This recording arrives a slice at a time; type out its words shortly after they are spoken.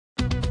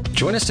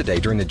Join us today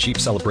during the Jeep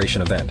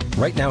Celebration event.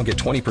 Right now, get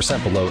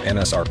 20% below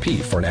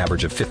MSRP for an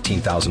average of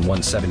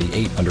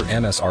 $15,178 under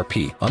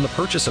MSRP on the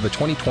purchase of a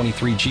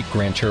 2023 Jeep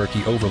Grand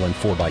Cherokee Overland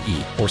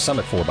 4xE or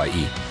Summit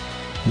 4xE.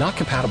 Not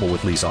compatible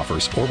with lease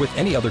offers or with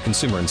any other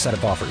consumer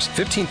incentive offers.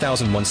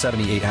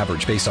 $15,178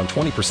 average based on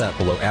 20%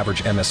 below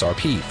average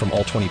MSRP from all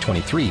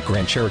 2023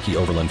 Grand Cherokee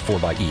Overland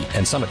 4xE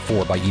and Summit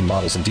 4xE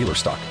models in dealer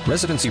stock.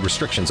 Residency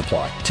restrictions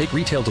apply. Take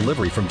retail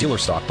delivery from dealer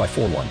stock by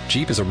 4/1.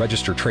 Jeep is a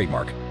registered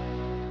trademark.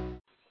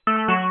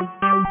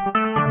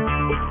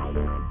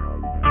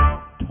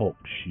 Talk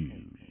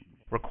shoes.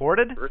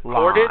 Recorded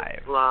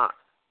live.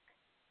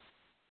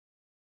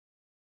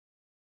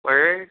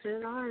 Where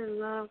did our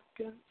love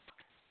go?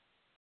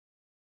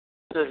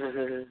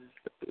 Turn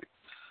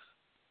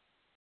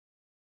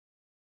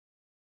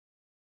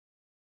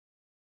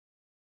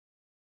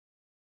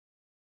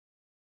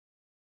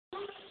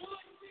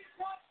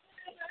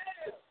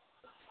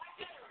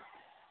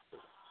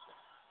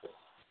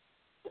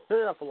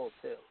it up a little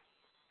too.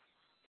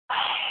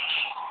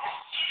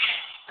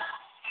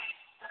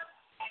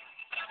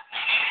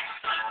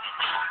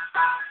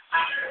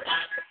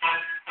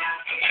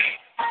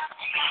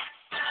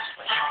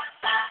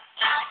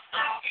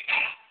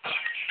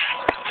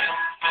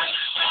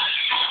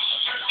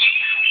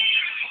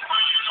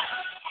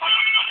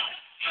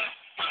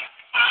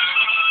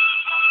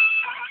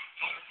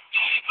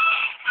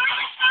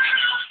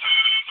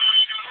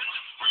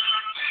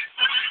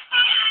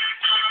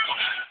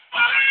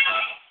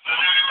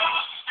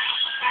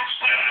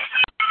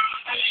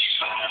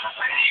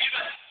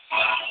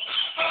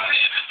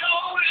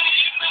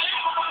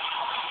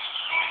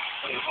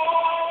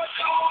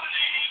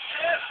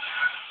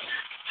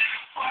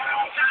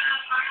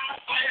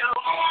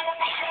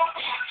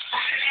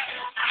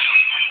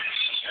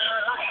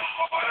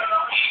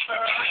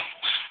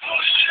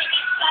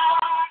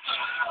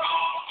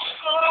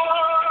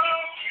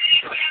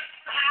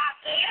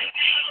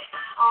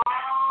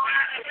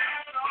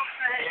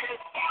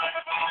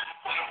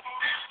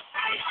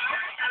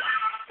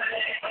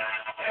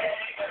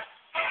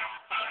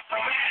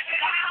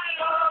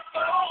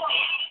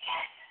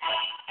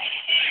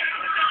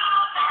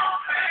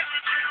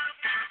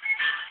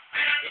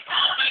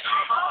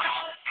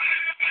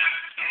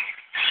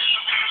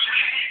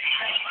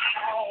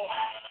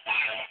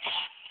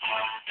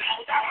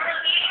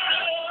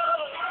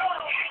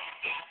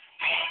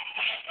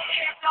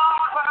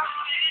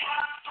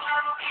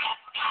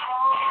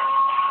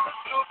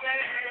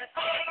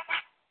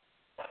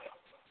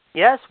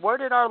 Yes, where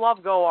did our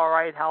love go? All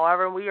right.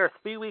 However, we are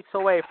 3 weeks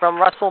away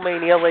from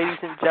WrestleMania, ladies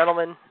and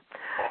gentlemen.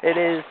 It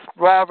is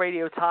Raw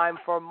Radio time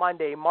for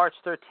Monday, March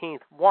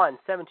 13th.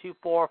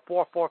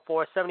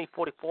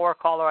 1-724-444-7044.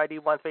 Caller ID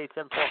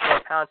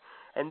 18744#.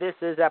 And this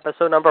is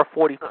episode number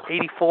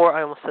 84.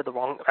 I almost said the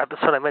wrong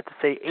episode. I meant to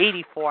say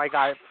 84. I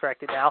got it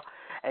corrected now.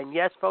 And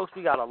yes, folks,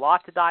 we got a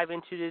lot to dive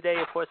into today.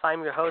 Of course,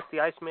 I'm your host, the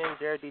Iceman,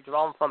 Jared D.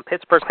 Jerome from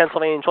Pittsburgh,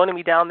 Pennsylvania. And joining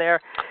me down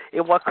there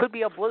in what could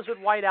be a blizzard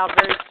whiteout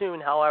very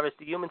soon, however, is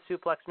the human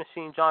suplex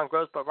machine, John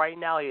Gross. But right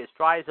now, he is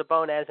dry as a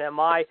bone, as am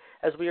I,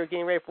 as we are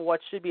getting ready for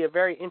what should be a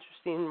very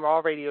interesting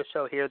Raw Radio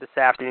show here this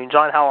afternoon.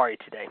 John, how are you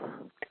today?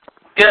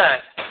 Good.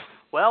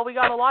 Well, we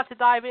got a lot to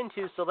dive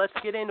into, so let's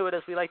get into it,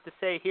 as we like to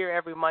say here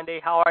every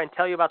Monday, Howard, and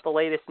tell you about the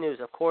latest news.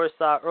 Of course,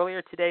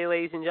 earlier today,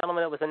 ladies and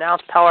gentlemen, it was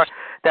announced, Howard,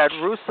 that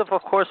Rusev,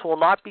 of course, will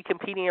not be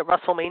competing at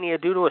WrestleMania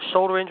due to a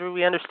shoulder injury,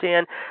 we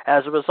understand.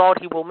 As a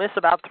result, he will miss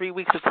about 3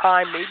 weeks of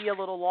time, maybe a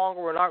little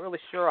longer. We're not really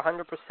sure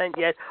 100%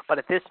 yet, but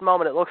at this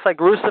moment, it looks like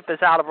Rusev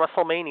is out of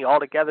WrestleMania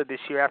altogether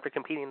this year after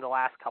competing the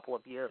last couple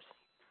of years.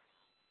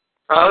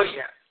 Oh,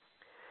 yeah.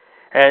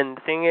 And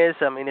the thing is,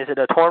 I mean, is it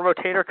a torn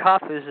rotator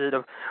cuff? Is it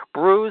a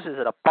bruise? Is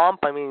it a bump?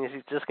 I mean, is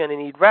he just going to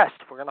need rest?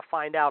 We're going to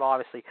find out,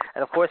 obviously.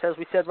 And, of course, as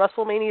we said,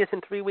 WrestleMania is in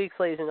 3 weeks,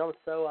 ladies and gentlemen.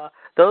 So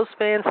those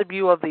fans of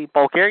you of the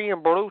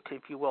Bulgarian Brute,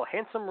 if you will,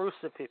 handsome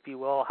Rusev, if you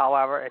will,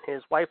 however, and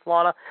his wife,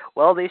 Lana,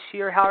 well, this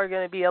year, how are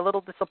going to be a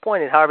little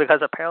disappointed, however,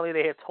 because apparently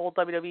they have told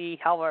WWE,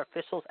 however,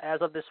 officials,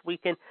 as of this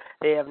weekend,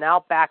 they have now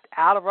backed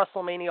out of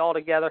WrestleMania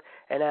altogether,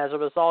 and as a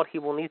result, he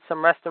will need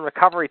some rest and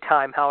recovery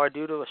time, however,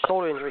 due to a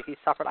shoulder injury he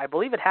suffered. I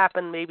believe it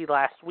happened maybe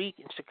last week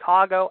in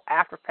Chicago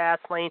after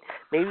Fastlane.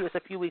 Maybe it was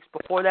a few weeks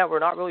before that. We're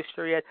not really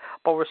sure yet,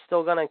 but we're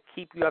still going to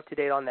keep you up to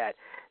date on that.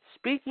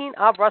 Speaking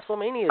of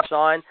WrestleMania,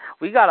 John,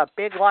 we got a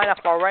big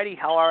lineup already,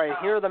 however, and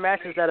here are the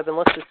matches that have been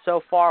listed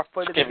so far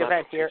for the big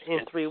event here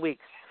in 3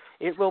 weeks.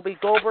 It will be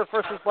Goldberg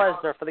versus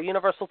Lesnar for the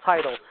Universal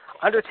title,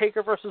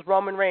 Undertaker versus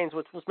Roman Reigns,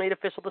 which was made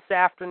official this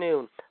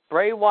afternoon,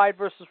 Bray Wyatt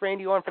versus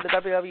Randy Orton for the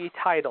WWE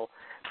title,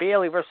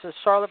 Bayley versus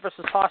Charlotte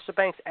versus Sasha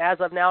Banks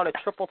as of now in a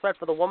triple threat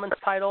for the women's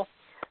title,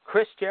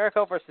 Chris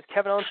Jericho versus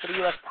Kevin Owens for the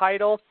U.S.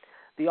 title.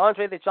 The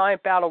Andre the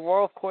Giant Battle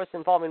Royal, of course,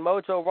 involving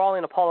Mojo Rawley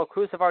and Apollo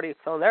Crews have already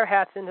thrown their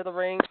hats into the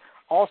ring.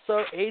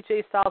 Also,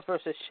 AJ Styles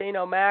versus Shane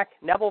O'Mac,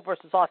 Neville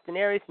versus Austin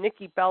Aries,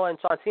 Nikki Bella and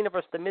John Cena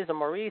versus The Miz and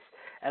Maurice,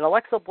 and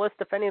Alexa Bliss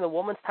defending the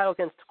women's title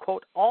against,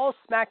 quote, all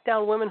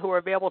SmackDown women who are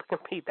available to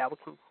compete. That would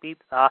compete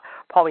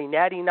probably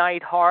Natty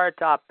Neidhart,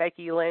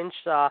 Becky Lynch,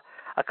 a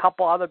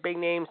couple other big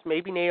names.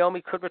 Maybe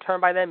Naomi could return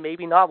by then,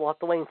 maybe not. We'll have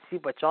to wait and see.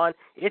 But, John,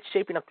 it's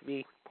shaping up to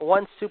be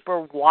one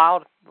super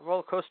wild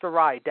roller coaster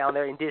ride down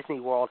there in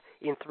Disney World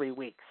in 3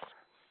 weeks.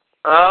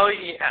 Oh,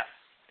 yeah.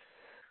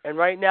 And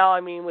right now,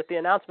 I mean, with the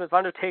announcement of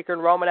Undertaker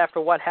and Roman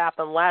after what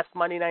happened last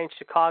Monday night in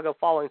Chicago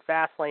following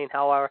Fastlane,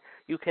 however,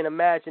 you can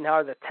imagine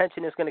how the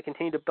tension is going to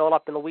continue to build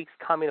up in the weeks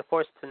coming. Of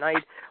course,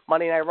 tonight,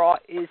 Monday Night Raw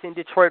is in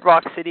Detroit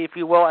Rock City, if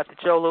you will, at the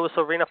Joe Louis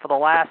Arena for the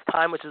last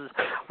time, which is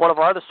one of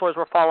our other stories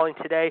we're following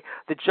today.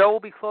 The Joe will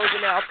be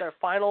closing out their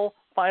final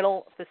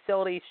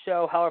facility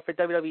show, however, for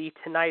WWE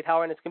tonight,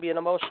 however, and it's going to be an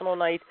emotional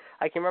night.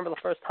 I can remember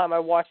the first time I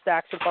watched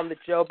action from the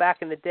Joe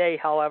back in the day,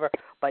 however,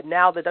 but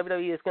now the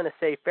WWE is going to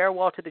say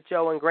farewell to the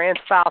Joe in grand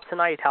style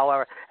tonight,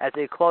 however, as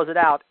they close it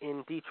out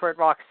in Detroit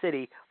Rock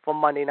City for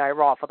Monday Night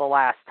Raw for the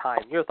last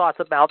time. Your thoughts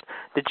about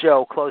the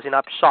Joe closing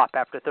up shop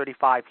after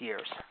 35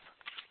 years?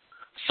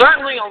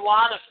 Certainly a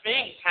lot of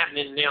things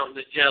happening now in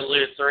the Joe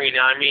Louis Arena.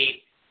 I mean,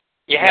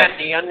 you had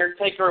The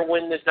Undertaker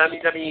win the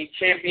WWE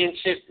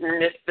Championship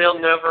and this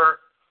building over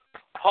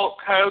Hulk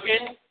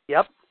Hogan.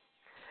 Yep.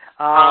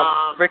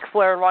 Ric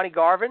Flair and Ronnie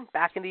Garvin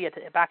back in the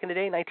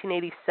day,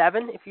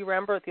 1987, if you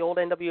remember, at the old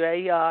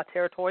NWA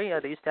territory.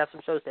 They used to have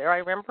some shows there, I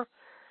remember.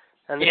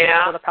 And the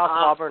House of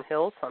Auburn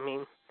Hills. I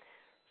mean,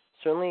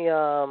 certainly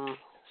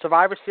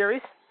Survivor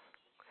Series,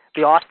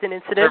 the Austin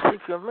incident,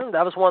 if you remember,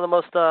 that was one of the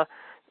most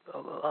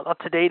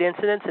up-to-date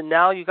incidents, and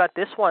now you got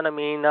this one. I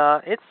mean,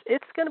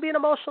 it's going to be an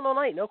emotional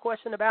night, no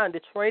question about it, in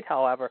Detroit,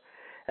 however.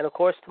 And, of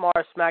course,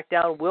 tomorrow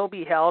SmackDown will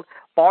be held,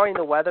 barring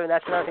the weather, and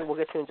that's another thing we'll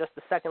get to in just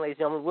a second, ladies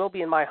and gentlemen. Will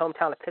be in my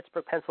hometown of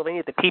Pittsburgh, Pennsylvania,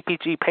 at the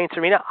PPG Paints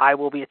Arena. I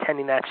will be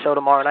attending that show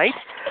tomorrow night,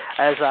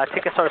 as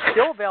tickets are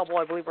still available.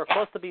 I believe we're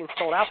close to being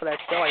sold out for that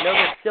show. I know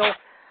there's still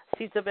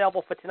seats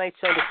available for tonight's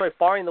show in Detroit,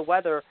 barring the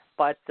weather.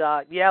 But,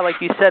 yeah,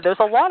 like you said, there's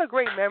a lot of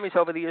great memories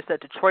over the years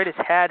that Detroit has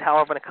had,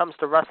 however, when it comes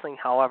to wrestling,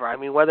 however. I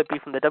mean, whether it be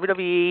from the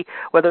WWE,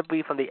 whether it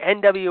be from the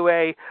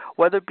NWA,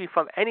 whether it be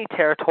from any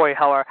territory,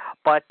 however.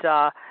 But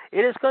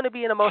it is going to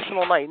be an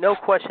emotional night, no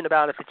question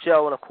about it, for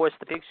Joe. And, of course,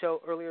 the Big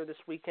Show earlier this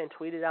weekend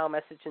tweeted out a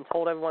message and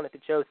told everyone at the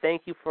Joe,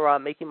 thank you for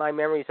making my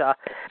memories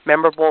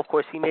memorable. Of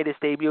course, he made his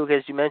debut,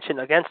 as you mentioned,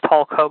 against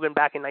Hulk Hogan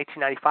back in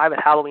 1995 at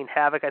Halloween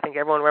Havoc. I think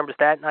everyone remembers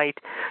that night.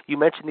 You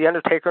mentioned The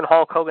Undertaker and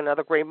Hulk Hogan,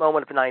 another great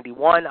moment of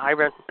 91. I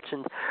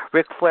mentioned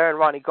Ric Flair and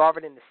Ronnie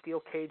Garvin in the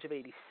Steel Cage of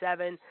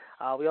 87.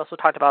 We also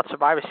talked about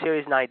Survivor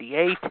Series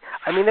 98.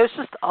 I mean, there's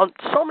just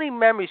so many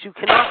memories. You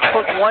cannot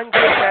put one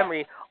good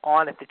memory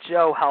on at the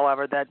Joe,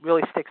 however, that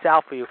really sticks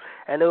out for you.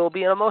 And it will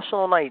be an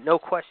emotional night, no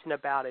question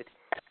about it,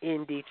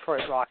 in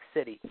Detroit Rock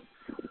City.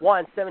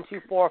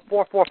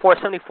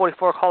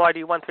 1-724-444-7044, call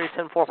ID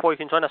 13744. You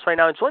can join us right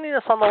now. And joining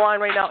us on the line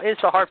right now is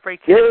the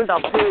Heartbreak Kid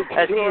himself,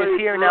 as he is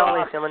here now,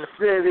 ladies and gentlemen.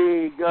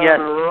 City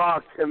gonna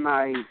rock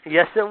tonight.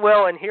 Yes, it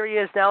will. And here he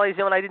is now, ladies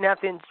and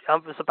gentlemen. I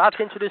was about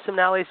to introduce him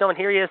now, ladies and gentlemen.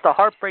 Here he is, the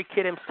Heartbreak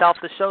Kid himself,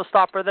 the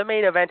showstopper, the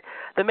main event,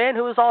 the man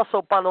who is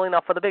also bundling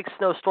up for the big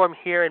snowstorm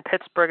here in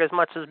Pittsburgh as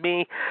much as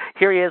me.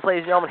 Here he is,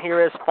 ladies and gentlemen.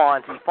 Here is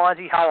Fonzie.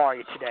 Fonzie, how are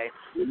you today?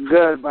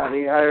 Good,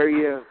 buddy. How are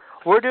you?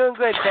 We're doing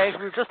good, thanks.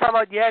 We were just talking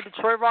about,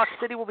 Detroit Rock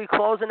City will be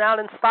closing out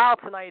in style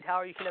tonight.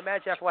 However, you can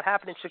imagine after what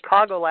happened in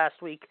Chicago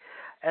last week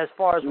as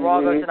far as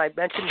Raw goes, and I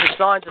mentioned to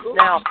John just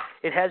now,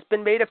 it has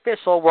been made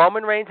official.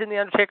 Roman Reigns and The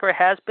Undertaker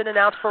has been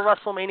announced for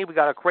WrestleMania. We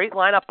got a great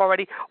lineup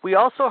already. We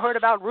also heard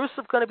about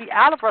Rusev going to be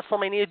out of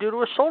WrestleMania due to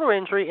a shoulder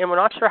injury, and we're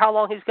not sure how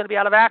long he's going to be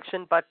out of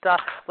action, but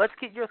let's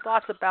get your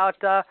thoughts about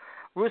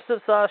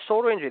Rusev's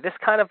shoulder injury. This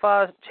kind of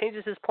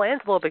changes his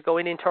plans a little bit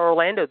going into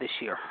Orlando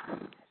this year.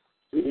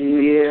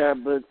 Yeah,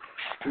 but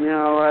you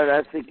know what?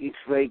 I think he's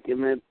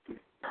faking it.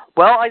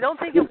 Well, I don't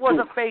think it was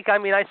a fake. I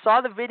mean, I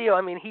saw the video.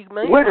 I mean, he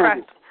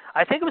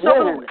I think it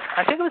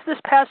was this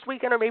past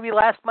weekend, or maybe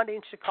last Monday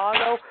in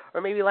Chicago,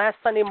 or maybe last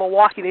Sunday in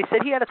Milwaukee. They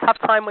said he had a tough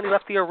time when he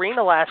left the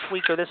arena last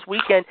week or this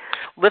weekend,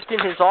 lifting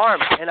his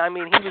arm. And I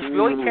mean, he was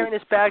really carrying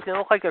his bags, and it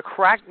looked like a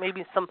crack,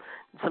 maybe some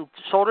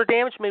shoulder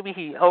damage. Maybe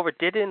he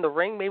overdid it in the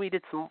ring. Maybe he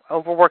did some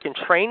overwork in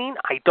training.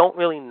 I don't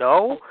really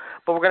know,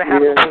 but we're gonna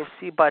have to wait and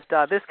see. But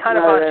this kind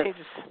of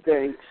changes.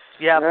 Stinks.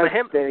 Yeah,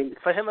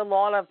 for him and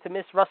Lana to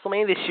miss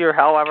WrestleMania this year,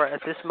 however,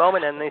 at this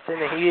moment, and they say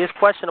that he is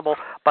questionable,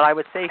 but I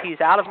would say he's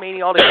out of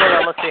Mania altogether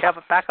unless they have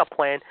a backup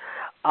plan.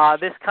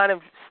 This kind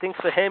of stinks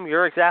for him.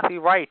 You're exactly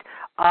right.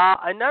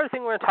 Another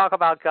thing we're going to talk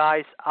about,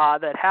 guys,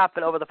 that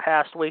happened over the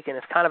past week, and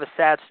it's kind of a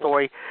sad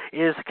story,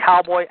 is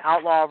Cowboy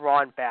Outlaw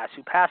Ron Bass,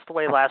 who passed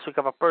away last week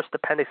of a burst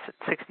appendix at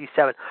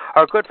 67.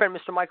 Our good friend,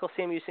 Mr. Michael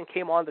Samuelson,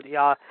 came on to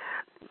the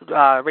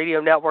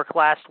radio network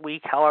last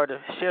week, however, to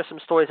share some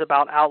stories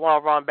about Outlaw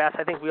Ron Bass.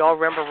 I think we all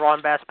remember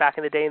Ron Bass back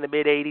in the day in the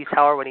mid-'80s,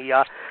 however, when he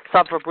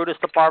subbed for Brutus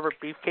the Barber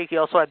Beefcake. He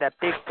also had that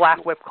big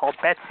black whip called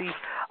Betsy.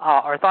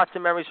 Our thoughts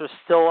and memories are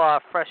still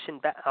fresh in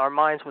our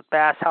minds with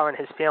Bass, Howard,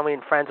 and his family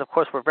and friends. Of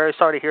course, we're very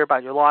sorry to hear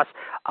about your loss.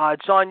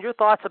 John, your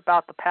thoughts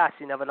about the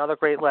passing of another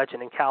great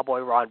legend in Cowboy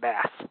Ron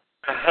Bass?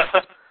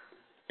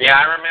 Yeah,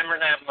 I remember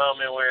that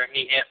moment where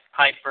he hit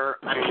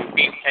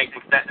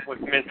Beefcake with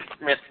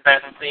Miss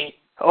Betsy.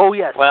 Oh,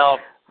 yes. Well,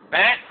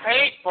 Bass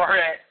paid for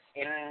it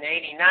in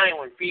 '89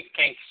 when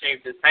Beefcake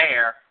shaved his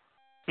hair.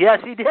 Yes,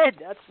 he did.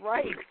 That's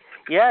right.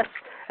 Yes,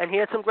 and he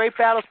had some great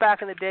battles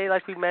back in the day,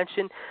 like we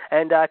mentioned,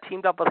 and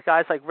teamed up with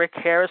guys like Rick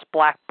Harris,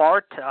 Black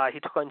Bart.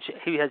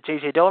 He had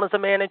J.J. Dillon as a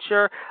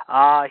manager.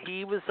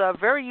 He was a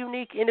very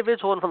unique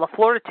individual from the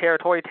Florida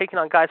territory, taking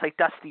on guys like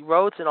Dusty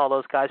Rhodes and all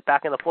those guys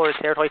back in the Florida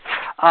territory.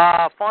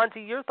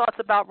 Fonzie, your thoughts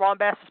about Ron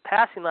Bass's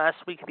passing last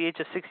week at the age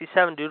of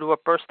 67 due to a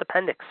burst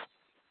appendix?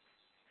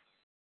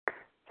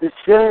 It's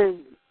a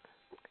shame.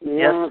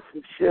 Yes.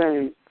 It's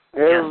a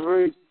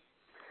shame.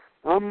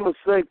 Almost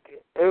like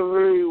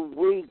every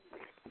week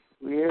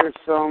we hear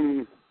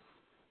some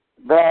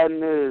bad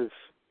news.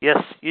 Yes,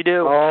 you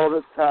do. All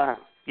the time.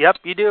 Yep,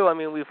 you do. I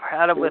mean, we've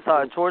had it with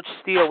George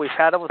Steele. We've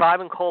had it with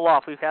Ivan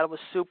Koloff. We've had it with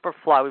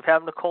Superfly. We've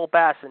had Nicole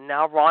Bass. And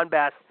now Ron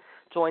Bass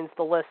joins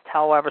the list,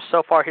 however,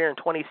 so far here in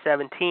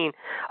 2017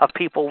 of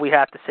people we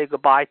have to say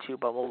goodbye to.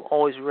 But we'll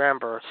always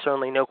remember,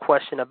 certainly no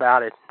question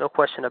about it. No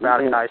question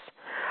about it, guys.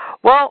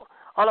 Well,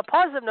 on a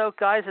positive note,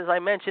 guys, as I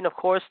mentioned, of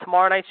course,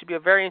 tomorrow night should be a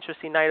very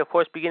interesting night, of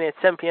course, beginning at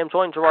 7 p.m.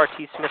 Join Gerard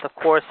T. Smith, of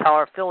course,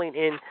 however, filling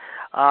in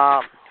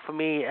for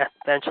me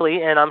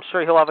eventually, and I'm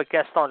sure he'll have a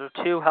guest on or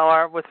two,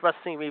 however, with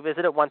Wrestling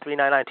Revisited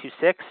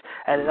 139926.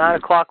 And at 9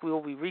 o'clock, we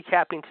will be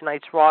recapping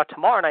tonight's Raw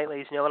tomorrow night,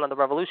 ladies and gentlemen, on the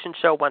Revolution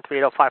Show,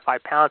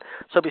 138055 pound.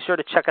 So be sure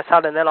to check us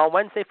out. And then on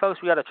Wednesday,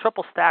 folks, we got a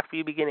triple stack for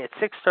you beginning at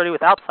 6:30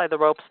 with Outside the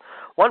Ropes.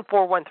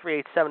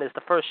 141387 is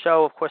the first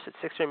show. Of course, at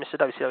 6:30, Mr.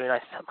 WCW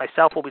and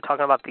myself will be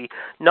talking about the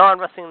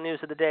non-wrestling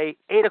news of the day.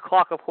 8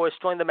 o'clock, of course,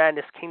 Join the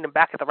Madness Kingdom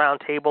back at the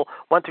round table,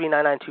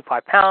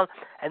 139925 pound.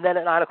 And then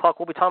at 9 o'clock,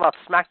 we'll be talking about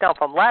SmackDown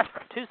from last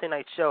Tuesday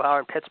night's show,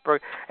 Howard, in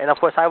Pittsburgh. And, of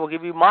course, I will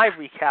give you my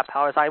recap,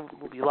 Howard, as I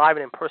will be live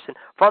and in person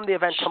from the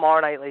event tomorrow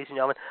night, ladies and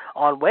gentlemen.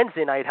 On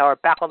Wednesday night,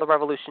 Howard, back on the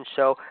Revolution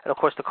Show. And, of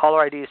course, the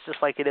caller ID is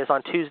just like it is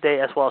on Tuesday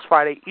as well as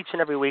Friday, each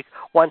and every week,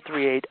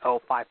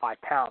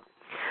 138055 pound.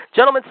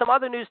 Gentlemen, some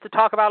other news to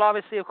talk about,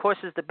 obviously, of course,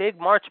 is the big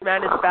March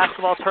Madness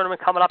basketball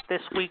tournament coming up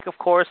this week, of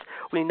course.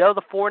 We know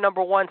the 4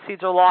 number 1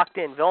 seeds are locked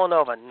in.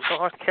 Villanova,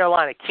 North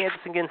Carolina, Kansas,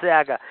 and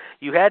Gonzaga.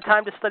 You had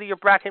time to study your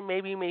bracket,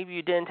 maybe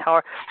you didn't,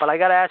 Howard, but I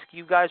got to ask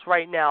you guys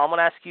right now. I'm going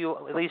to ask you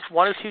at least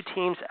 1 or 2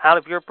 teams out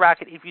of your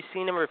bracket, if you've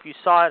seen them or if you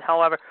saw it,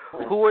 however,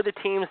 who are the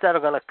teams that are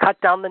going to cut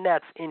down the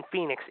nets in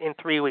Phoenix in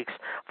 3 weeks?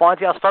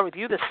 Fonzie, I'll start with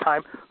you this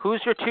time.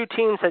 Who's your 2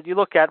 teams that you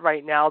look at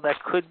right now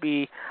that could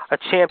be a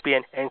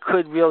champion and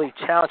could really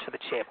challenge for the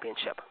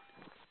championship?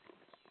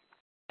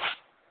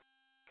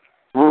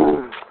 I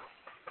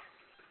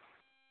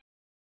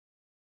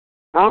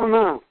don't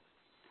know.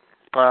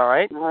 All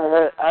right.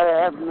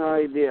 I have no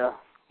idea.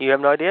 You have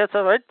no idea? It's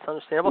all right. It's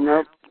understandable.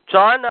 Nope.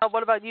 John,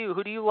 what about you?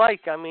 Who do you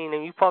like? I mean,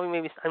 and you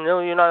probably I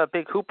know you're not a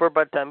big hooper,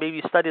 but maybe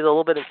you studied a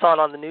little bit and saw it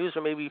on the news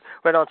or maybe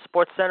read on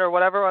Sports Center or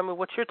whatever. I mean,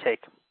 what's your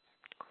take?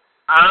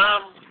 I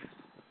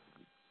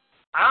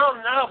don't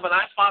know, but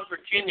I thought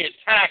Virginia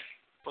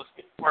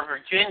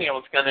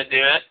was going to do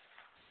it.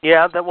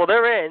 Yeah, well,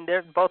 they're in.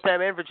 Both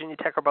them and Virginia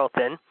Tech are both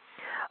in.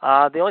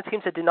 The only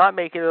teams that did not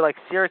make it are like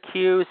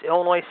Syracuse,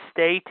 Illinois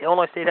State.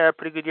 Illinois State had a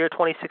pretty good year,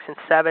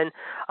 26-7.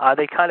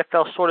 They kind of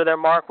fell short of their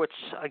mark, which,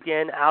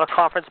 again,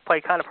 out-of-conference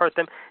play kind of hurt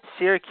them.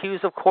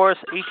 Syracuse, of course,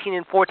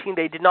 18-14.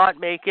 They did not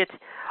make it.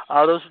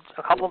 Those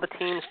are a couple of the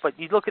teams, but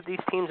you look at these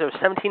teams, they're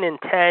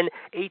 17-10,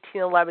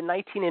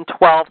 18-11,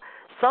 19-12.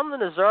 Some of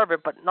them deserve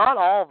it, but not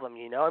all of them,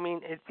 you know. I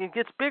mean, it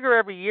gets bigger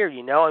every year,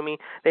 you know. I mean,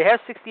 they have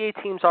 68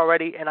 teams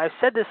already, and I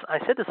said this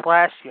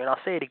last year, and I'll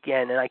say it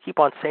again, and I keep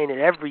on saying it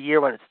every year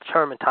when it's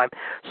tournament time.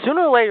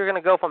 Sooner or later, you're going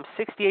to go from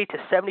 68 to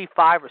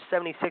 75 or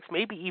 76,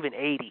 maybe even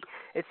 80.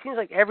 It seems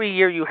like every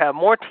year you have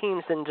more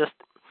teams than just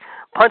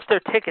punch their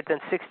ticket than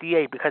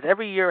 68, because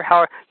every year,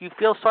 however, you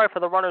feel sorry for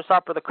the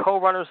runners-up or the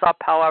co-runners-up,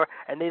 however,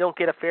 and they don't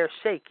get a fair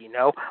shake, you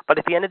know. But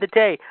at the end of the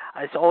day,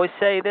 I always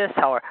say this,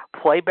 however,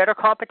 play better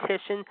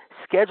competition,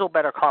 schedule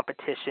better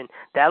competition.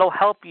 That'll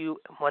help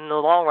you in the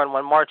long run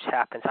when March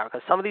happens, however,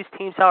 because some of these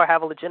teams, however,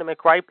 have a legitimate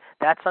gripe.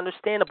 That's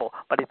understandable.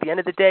 But at the end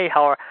of the day,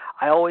 however,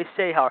 I always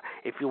say, however,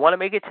 if you want to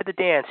make it to the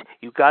dance,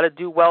 you've got to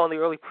do well in the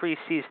early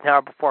preseason,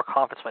 however, before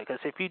conference play, because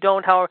if you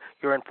don't, however,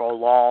 you're in for a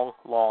long,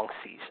 long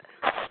season.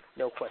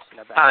 No question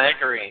about it. I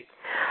agree.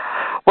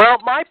 Well,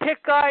 my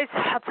pick, guys,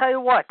 I'll tell you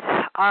what.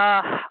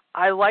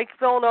 I like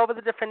Villanova,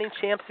 the defending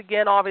champs,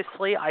 again,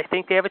 obviously. I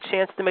think they have a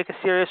chance to make a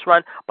serious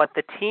run. But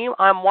the team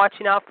I'm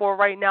watching out for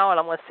right now, and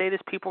I'm going to say this,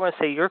 people are going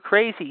to say, you're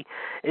crazy,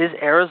 is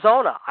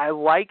Arizona. I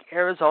like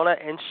Arizona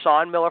and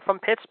Sean Miller from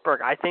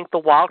Pittsburgh. I think the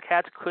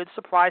Wildcats could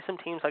surprise some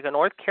teams like a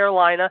North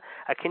Carolina,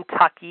 a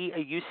Kentucky,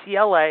 a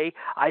UCLA.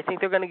 I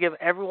think they're going to give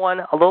everyone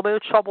a little bit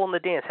of trouble in the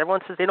dance.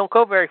 Everyone says they don't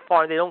go very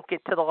far and they don't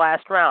get to the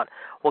last round.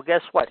 Well,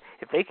 guess what?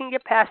 If they can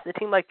get past a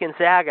team like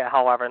Gonzaga,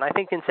 however, and I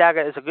think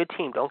Gonzaga is a good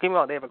team. Don't get me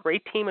wrong. They have a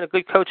great team and a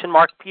good coach in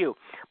Mark Pugh.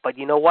 But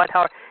you know what,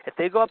 Howard? If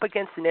they go up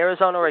against an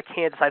Arizona or a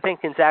Kansas, I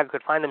think Gonzaga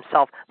could find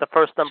himself the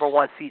first number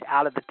 1 seed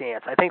out of the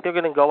dance. I think they're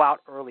going to go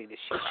out early this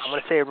year. I'm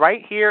going to say it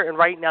right here and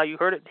right now. You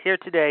heard it here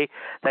today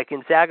that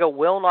Gonzaga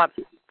will not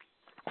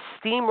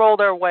steamroll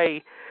their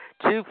way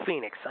to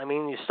Phoenix. I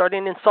mean, you're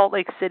starting in Salt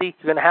Lake City.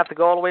 You're going to have to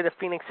go all the way to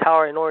Phoenix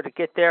Tower in order to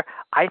get there.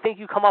 I think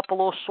you come up a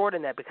little short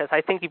in that because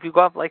I think if you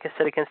go up, like I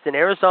said, against an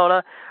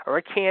Arizona or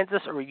a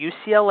Kansas or a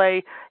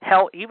UCLA,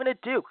 hell, even a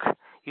Duke,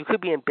 you could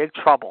be in big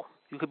trouble.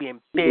 You could be in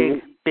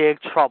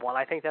big trouble. And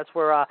I think that's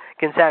where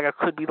Gonzaga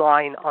could be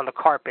lying on the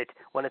carpet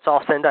when it's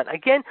all said and done.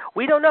 Again,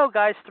 we don't know,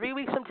 guys. 3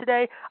 weeks from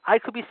today, I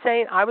could be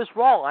saying I was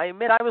wrong. I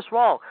admit I was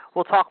wrong.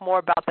 We'll talk more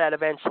about that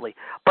eventually.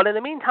 But in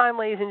the meantime,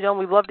 ladies and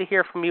gentlemen, we'd love to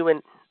hear from you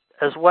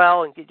as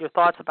well and get your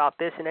thoughts about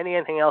this and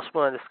anything else we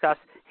want to discuss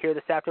here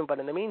this afternoon. But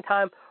in the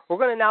meantime, we're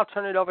going to now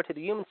turn it over to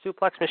the Human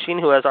Suplex Machine,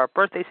 who has our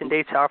birthdays and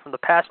dates hour from the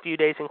past few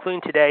days,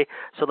 including today.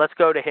 So let's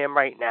go to him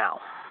right now.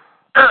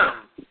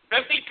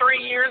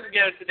 53 years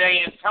ago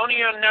today,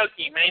 Antonio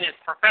Inoki made his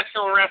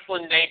professional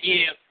wrestling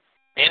debut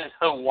in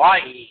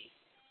Hawaii.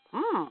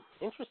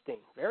 Interesting.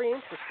 Very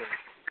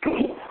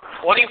interesting.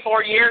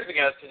 24 years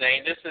ago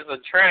today, this is a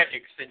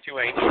tragic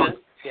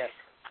situation. Yes.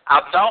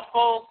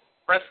 Adolfo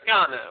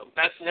Frescano,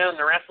 best known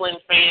to wrestling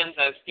fans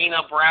as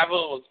Dino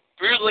Bravo, was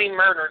brutally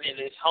murdered in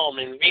his home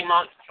in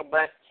Vermont,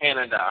 Quebec,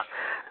 Canada.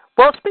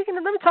 Well, speaking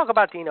of, let me talk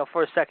about Dino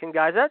for a second,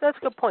 guys. That's a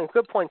good point.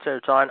 Good point,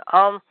 Sir John.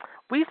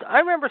 I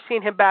remember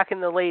seeing him back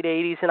in the late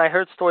 80s, and I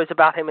heard stories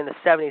about him in the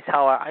 70s,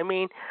 however. I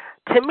mean,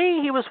 to me,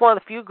 he was one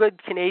of the few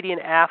good Canadian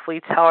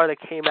athletes, however,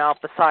 that came out,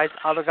 besides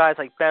other guys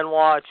like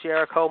Benoit,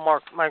 Jericho,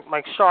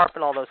 Mike Sharp,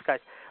 and all those guys.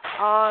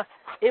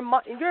 In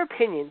your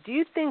opinion, do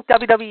you think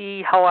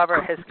WWE,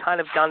 however, has kind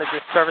of done a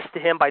disservice to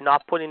him by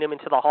not putting him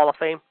into the Hall of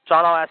Fame?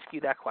 John, I'll ask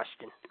you that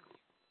question.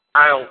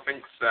 I don't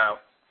think so.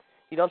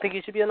 You don't think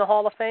he should be in the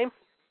Hall of Fame?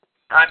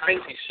 I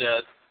think he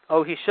should.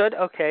 Oh, he should?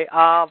 Okay.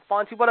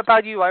 Fonzie, what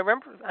about you?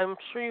 I'm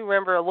sure you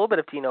remember a little bit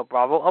of Dino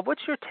Bravo.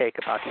 What's your take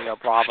about Dino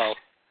Bravo?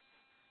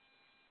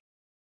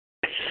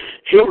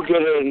 He'll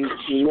get in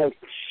next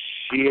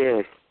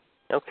year.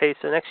 Okay,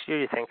 so next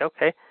year you think.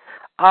 Okay.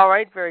 All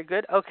right, very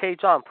good. Okay,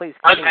 John, please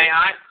continue. Okay,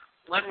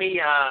 let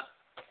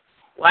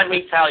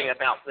me tell you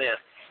about this.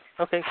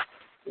 Okay.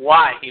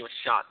 Why he was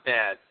shot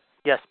dead.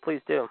 Yes, please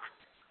do.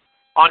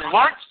 On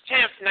March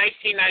 10th,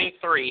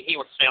 1993, he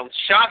was found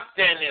shot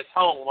dead in his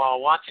home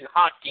while watching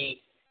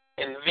hockey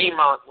in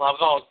Vermont,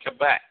 Laval,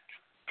 Quebec.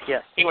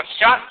 Yes. He was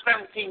shot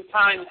 17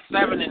 times,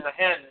 7 in the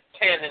head,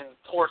 10 in the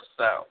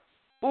torso.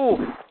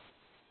 Ooh.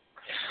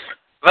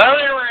 Though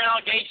there were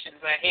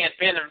allegations that he had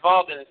been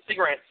involved in a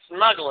cigarette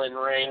smuggling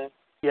ring,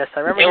 yes,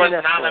 I remember it was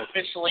that not story.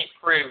 officially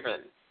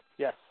proven.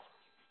 Yes.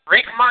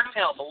 Rick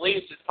Martel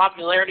believes his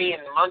popularity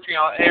in the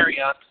Montreal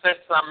area upset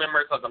some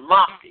members of the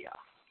Mafia.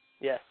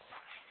 Yes.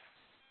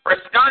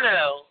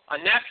 Frescano, a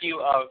nephew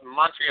of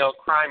Montreal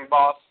crime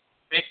boss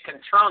Vic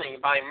Controni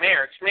by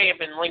marriage, may have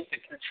been linked to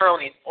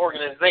Controni's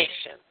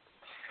organization.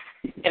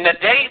 In the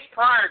days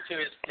prior to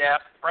his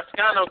death,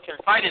 Frescano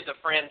confided to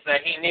friends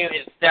that he knew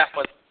his death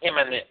was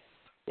imminent.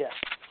 Yes.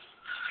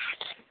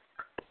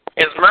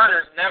 His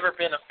murder's never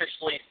been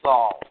officially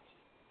solved.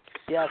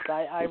 Yes,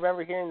 I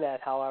remember hearing that,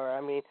 however.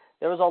 I mean,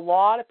 there was a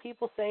lot of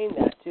people saying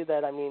that, too,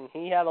 that, I mean,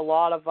 he had a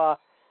lot of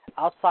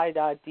outside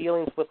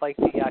dealings with, like,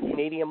 the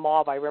Canadian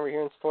mob. I remember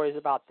hearing stories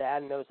about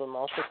that, and there was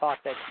also talk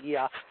that he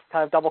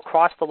kind of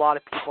double-crossed a lot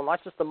of people,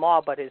 not just the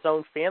mob, but his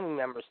own family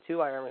members,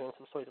 too. I remember hearing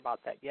some stories about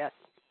that, yes.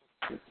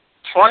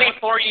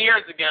 24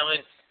 years ago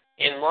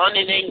in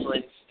London,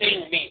 England,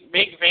 Sting beat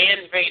Big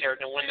Van Vader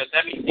to win the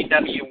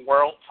WCW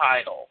World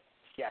title.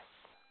 Yes.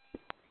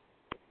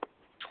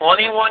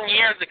 21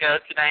 years ago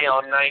today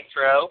on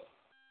Nitro,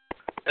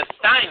 the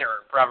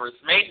Steiner brothers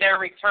made their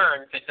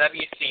return to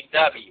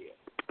WCW.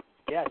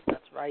 Yes,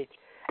 that's right.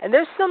 And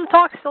there's some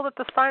talk still that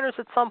the Steiners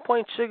at some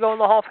point should go in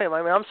the Hall of Fame.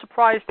 I mean, I'm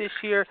surprised this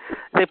year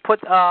they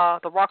put the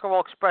Rock and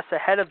Roll Express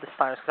ahead of the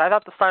Steiners, because I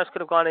thought the Steiners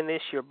could have gone in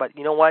this year. But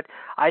you know what?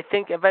 I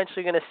think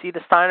eventually you're going to see the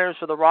Steiners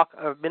or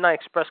the Midnight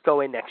Express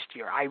go in next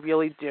year. I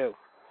really do.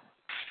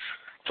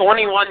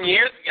 21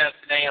 years ago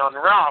today on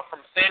Raw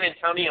from San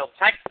Antonio,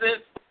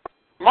 Texas,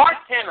 Mark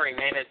Henry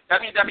made his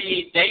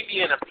WWE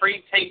debut in a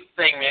pre-tape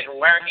segment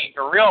where he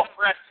gorilla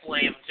press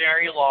slammed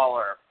Jerry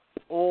Lawler.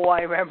 Oh,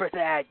 I remember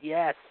that.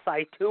 Yes,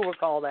 I do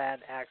recall that,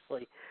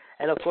 actually.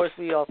 And, of course,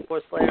 we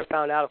later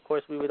found out, of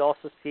course, we would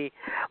also see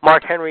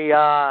Mark Henry,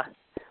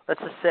 let's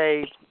just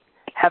say,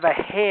 have a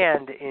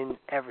hand in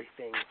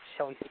everything,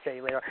 shall we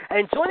say, later.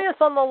 And joining us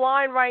on the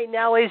line right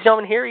now, ladies and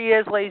gentlemen, here he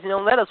is, ladies and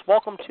gentlemen. Let us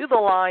welcome to the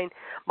line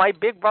my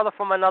big brother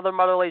from another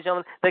mother, ladies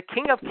and gentlemen, the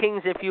King of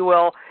Kings, if you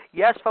will.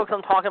 Yes, folks,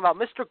 I'm talking about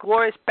Mr.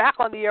 Glorious, back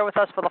on the air with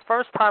us for the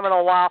first time in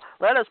a while.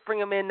 Let us bring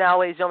him in now,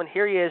 ladies and gentlemen.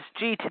 Here he is,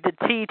 G to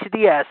the T to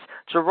the S,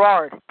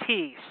 Gerard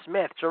T.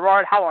 Smith.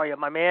 Gerard, how are you,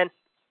 my man?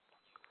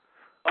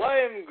 I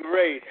am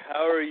great.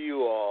 How are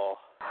you all?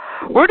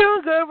 We're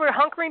doing good. We're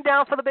hunkering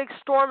down for the big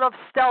storm of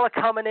Stella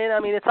coming in. I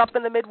mean, it's up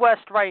in the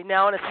Midwest right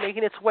now, and it's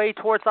making its way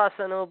towards us,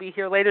 and it'll be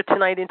here later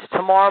tonight into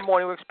tomorrow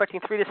morning. We're expecting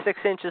 3 to 6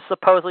 inches,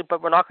 supposedly,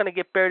 but we're not going to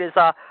get buried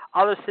as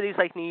other cities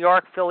like New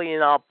York, Philly,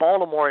 and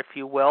Baltimore, if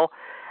you will.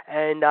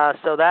 And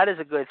so that is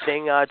a good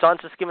thing. John's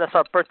just giving us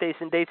our birthdays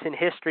and dates in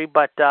history,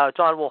 but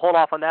John, we'll hold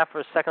off on that for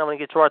a second. I'm going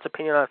to get Gerard's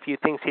opinion on a few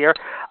things here.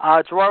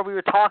 Gerard, we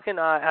were talking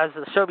as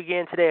the show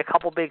began today, a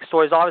couple big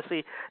stories.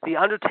 Obviously, the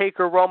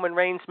Undertaker-Roman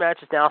Reigns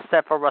match is now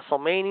set for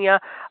WrestleMania.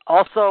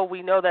 Also,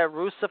 we know that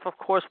Rusev, of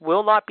course,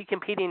 will not be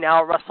competing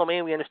now at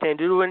WrestleMania, we understand,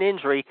 due to an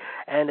injury.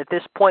 And at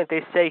this point,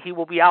 they say he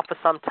will be out for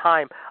some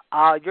time.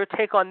 Your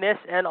take on this,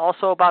 and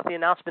also about the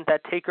announcement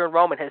that Taker and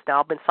Roman has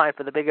now been signed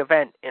for the big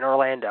event in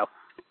Orlando.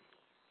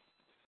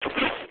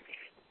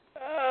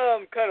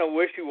 I'm kind of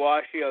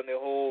wishy-washy on the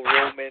whole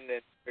Roman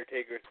and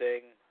Undertaker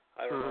thing.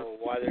 I don't know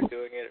why they're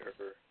doing it,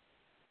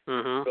 so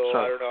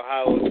I don't know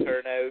how it will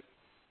turn out.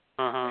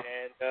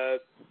 And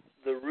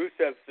the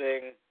Rusev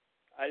thing,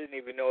 I didn't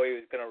even know he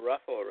was going to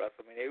wrestle at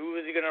WrestleMania. Who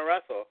was he going to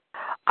wrestle?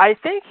 I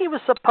think he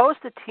was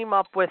supposed to team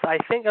up with, I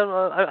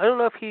don't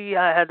know if he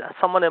had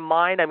someone in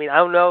mind. I mean, I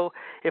don't know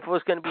if it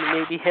was going to be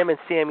maybe him and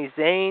Sami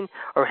Zayn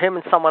or him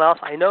and someone else.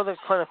 I know they're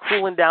kind of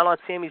cooling down on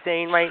Sami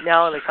Zayn right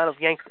now, and they kind of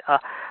yanked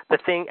the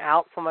thing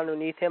out from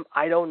underneath him.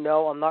 I don't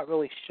know. I'm not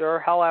really sure,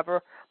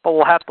 however, but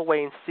we'll have to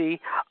wait and see.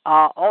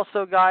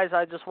 Also, guys,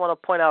 I just want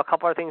to point out a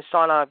couple other things.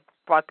 John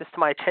brought this to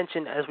my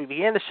attention as we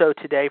began the show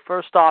today.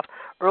 First off,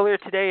 earlier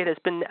today it has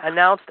been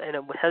announced, and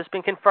it has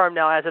been confirmed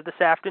now as of this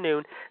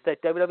afternoon,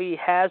 that WWE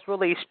has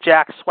released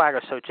Jack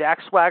Swagger. So Jack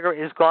Swagger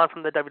is gone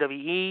from the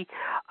WWE.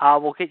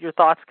 We'll get your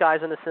thoughts,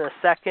 guys, on this in a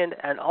second.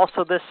 And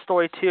also this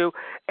story, too.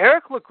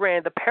 Eric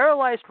LeGrand, the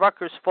paralyzed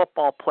Rutgers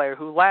football player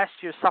who last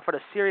year suffered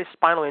a serious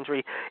spinal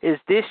injury, is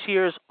this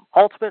year's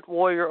Ultimate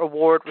Warrior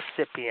Award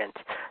recipient.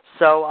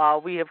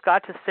 So we have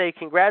got to say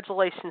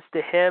congratulations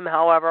to him,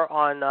 however,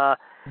 on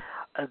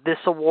this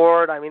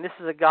award. I mean, this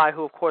is a guy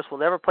who, of course, will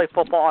never play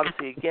football,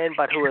 obviously, again,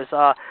 but who has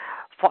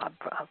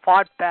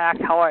fought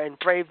back, however, and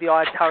braved the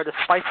odds, however,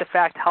 despite the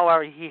fact,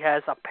 however, he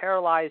has a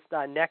paralyzed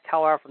neck,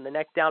 however, from the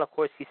neck down. Of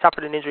course, he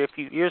suffered an injury a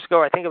few years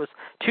ago. I think it was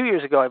 2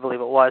 years ago, I believe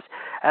it was.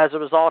 As a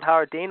result,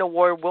 however, Dana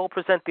White will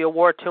present the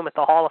award to him at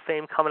the Hall of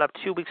Fame coming up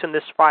 2 weeks from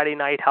this Friday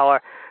night,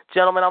 however.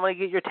 Gentlemen, I'm going to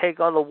get your take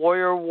on the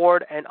Warrior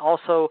Award and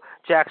also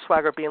Jack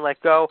Swagger being let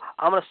go.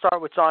 I'm going to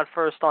start with John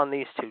first on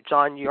these two.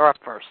 John, you're up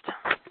first.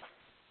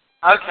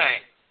 Okay.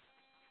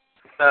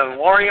 The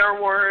Warrior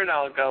Award,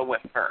 I'll go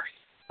with first.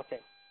 Okay.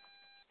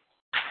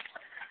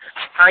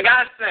 I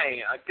gotta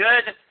say,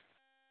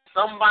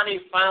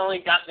 somebody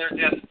finally got their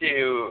just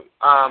due.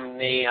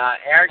 The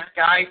Eric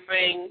Guy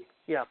thing.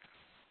 Yeah.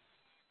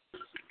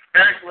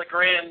 Eric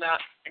LeGrand,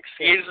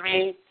 excuse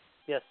me.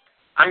 Yes.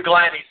 I'm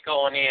glad he's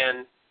going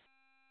in.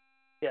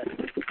 Yes,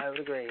 I would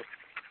agree.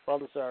 Well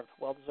deserved.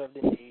 Well deserved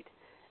indeed.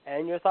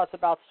 And your thoughts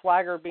about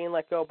Swagger being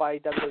let go by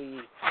WWE?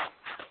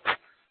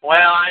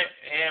 Well,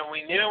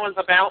 we knew it was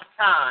about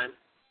time.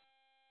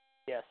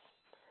 Yes.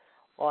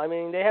 Well, I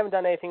mean, they haven't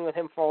done anything with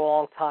him for a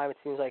long time, it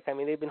seems like. I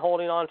mean, they've been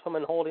holding on to him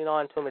and holding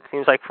on to him, it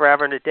seems like,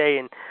 forever and a day.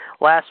 And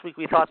last week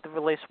we thought the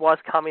release was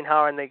coming,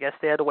 however, and I guess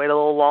they had to wait a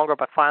little longer.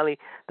 But finally,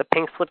 the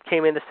pink slip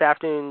came in this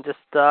afternoon. Just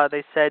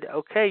they said,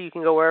 okay, you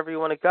can go wherever you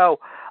want to go.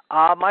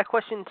 My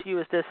question to you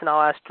is this, and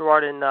I'll ask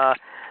Gerard and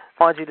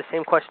Fonzie the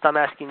same question I'm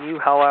asking you,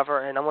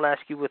 however, and I'm going to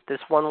ask you with this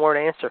one-word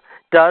answer.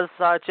 Does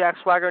Jack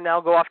Swagger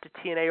now go off to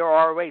TNA or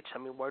ROH? I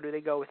mean, where do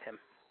they go with him?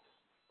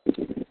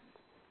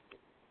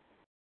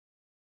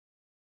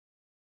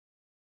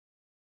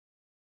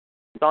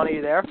 Don, are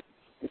you there?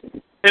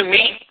 Who,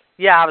 me?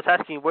 Yeah, I was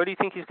asking you, where do you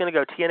think he's going to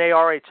go? TNA,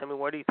 ROH? I mean,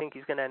 where do you think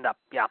he's going to end up?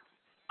 Yeah.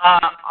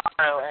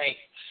 ROH.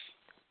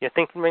 You're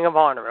thinking Ring of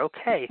Honor.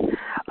 Okay.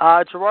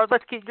 Gerard,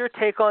 let's get your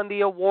take on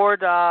the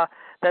award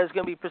that is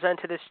going to be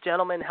presented to this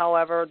gentleman.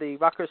 However, the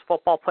Rutgers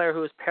football player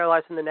who is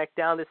paralyzed from the neck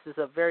down, this is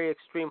a very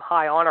extreme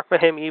high honor for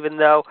him, even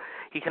though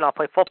he cannot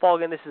play football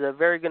again. This is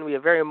going to be a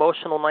very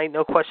emotional night,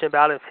 no question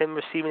about it, of him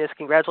receiving this.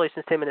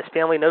 Congratulations to him and his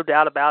family, no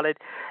doubt about it.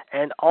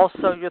 And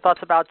also your thoughts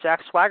about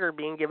Jack Swagger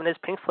being given his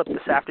pink slip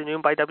this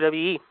afternoon by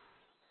WWE.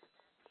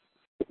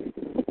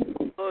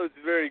 Well, it's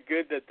very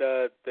good that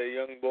the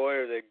young boy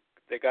or the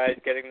guy is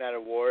getting that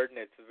award, and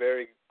it's a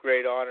very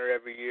great honor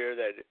every year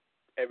that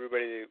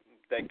everybody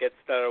that gets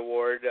that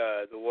award,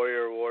 the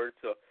Warrior Award.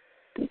 So,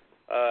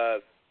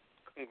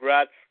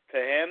 congrats to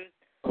him.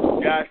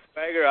 Jack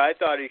Swagger, I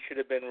thought he should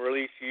have been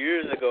released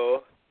years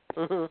ago.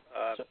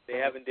 They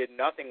haven't did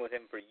nothing with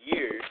him for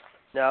years.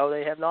 No,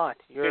 they have not.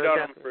 You're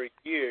on him for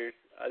years.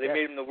 They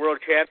made him the world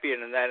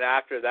champion, and then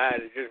after that,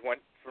 it just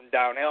went from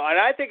downhill. And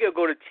I think he'll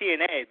go to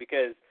TNA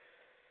because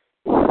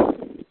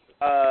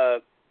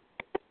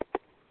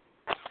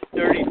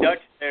Dirty Dutch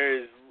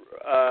there is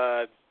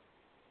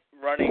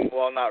running,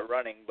 well, not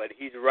running, but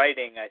he's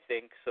writing, I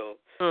think, so.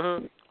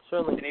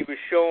 Certainly. And he was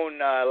shown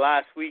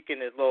last week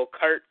in his little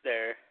cart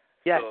there.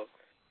 Yes. So,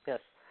 yes.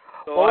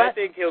 So well, I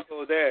think he'll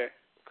go there.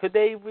 Could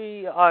they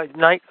redo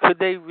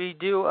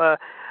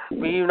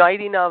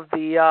reuniting of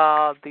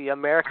the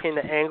American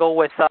angle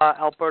with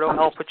Alberto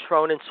El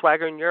Patron and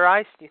Swagger in your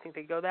eyes? Do you think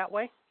they go that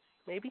way?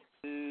 Maybe?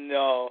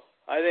 No.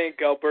 I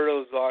think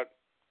Alberto's on...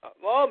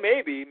 Well,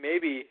 maybe.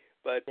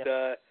 But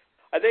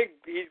I think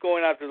he's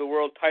going after the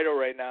world title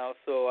right now,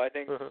 so I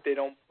think they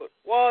don't put...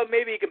 Well,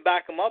 maybe he can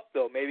back him up,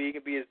 though. Maybe he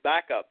can be his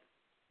backup.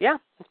 Yeah,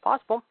 it's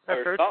possible. That's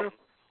or very something. true.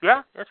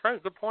 Yeah, that's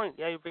right. Good point.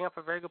 Yeah, you bring up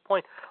a very good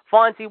point.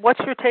 Fonzie, what's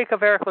your take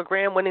of Eric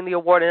LeGrand winning the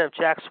award and of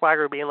Jack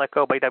Swagger being let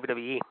go by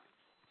WWE?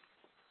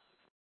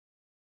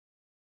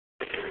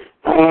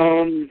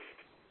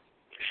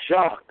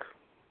 Shock.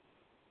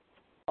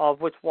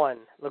 Of which one?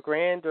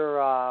 LeGrand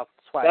or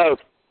Swagger? Both.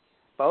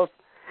 Both?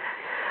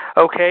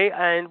 Okay,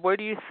 and where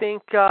do you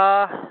think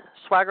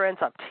Swagger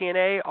ends up?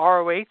 TNA,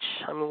 ROH?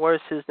 I mean,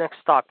 where's his next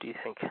stop, do you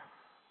think?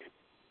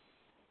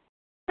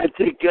 I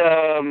think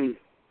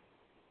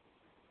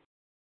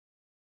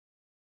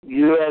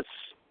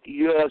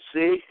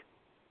UFC.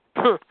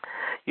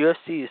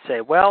 UFC, you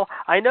say. Well,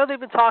 I know they've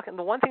been talking.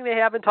 The one thing they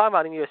have been talking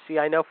about in UFC,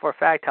 I know for a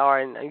fact,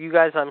 and you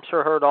guys, I'm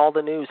sure, heard all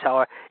the news,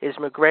 is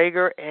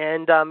McGregor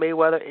and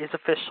Mayweather is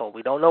official.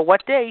 We don't know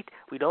what date.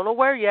 We don't know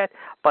where yet.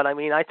 But, I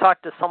mean, I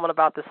talked to someone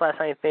about this last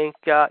night. I think,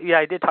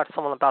 I did talk to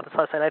someone about this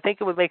last night. I think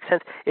it would make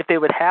sense if they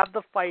would have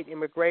the fight in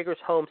McGregor's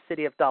home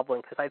city of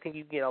Dublin, because I think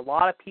you get a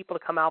lot of people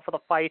to come out for the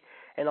fight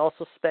and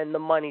also spend the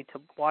money to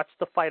watch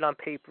the fight on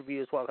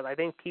pay-per-view as well, because I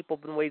think people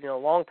have been waiting a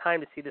long time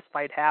to see this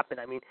fight happen.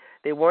 I mean,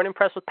 they weren't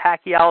impressed with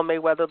Pacquiao and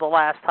Mayweather the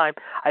last time.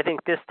 I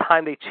think this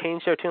time they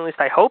changed their tune. At least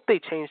I hope they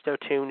changed their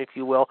tune, if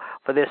you will,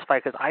 for this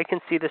fight, because I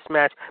can see this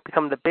match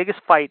becoming the biggest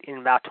fight in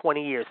about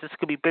 20 years. This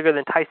could be bigger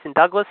than Tyson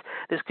Douglas.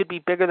 This could be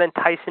bigger than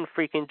Tyson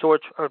freaking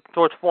George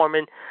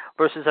Foreman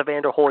versus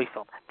Evander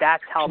Holyfield.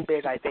 That's how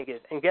big I think it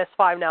is. And Guest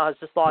 5 now has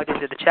just logged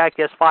into the chat.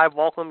 Guest 5,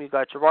 welcome. You've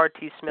got Gerard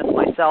T. Smith,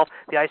 myself,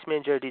 the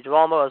Iceman, Jared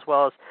DiGirolamo, as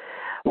well as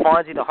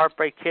Fonzie, the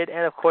Heartbreak Kid,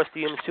 and, of course,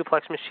 the Human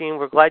Suplex Machine.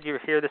 We're glad you're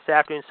here this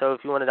afternoon, so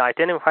if you want to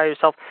identify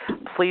yourself,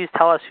 please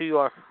tell us who you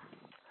are,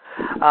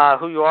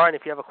 and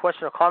if you have a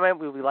question or comment,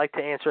 we would like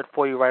to answer it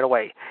for you right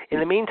away. In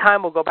the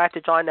meantime, we'll go back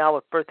to John now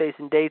with birthdays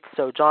and dates.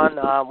 So, John,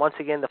 once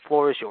again, the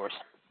floor is yours.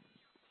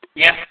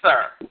 Yes,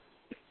 sir.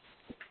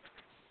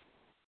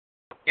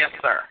 Yes,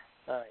 sir.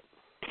 All right.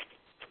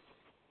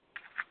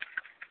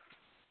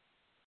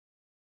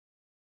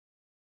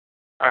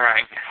 All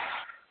right.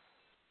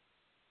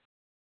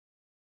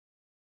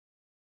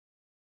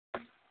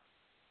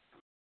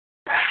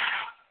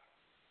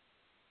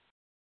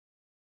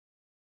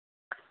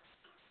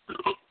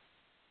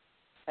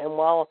 And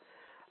while,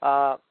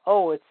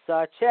 it's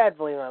Chad,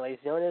 believe it or not, ladies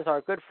and gentlemen, is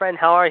our good friend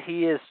Howard.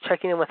 He is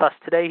checking in with us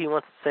today. He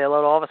wants to say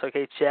hello to all of us.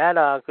 Okay, Chad,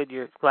 glad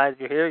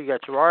you're here. You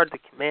got Gerard, the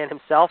man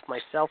himself,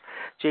 myself,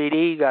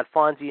 JD, you got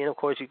Fonzie, and of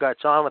course you got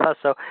John with us.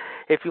 So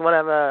if you want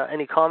to have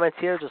any comments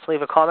here, just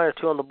leave a comment or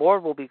two on the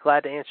board. We'll be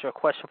glad to answer a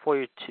question for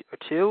you or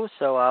two.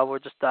 So we're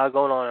just going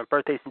on our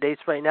birthdays and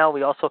dates right now.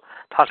 We also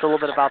talked a little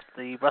bit about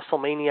the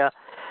WrestleMania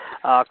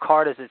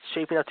card, as it's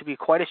shaping up to be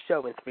quite a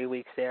show in 3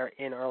 weeks there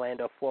in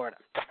Orlando, Florida.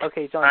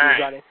 Okay, John, you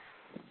got it?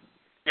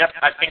 Yep,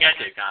 I think I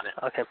do got it.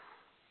 Okay.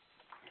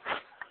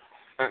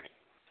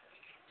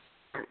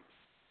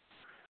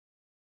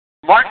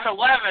 March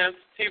 11th,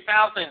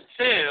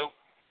 2002,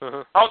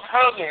 Hulk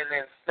Hogan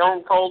and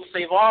Stone Cold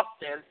Steve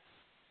Austin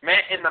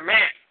met in the match.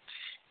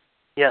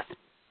 Yes.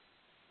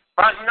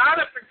 But not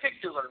a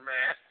particular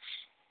match.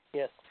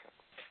 Yes.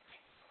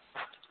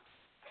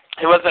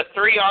 It was a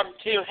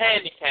 3-on-2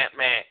 handicap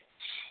match.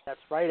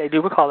 That's right. I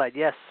do recall that,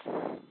 yes.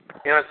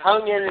 It was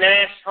Hogan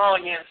Nash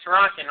against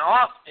Rock and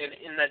Austin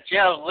in the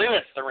Joe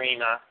Louis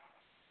Arena.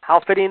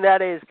 How fitting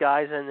that is,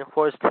 guys. And, of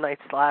course,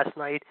 tonight's last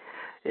night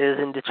is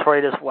in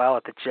Detroit as well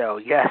at the Joe.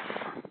 Yes.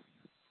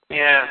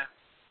 Yeah.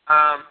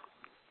 And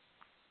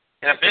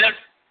a bit of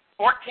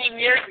 14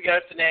 years ago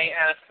today,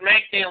 at a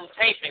SmackDown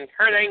taping,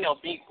 Kurt Angle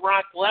beat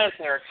Brock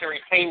Lesnar to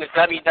retain the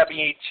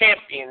WWE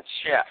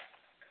Championship.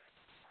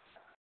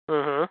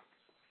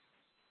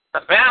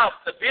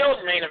 The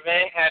Build main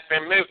event had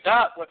been moved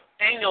up, with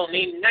Angle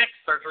needing neck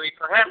surgery,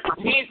 perhaps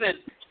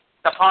teasing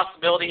the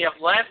possibility of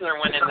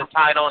Lesnar winning the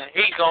title and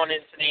he going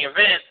into the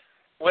event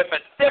with a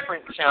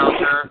different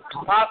challenger,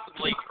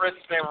 possibly Chris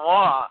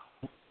Benoit.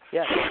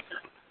 Yes.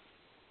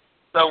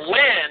 The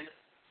win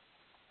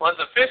was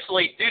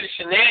officially due to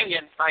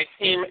shenanigans by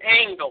Team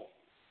Angle.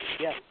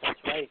 Yes, that's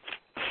right.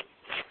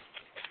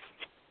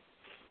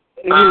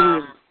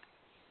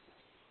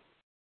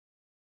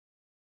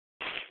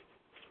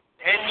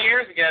 10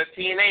 years ago,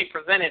 TNA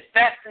presented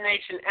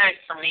Destination X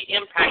from the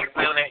Impact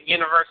Zone at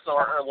Universal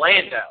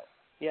Orlando.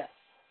 Yes.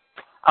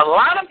 A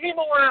lot of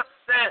people were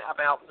upset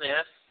about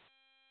this,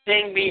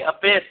 seeing the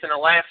Abyss in a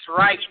Last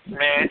Rites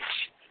match,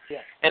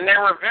 yes. And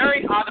there were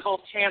very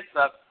audible chants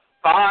of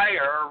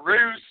Fire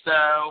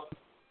Russo.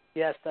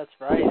 Yes, that's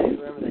right. I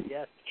remember that,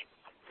 yes.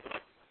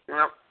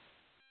 Yep.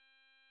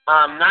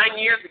 9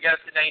 years ago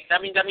today,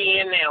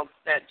 WWE announced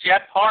that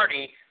Jeff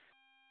Hardy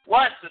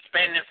was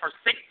suspended for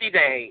 60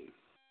 days.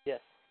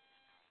 Yes.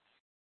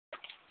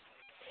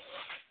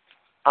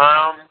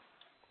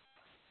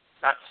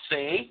 Let's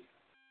see.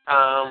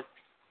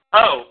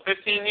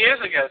 15 years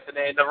ago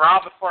today, the Raw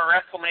before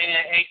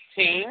WrestleMania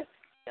 18.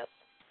 Yes.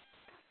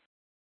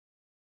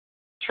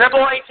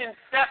 Triple H and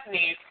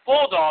Stephanie's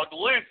Bulldog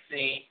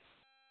Lucy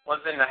was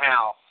in the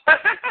house.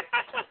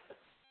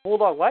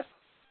 Bulldog what?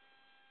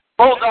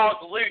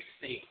 Bulldog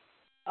Lucy.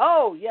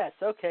 Oh, yes.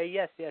 Okay.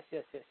 Yes. Okay.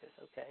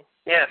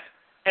 Yes.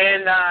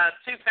 And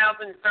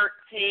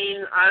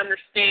 2013, I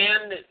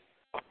understand that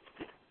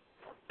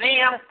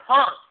CM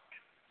Punk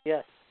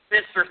yes.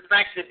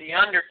 disrespected the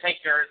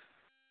Undertaker's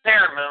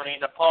ceremony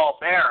to Paul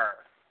Bearer.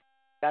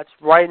 That's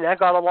right, and that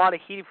got a lot of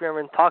heat. If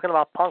you're talking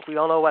about Punk, we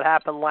all know what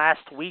happened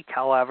last week,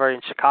 however,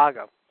 in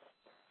Chicago.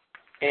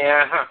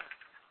 Yeah.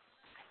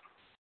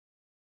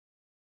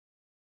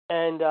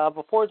 And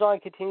before John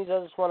continues,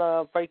 I just want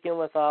to break in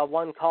with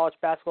one college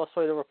basketball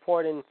story to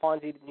report, and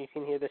Fonzie, you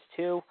can hear this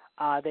too.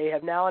 They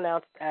have now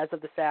announced, as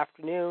of this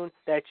afternoon,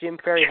 that Jim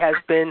Ferry has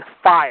been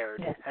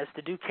fired as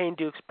the Duquesne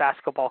Dukes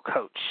basketball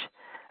coach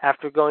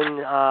after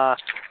going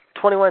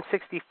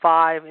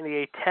 21-65 in the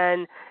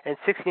A-10 and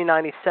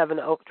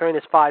 60-97 during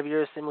his 5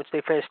 years, in which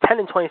they finished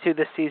 10-22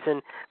 this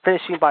season,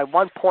 finishing by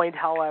 1 point,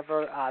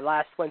 however,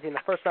 last Wednesday in the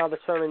first round of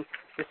the tournament.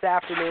 This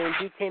afternoon,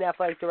 Duquesne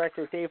Athletic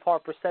Director Dave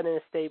Harper said in a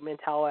statement,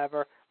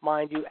 however,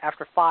 mind you,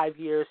 after 5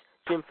 years,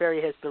 Jim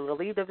Ferry has been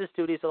relieved of his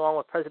duties along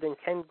with President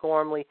Ken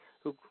Gormley,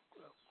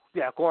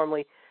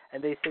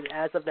 and they said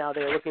as of now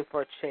they are looking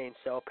for a change.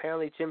 So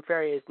apparently Jim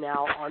Ferry is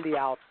now on the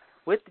outs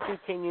with the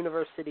Duquesne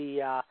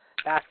University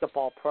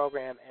basketball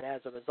program, and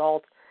as a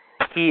result,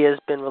 he has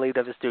been relieved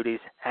of his duties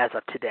as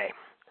of today.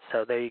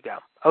 So there you go.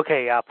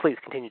 Okay, please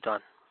continue,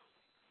 John.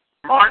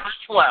 March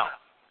 12th.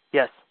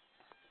 Yes.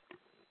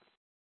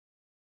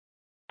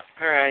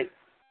 All right.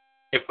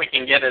 If we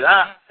can get it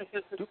up.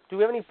 Do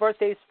we have any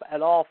birthdays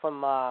at all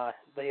from the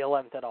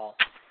 11th at all?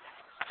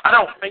 I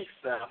don't think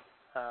so.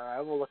 All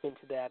right, we'll look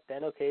into that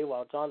then. Okay,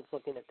 while John's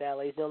looking at that,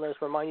 ladies and gentlemen,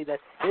 let's remind you that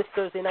this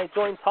Thursday night,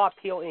 join Top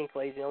Heel Inc.,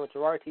 ladies and gentlemen,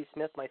 Gerard T.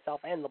 Smith, myself,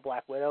 and the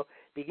Black Widow,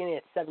 beginning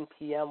at 7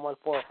 p.m.,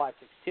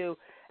 140-562.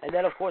 And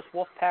then, of course,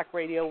 Wolfpack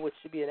Radio, which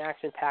should be an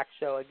action-packed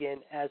show, again,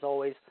 as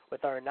always,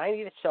 with our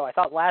 90th show. I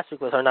thought last week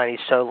was our 90th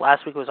show.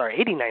 Last week was our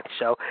 89th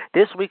show.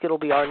 This week it'll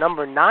be our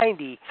number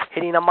 90,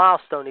 hitting a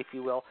milestone, if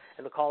you will,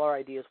 and the caller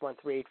ID is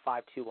 138-521#.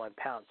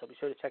 So be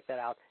sure to check that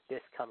out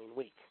this coming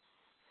week.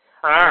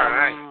 All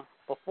right.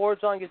 Before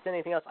John gets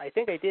anything else, I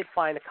think I did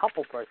find a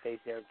couple birthdays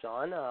there,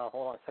 John.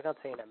 Hold on a second. I'll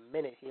tell you in a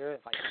minute here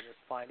if I can just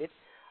find it.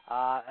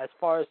 As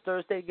far as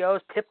Thursday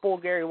goes,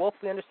 Pitbull Gary Wolf,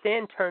 we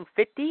understand, turned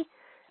 50.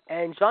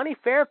 And Johnny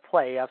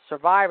Fairplay of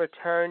Survivor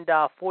turned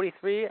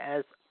 43,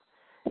 as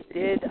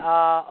did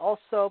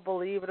also,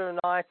 believe it or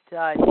not,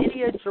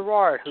 Nydia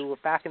Gerard, who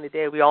back in the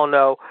day we all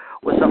know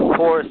was, of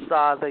course,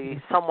 the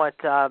somewhat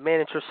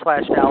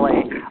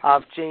manager/valet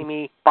of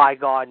Jamie By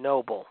God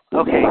Noble.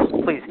 Okay,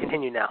 please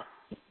continue now.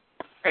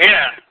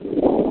 Yeah.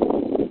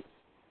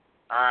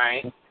 All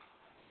right.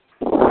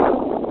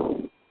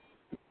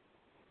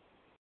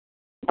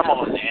 Come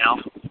on now.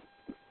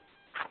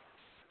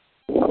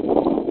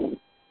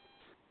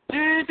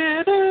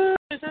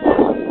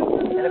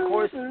 And of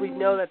course, we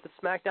know that the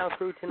SmackDown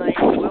crew tonight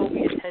will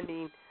be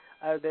attending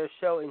their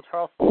show in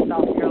Charleston,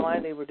 South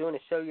Carolina. They were doing a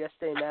show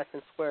yesterday in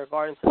Madison Square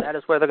Garden, so that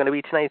is where they're going to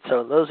be tonight.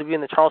 So those of you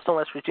in the Charleston,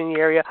 West Virginia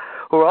area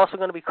who are also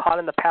going to be caught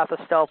in the path of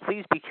stealth,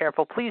 please be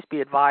careful, please be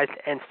advised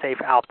and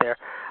safe out there,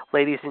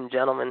 ladies and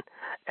gentlemen.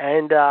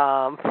 And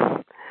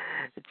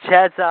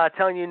Chad's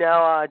telling you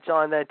now,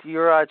 John, that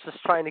you're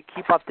just trying to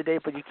keep up to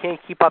date, but you can't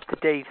keep up to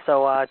date,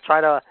 so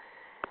try to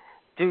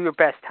do your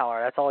best,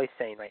 however. That's all he's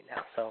saying right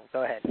now, so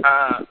go ahead.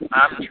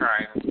 I'm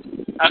trying.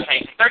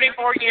 Okay,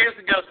 34 years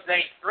ago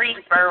today,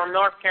 Greensboro,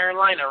 North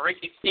Carolina,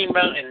 Ricky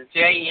Steamboat and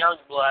Jay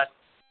Youngblood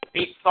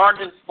beat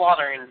Sergeant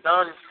Slaughter and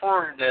Don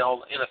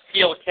Thorndale in a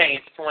steel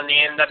cage to win the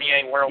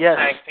NWA World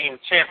Tag Team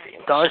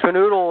Championship. Don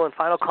Canoodle in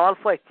Final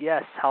Conflict,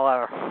 yes,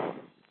 however.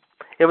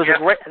 It was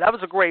that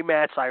was a great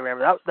match, I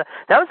remember. That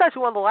was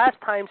actually one of the last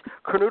times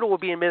Canoodle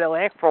would be in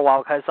Mid-Atlantic for a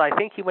while, because I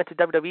think he went to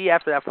WWE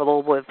after that for a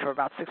little bit, for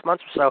about 6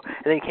 months or so,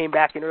 and then he came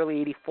back in early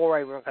 '84, I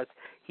remember, because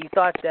he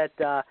thought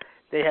that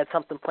they had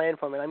something planned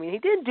for him. And I mean, he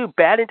didn't do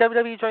bad in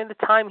WWE during the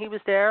time he was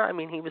there. I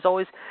mean, he was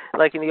always,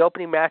 like, in the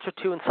opening match or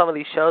two in some of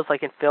these shows,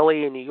 like in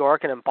Philly and New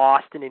York and in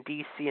Boston and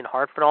D.C. and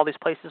Hartford and all these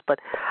places. But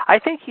I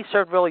think he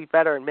served really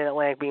better in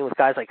Mid-Atlantic, being with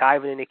guys like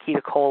Ivan and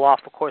Nikita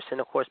Koloff, of course, and,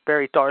 of course,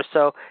 Barry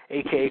Darsow,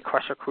 a.k.a.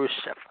 Crusher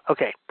Khrushchev.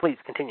 Okay, please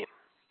continue.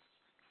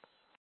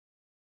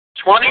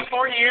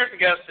 24 years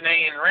ago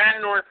today in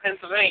Radnor,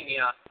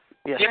 Pennsylvania,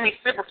 Jimmy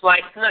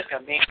Superfly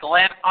Snuka beat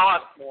Glenn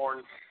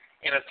Osborne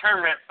in a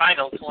tournament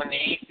final to win the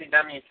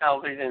ECW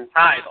television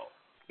title.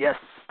 Yes,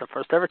 the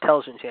first ever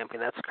television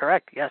champion. That's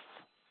correct, yes.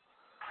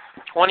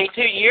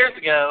 22 years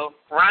ago,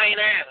 Ryan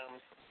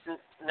Adams,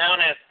 known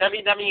as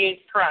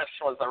WWE's Crush,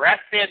 was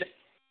arrested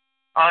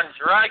on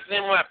drugs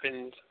and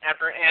weapons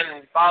after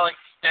anabolic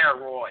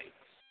steroids.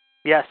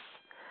 Yes.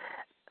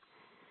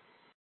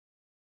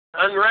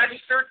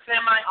 Unregistered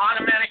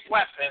semi-automatic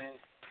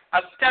weapons, a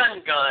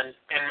stun gun,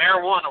 and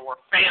marijuana were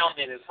found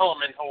in his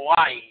home in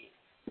Hawaii.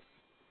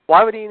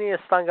 Why would he need a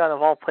stun gun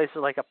of all places,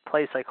 like a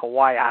place like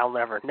Hawaii? I'll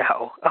never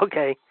know.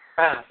 Okay.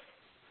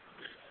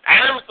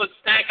 Adams would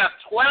stack up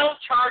 12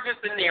 charges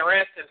in the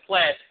arrest and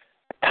fled.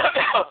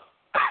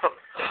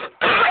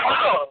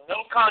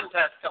 No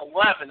contest to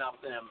 11 of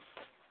them.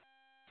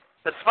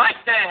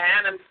 Despite that,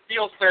 Adams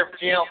still served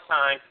jail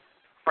time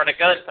for the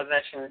gun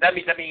possession.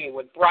 WWE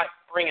would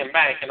bring him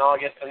back in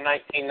August of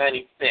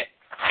 1996.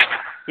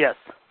 Yes.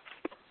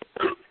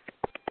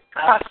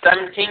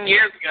 17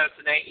 years ago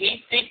today,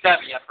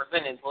 ECW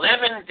presented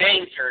Living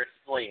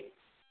Dangerously.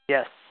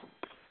 Yes.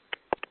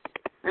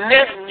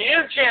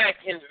 New Jack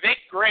and Vic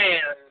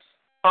Graham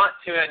fought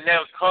to a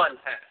no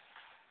contest.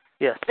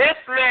 Yes. This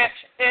match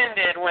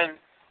ended when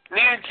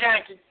New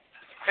Jack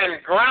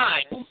and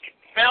Grimes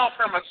fell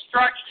from a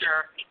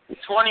structure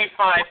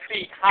 25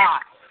 feet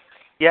high.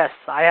 Yes,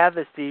 I have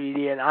this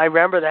DVD, and I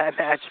remember that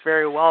match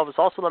very well. It was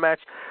also the match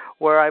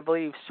where I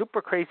believe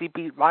Super Crazy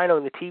beat Rhino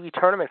in the TV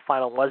tournament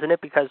final, wasn't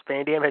it? Because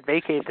Van Dam had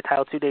vacated the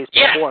title 2 days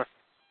before.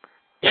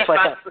 Yes,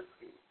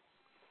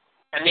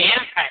 and the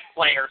Impact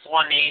players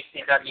won the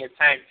ECW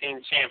Tag Team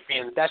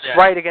Championship. That's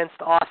right, against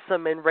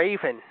Awesome and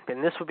Raven.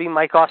 And this would be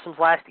Mike Awesome's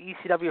last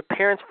ECW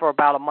appearance for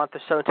about a month or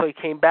so until he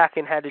came back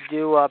and had to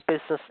do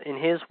business in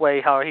his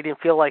way. However, he didn't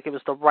feel like it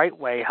was the right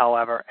way,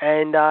 however.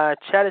 And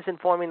Chad is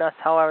informing us,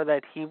 however,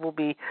 that he will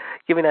be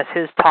giving us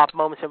his top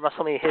moments in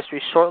WrestleMania history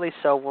shortly,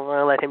 so we're going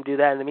to let him do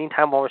that in the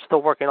meantime while we're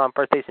still working on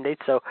birthdays and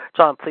dates. So,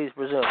 John, please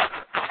resume.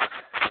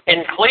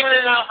 In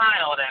Cleveland,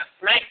 Ohio, that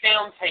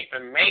SmackDown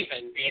taping,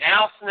 Maven beat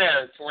Al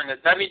Snow to win the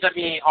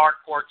WWE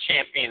Hardcore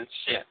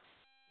Championship.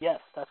 Yes,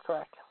 that's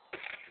correct.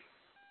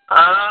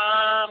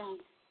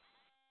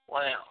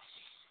 What else?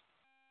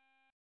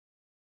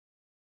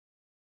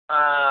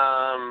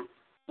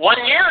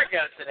 1 year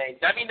ago today,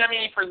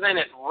 WWE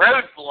presented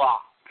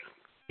Roadblock.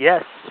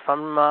 Yes,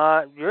 from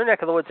your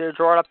neck of the woods there,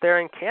 Gerard, up there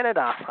in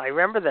Canada. I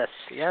remember this,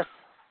 yes.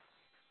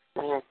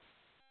 Mm-hmm.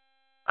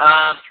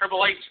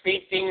 Triple H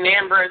beat Dean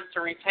Ambrose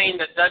to retain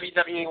the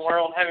WWE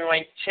World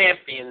Heavyweight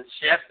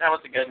Championship. That was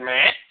a good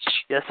match.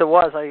 Yes, it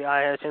was. I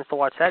had a chance to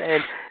watch that.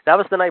 And that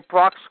was the night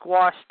Brock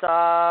squashed,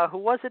 who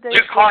was it?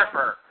 Luke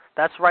Harper.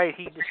 That's right.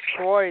 He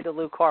destroyed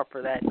Luke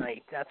Harper that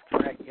night. That's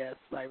correct, yes.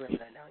 I remember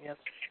that now, yes.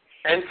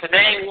 And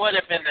today would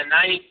have been the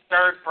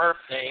 93rd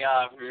birthday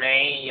of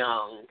Mae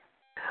Young.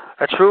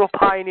 A true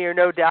pioneer,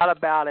 no doubt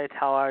about it,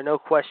 however, no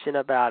question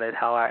about it,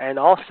 however. And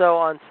also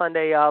on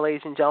Sunday,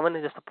 ladies and gentlemen,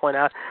 and just to point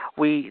out,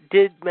 we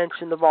did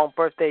mention the wrong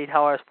birthday,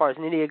 however, as far as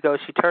Nidia goes.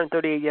 She turned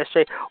 38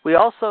 yesterday. We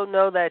also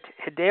know that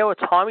Hideo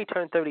Itami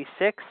turned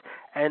 36,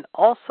 and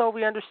also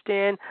we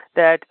understand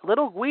that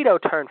little Guido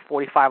turned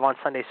 45 on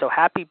Sunday, so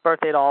happy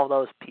birthday to all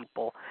those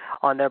people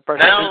on their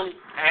birthday. Known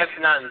as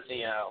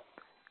Nunzio.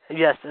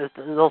 Yes, it's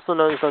also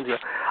known as Nunzio.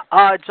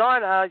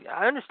 John, I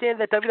understand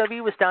that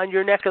WWE was down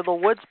your neck of the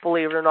woods,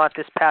 believe it or not,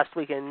 this past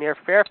weekend near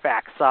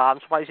Fairfax. I'm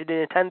surprised you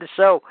didn't attend the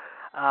show.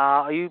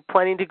 Are you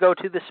planning to go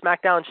to the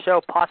SmackDown show,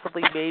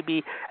 possibly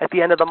maybe at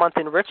the end of the month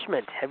in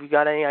Richmond? Have you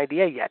got any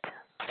idea yet?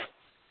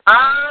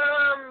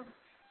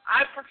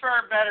 I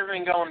prefer better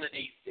than going to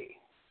D.C.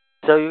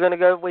 So you're going to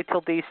go wait till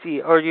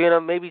D.C., or you're going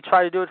to maybe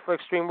try to do it for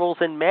Extreme Rules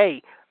in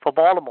May for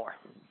Baltimore?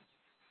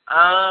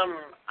 I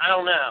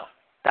don't know.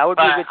 That would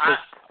be a good choice.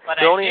 But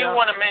I do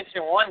want to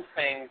mention one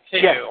thing, too,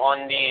 yes.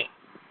 on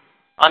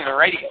the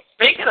radio.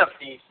 Speaking of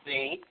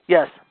DC,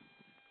 yes.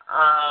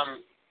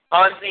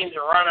 Ozzy and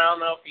Gerard, I don't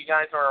know if you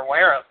guys are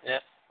aware of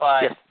this,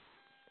 but yes.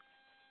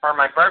 for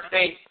my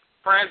birthday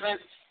present,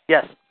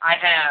 yes. I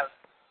have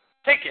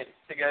tickets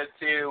to go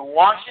to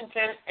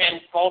Washington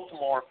and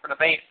Baltimore for the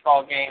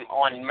baseball game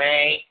on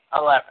May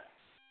 11th.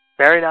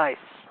 Very nice.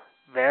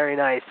 Very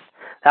nice.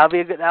 That'll be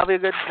a good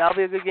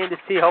game to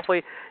see.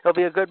 Hopefully it'll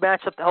be a good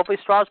matchup. Hopefully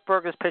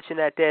Strasburg is pitching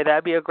that day.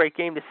 That'd be a great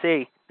game to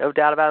see. No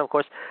doubt about it. Of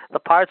course, the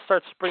Pirates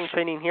start spring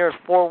training here in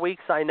 4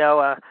 weeks. I know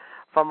I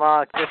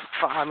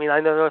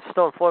know they're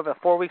still in Florida,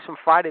 but 4 weeks from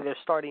Friday they're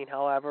starting,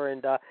 however,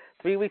 and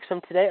 3 weeks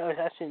from today,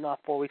 actually not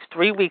 4 weeks,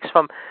 3 weeks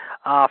from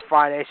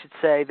Friday, I should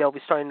say, they'll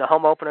be starting the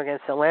home opener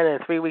against Atlanta,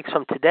 and 3 weeks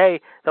from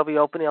today, they'll be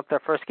opening up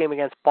their first game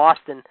against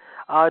Boston.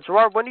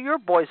 Gerard, when do your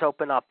boys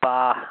open up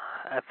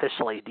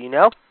officially? Do you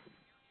know?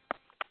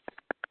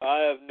 I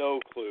have no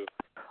clue.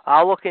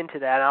 I'll look into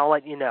that, and I'll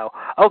let you know.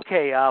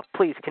 Okay,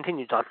 please,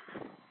 continue, John.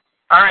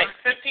 All right,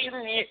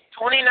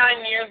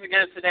 29 years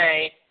ago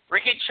today,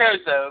 Ricky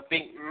Chozo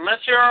beat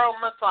Michiro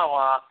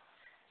Misawa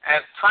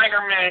as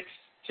Tiger Max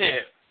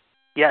 2.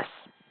 Yes.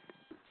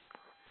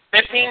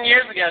 15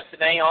 years ago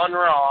today on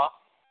Raw,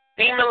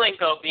 Dean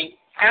Malenko beat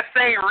Essa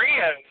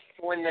Rios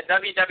to win the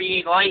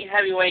WWE Light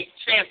Heavyweight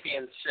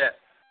Championship.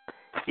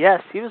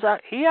 Yes,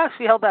 he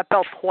actually held that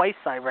belt twice,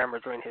 I remember,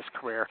 during his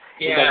career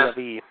in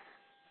WWE.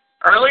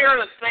 Earlier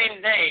the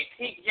same day,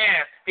 Pete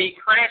Gas beat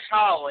Crash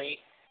Holly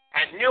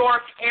at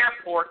Newark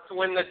Airport to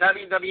win the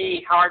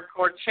WWE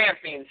Hardcore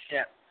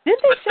Championship.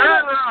 Didn't they say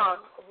that? I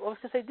was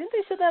gonna say, didn't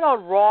they say that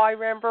on Raw? I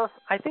remember.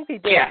 I think they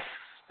did. Yes.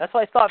 That's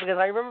what I thought, because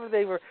I remember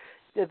they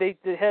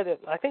had.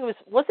 I think it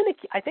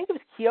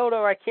was Kyoto,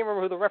 or I can't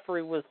remember who the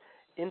referee was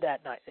in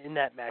that match.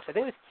 I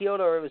think it was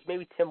Kyoto or it was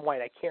maybe Tim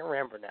White. I can't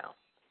remember now.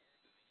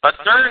 But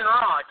during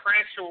Raw,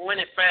 Crash will win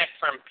it back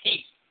from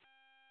Pete.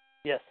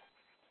 Yes.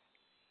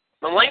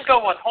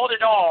 Malenko would hold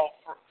it all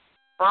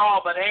for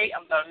all but 8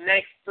 of the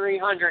next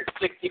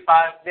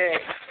 365 days.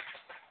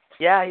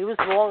 Yeah, he was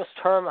the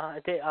longest-term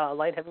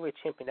light heavyweight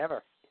champion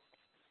ever.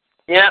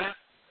 Yeah.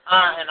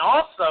 And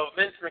also,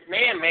 Vince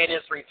McMahon made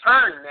his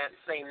return that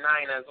same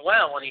night as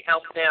well when he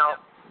helped out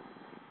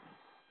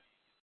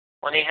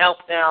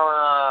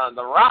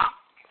The Rock.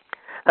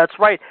 That's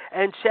right.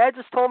 And Chad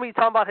just told me,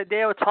 talking about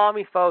Hideo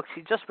Itami, folks,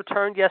 he just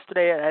returned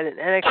yesterday at an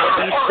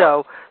NXT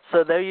show.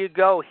 So there you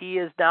go. He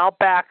is now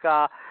back.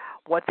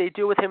 What they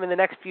do with him in the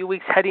next few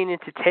weeks heading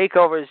into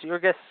TakeOver is your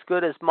guess as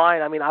good as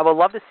mine. I mean, I would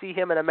love to see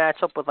him in a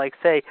matchup with, like,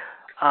 say,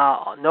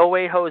 No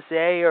Way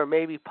Jose or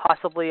maybe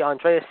possibly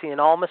Andreas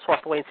Cianalmas. We'll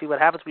have to wait and see what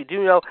happens. We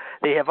do know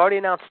they have already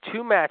announced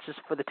 2 matches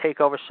for the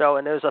TakeOver show,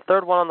 and there's a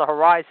third one on the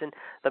horizon.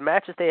 The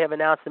matches they have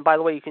announced, and by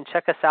the way, you can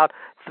check us out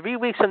 3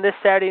 weeks from this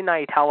Saturday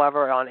night,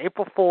 however, on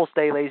April Fool's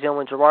Day, ladies and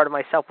gentlemen. Gerard and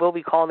myself will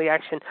be calling the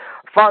action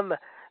from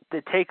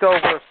the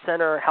TakeOver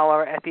Center,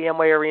 however, at the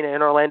Amway Arena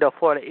in Orlando,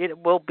 Florida. It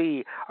will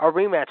be a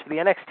rematch for the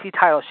NXT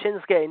title.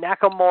 Shinsuke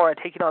Nakamura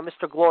taking on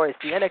Mr. Glorious,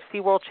 the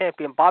NXT World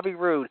Champion Bobby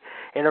Roode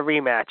in a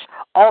rematch.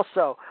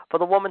 Also, for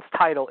the women's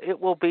title,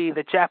 it will be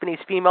the Japanese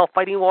female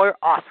fighting warrior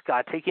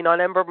Asuka taking on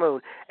Ember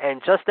Moon.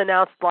 And just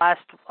announced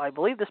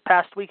this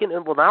past weekend,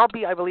 it will now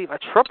be, I believe, a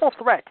triple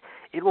threat.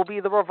 It will be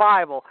the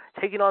Revival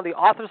taking on the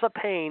Authors of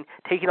Pain,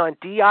 taking on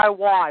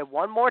DIY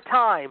one more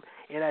time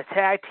in a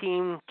tag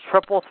team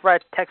triple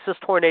threat Texas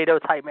Tornado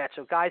type match.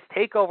 So, guys,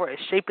 TakeOver is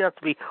shaping up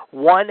to be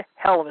one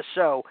hell of a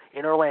show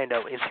in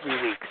Orlando in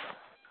 3 weeks.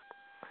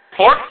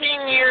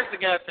 14 years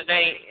ago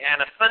today, at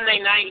a Sunday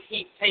night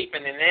heat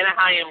taping in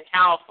Anaheim,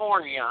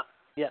 California,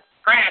 yes,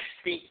 Crash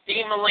beat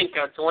Dean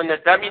Malenko to win the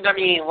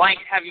WWE Light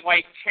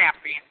Heavyweight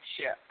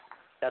Championship.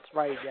 That's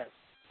right, yes.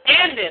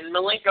 Ending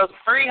Malenko's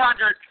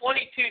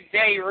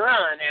 322-day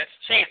run as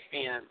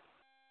champion.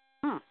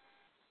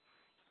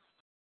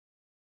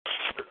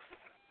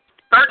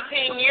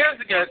 13 years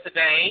ago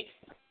today,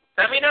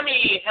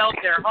 WWE held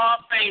their Hall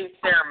of Fame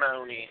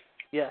ceremony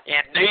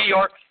in New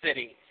York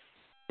City.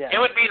 It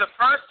would be the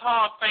first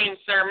Hall of Fame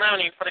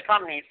ceremony for the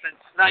company since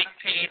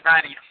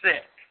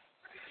 1996.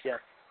 Yes.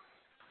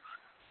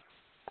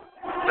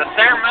 The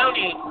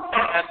ceremony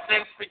has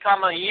since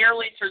become a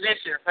yearly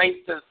tradition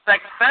thanks to the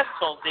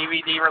successful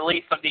DVD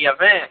release of the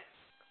event.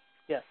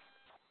 Yes.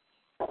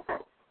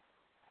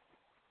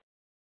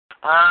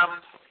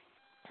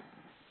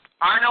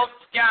 Arnold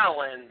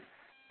Skaaland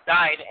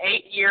died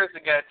 10 years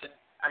ago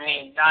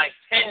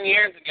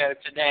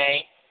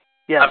today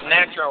of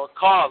natural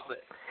causes.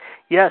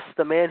 Yes,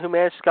 the man who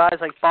managed guys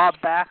like Bob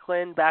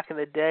Backlund back in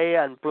the day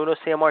and Bruno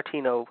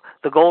Sammartino,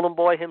 the Golden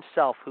Boy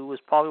himself, who was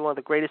probably one of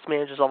the greatest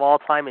managers of all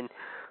time and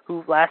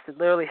who lasted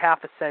literally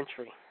half a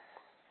century.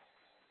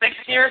 6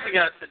 years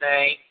ago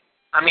today,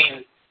 8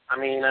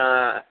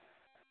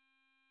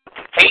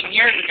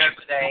 years ago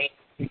today,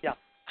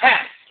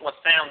 Test was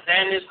found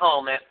dead in his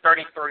home at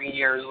 33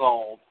 years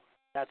old.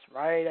 That's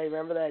right. I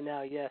remember that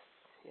now. Yes.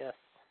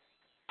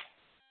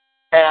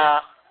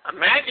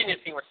 Imagine if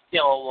he were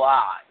still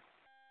alive.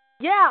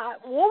 Yeah.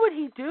 What would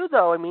he do,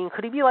 though? I mean,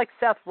 could he be like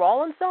Seth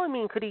Rollins, though? I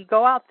mean, could he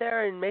go out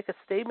there and make a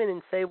statement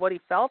and say what he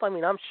felt? I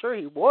mean, I'm sure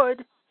he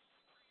would.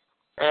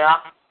 Yeah.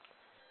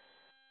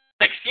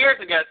 6 years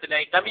ago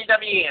today,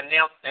 WWE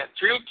announced that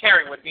Drew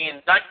Carey would be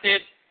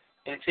inducted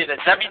into the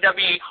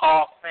WWE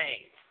Hall of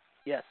Fame.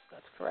 Yes,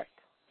 that's correct.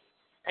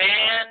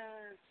 And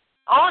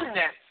on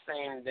that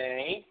same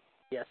day,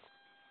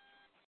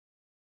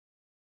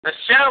 the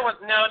show was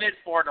noted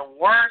for the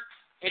worst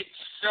It's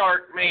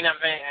Short main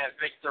event at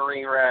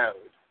Victory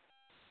Road.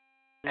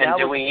 And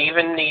do we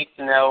even need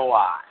to know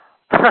why?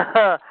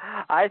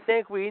 I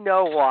think we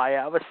know why.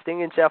 I was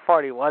stinging Jeff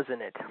Hardy,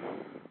 wasn't it?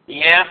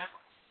 Yeah.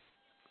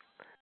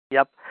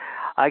 Yep.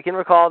 I can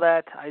recall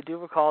that. I do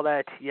recall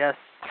that, yes.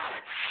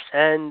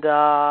 And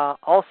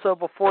also,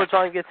 before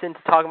John gets into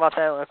talking about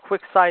that, a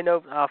quick side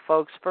note,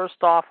 folks. First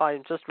off,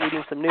 I'm just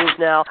reading some news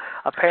now.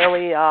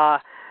 Apparently,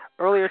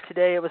 earlier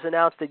today, it was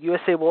announced that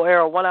USA will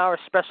air a 1-hour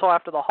special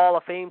after the Hall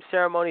of Fame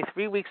ceremony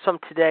 3 weeks from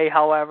today.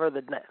 However,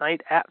 the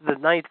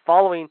night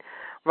following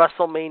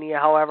WrestleMania,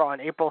 however, on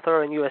April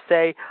 3rd in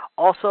USA.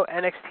 Also,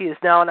 NXT has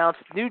now announced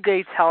new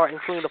dates, however,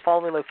 including the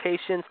following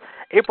locations: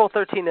 April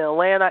 13th in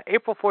Atlanta,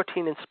 April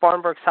 14th in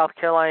Spartanburg, South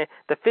Carolina,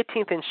 the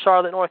 15th in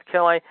Charlotte, North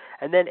Carolina,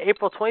 and then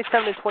April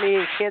 27th and 28th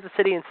in Kansas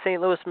City and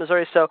St. Louis,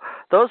 Missouri. So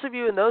those of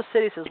you in those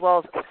cities, as well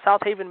as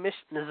South Haven,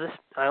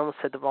 I almost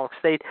said the wrong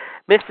state,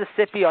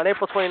 Mississippi, on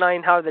April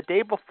 29th, however, the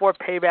day before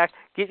Payback.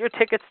 Get your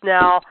tickets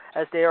now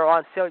as they are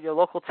on sale at your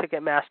local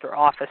Ticketmaster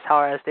office,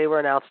 however, as they were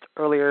announced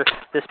earlier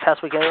this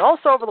past weekend. And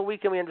also over the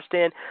weekend, we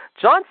understand,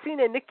 John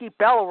Cena and Nikki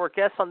Bella were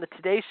guests on the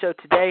Today Show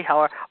today,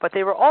 however, but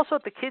they were also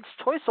at the Kids'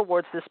 Choice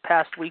Awards this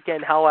past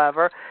weekend,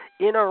 however,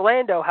 in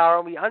Orlando,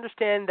 however. We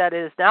understand that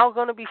it is now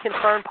going to be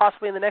confirmed,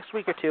 possibly in the next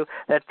week or two,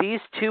 that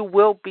these two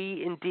will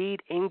be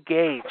indeed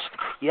engaged.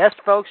 Yes,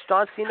 folks,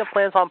 John Cena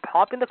plans on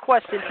popping the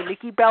question to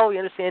Nikki Bella. We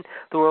understand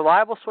the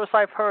reliable source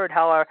I've heard,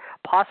 however,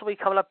 possibly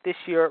coming up this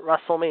year at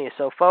WrestleMania.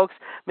 So, folks,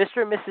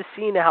 Mr. and Mrs.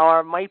 Cena,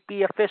 however, might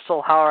be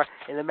official, however,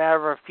 in a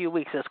matter of a few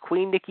weeks, as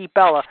Queen Nikki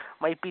Bella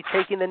might be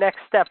taking the next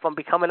step from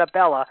becoming a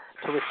Bella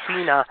to a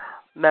Cena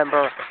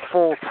member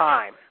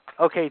full-time.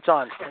 Okay,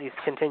 John, please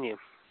continue.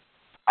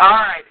 All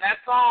right,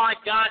 that's all I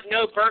got.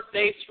 No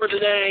birthdays for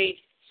today,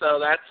 so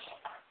that's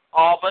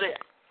all but it.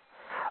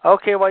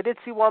 Okay, well, I did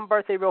see one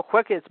birthday real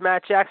quick. It's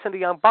Matt Jackson, the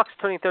Young Bucks,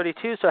 turning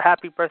 32, so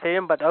happy birthday to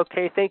him. But,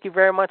 okay, thank you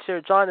very much there,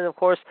 John. And, of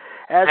course,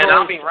 as always,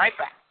 I'll be right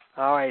back.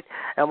 All right.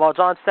 And while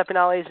John's stepping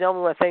out, ladies and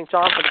gentlemen, we want to thank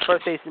John for the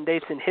birthdays and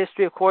dates in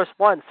history, of course.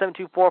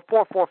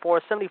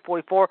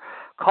 1-724-444-7044.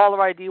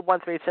 Caller ID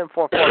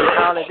 138-744.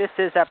 And this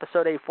is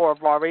episode 84 of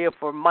Raw Radio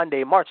for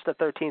Monday, March the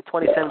 13th,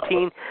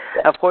 2017.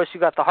 Of course, you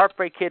got the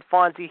Heartbreak Kid,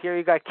 Fonzie here.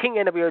 You got King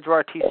NWO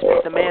Gerard T.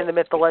 Smith, the man, the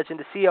myth, the legend,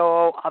 the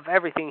COO of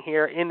everything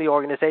here in the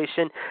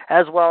organization,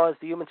 as well as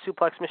the Human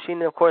Suplex Machine.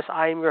 And, of course,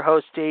 I am your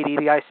host, JD,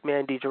 the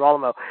Iceman,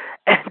 DiGirolamo.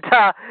 And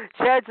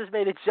Chad just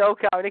made a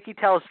joke out. Nikki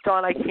tells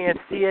John I can't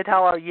see it.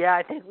 However, yeah,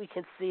 I think we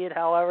can see it,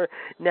 however,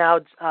 now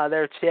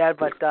there, Chad,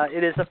 but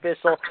it is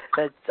official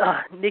that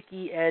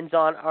Nikki and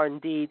John are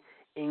indeed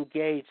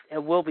engaged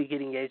and will be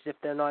getting engaged if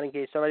they're not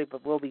engaged already,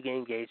 but will be getting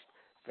engaged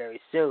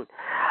very soon.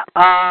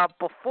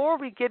 Before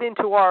we get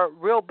into our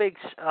real big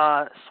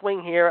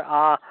swing here,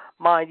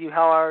 mind you,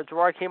 however,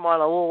 Gerard came on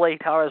a little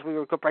late, however, as we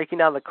were breaking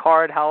down the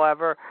card,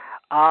 however,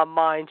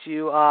 mind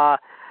you,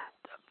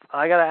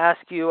 I got to ask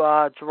you,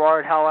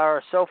 Gerard,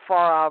 however, so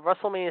far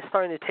WrestleMania is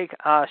starting to take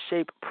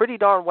shape pretty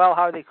darn well.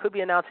 However, they could be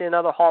announcing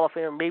another Hall of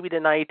Famer maybe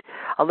tonight,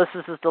 unless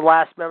this is the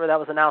last member that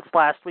was announced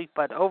last week.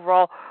 But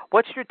overall,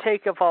 what's your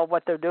take of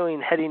what they're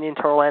doing heading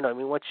into Orlando? I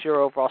mean, what's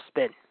your overall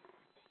spin?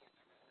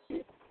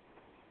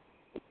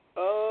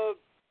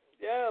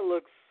 Yeah, it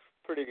looks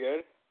pretty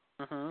good.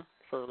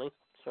 Certainly,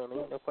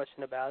 no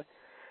question about it.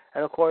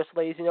 And, of course,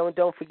 ladies and gentlemen,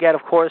 don't forget,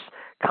 of course,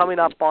 coming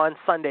up on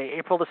Sunday,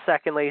 April the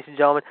 2nd, ladies and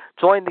gentlemen,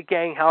 join the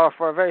gang, however,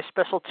 for a very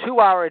special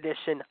 2-hour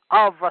edition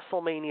of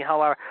WrestleMania.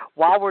 However,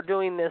 while we're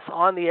doing this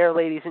on the air,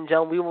 ladies and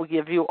gentlemen, we will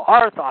give you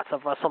our thoughts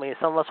of WrestleMania.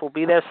 Some of us will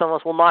be there, some of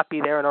us will not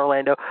be there in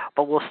Orlando,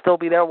 but we'll still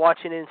be there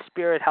watching in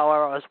spirit,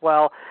 however, as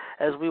well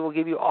as we will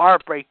give you our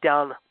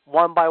breakdown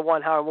one by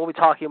one. However, we'll be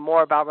talking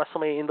more about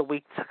WrestleMania in the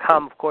week to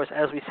come, of course.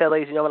 As we said,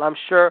 ladies and gentlemen, I'm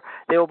sure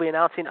they will be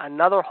announcing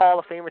another Hall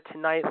of Famer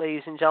tonight,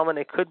 ladies and gentlemen.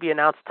 It could be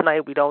announced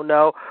tonight. We don't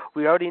know.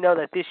 We already know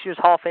that this year's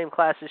Hall of Fame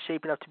class is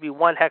shaping up to be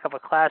one heck of a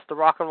class. The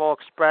Rock and Roll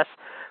Express,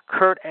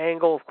 Kurt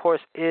Angle, of course,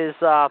 is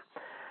on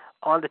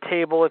the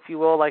table, if you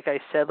will, like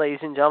I said, ladies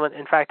and gentlemen.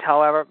 In fact,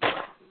 however,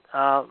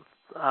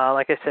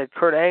 like I said,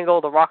 Kurt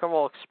Angle, the Rock and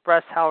Roll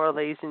Express, however,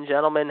 ladies and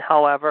gentlemen,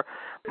 however,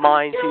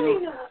 mind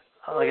you,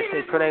 like I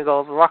said, Kurt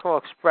Angle, the Rock and Roll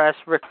Express,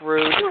 Rick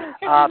Rude,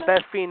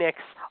 Beth Phoenix,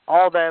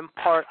 all of them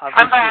part of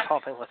this year's Hall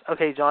of Fame list.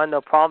 Okay, John,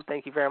 no problem.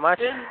 Thank you very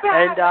much.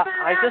 And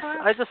I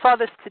just saw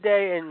this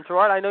today, and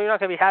Gerard, I know you're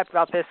not going to be happy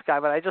about this guy,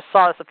 but I just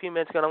saw this a few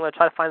minutes ago, and I'm going to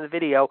try to find the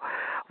video.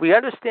 We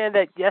understand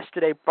that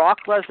yesterday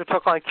Brock Lesnar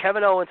took on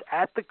Kevin Owens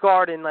at the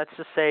Garden, let's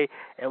just say,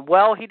 and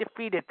he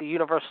defeated the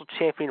Universal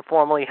Champion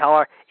formerly,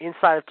 however,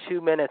 inside of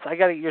 2 minutes. I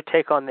got to get your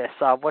take on this.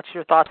 What's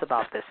your thoughts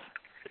about this?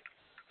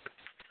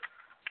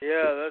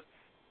 Yeah, that's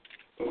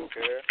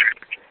okay.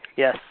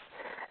 Yes.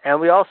 And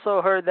we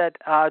also heard that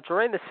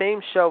during the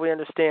same show, we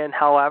understand,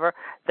 however,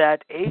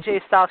 that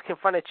AJ Styles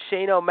confronted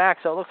Shane O'Mac.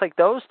 So it looks like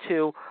those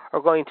two are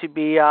going to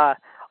be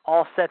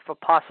all set for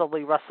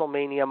possibly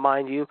WrestleMania,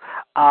 mind you,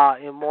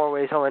 in more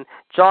ways. And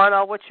John,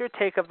 what's your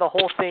take of the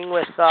whole thing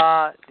with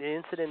the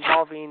incident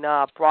involving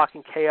Brock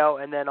and KO,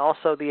 and then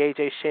also the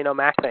AJ Shane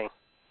O'Mac thing?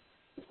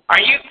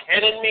 Are you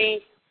kidding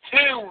me? 2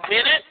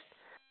 minutes?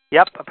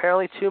 Yep,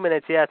 apparently 2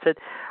 minutes. Yeah, it said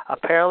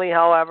apparently,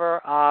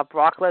 however,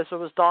 Brock Lesnar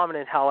was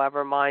dominant,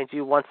 however, mind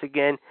you, once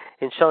again,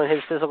 in showing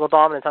his physical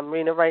dominance. I'm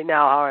reading it right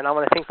now, however, and I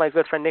want to thank my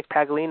good friend Nick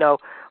Paglino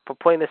for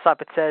putting this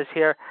up. It says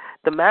here,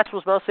 the match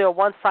was mostly a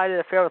one-sided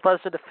affair with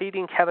Lesnar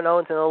defeating Kevin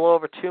Owens in a little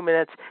over 2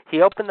 minutes.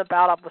 He opened the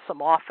bout up with some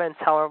offense,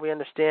 however, we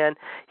understand.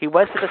 He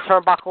went to the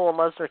turnbuckle and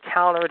Lesnar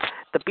countered.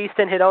 The Beast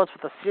then hit Owens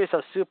with a series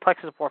of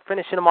suplexes before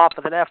finishing him off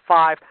with an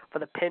F5 for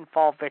the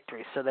pinfall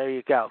victory. So there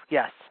you go.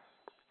 Yes.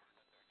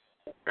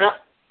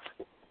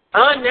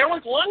 And there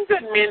was one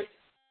good match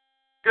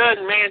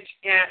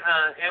at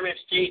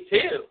MSG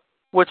too.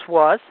 Which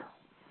was?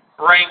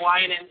 Bray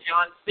Wyatt and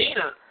John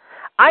Cena.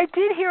 I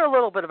did hear a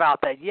little bit about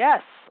that.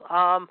 Yes,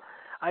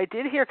 I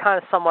did hear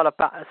kind of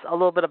a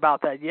little bit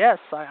about that. Yes,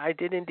 I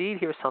did indeed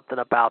hear something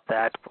about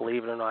that.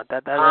 Believe it or not,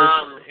 that is.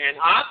 And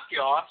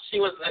Asuka, she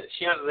was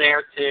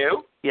there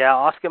too. Yeah,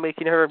 Asuka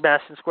making her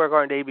Madison Square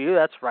Garden debut.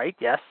 That's right.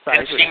 Yes,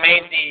 and she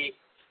made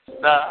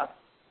the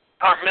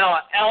Carmella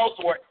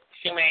Ellsworth.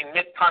 She made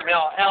Miss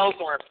Carmella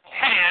Ellsworth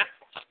tap.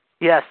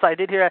 Yes, I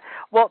did hear that.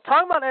 Well,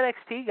 talking about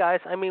NXT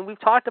guys, I mean, we've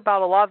talked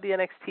about a lot of the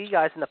NXT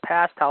guys in the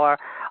past, however.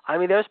 I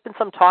mean, there's been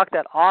some talk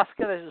that Asuka,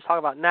 there's just talk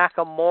about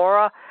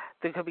Nakamura,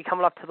 that could be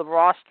coming up to the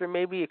roster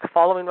maybe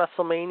following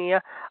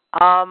WrestleMania.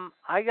 I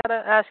got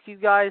to ask you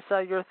guys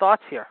your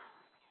thoughts here.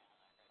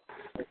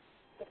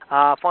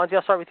 Fonzie,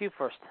 I'll start with you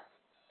first.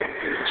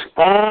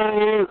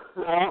 I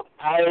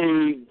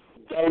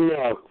don't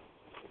know.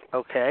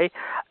 Okay.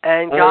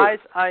 And guys,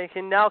 I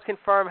can now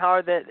confirm,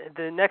 however, that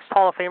the next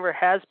Hall of Famer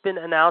has been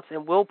announced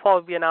and will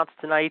probably be announced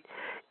tonight.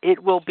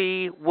 It will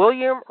be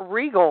William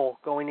Regal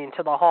going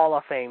into the Hall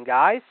of Fame,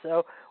 guys.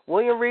 So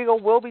William Regal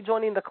will be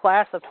joining the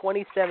class of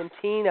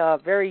 2017. A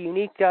very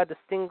unique,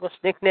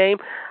 distinguished nickname,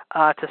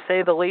 to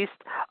say the least.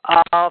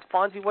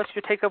 Fonzie, what's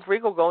your take of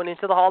Regal going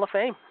into the Hall of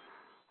Fame?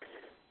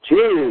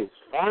 Jeez,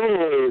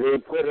 finally they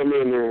put him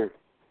in there.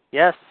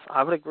 Yes,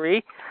 I would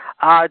agree.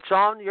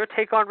 John, your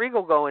take on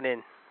Regal going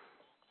in?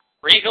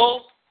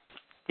 Regal?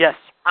 Yes,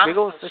 I'm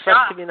Regal's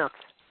about to be announced.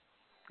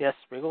 Yes,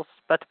 Regal's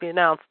about to be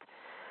announced.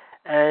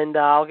 And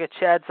I'll get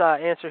Chad's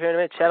answer here in a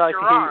minute. Chad, I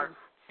can hear you.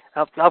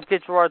 I'll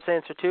get Gerard's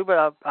answer too,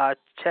 but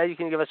Chad, you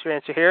can give us your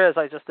answer here as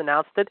I just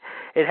announced it.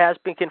 It has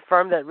been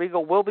confirmed that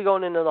Regal will be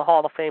going into the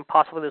Hall of Fame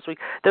possibly this week.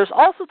 There's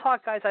also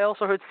talk, guys, I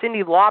also heard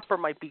Cyndi Lauper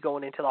might be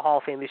going into the Hall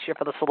of Fame this year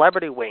for the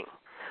celebrity wing.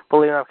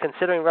 Believe it or not,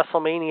 considering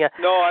WrestleMania.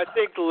 No, I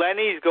think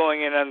Lenny's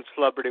going in on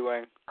celebrity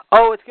wing.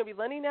 Oh, it's going to be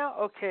Lenny now?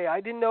 Okay, I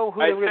didn't know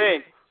who I they were.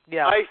 think.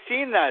 Yeah. I've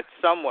seen that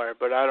somewhere,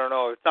 but I don't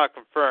know. It's not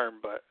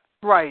confirmed, but.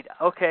 Right,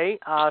 okay.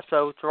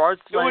 So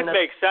Gerard's it would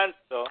make sense,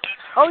 though.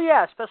 Oh,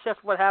 yeah, especially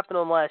after what happened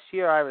on last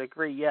year, I would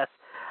agree, yes.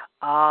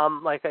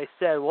 Like I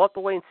said, we'll have to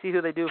wait and see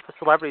who they do for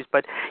celebrities.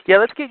 But, yeah,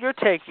 let's get your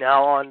take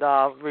now on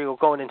Regal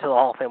going into the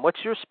Hall of Fame.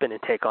 What's your spin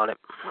and take on it?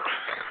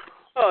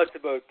 Oh, it's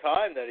about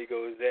time that he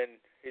goes in.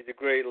 He's a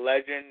great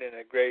legend and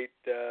a great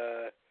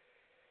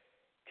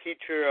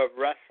teacher of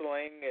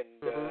wrestling,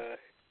 and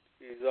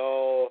he's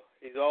all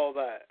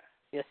that.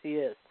 Yes, he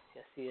is.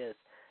 Yes, he is.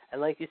 And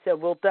like you said,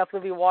 we'll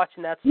definitely be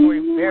watching that story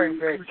very,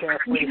 very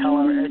carefully.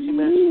 However, as you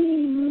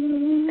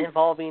mentioned,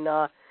 involving,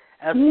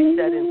 as we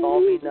said,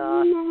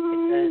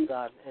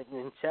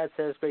 and Chad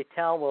says, great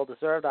talent, well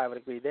deserved. I would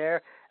agree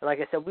there. And like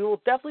I said, we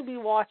will definitely be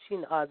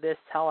watching this,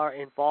 however,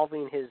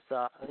 involving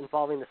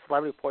the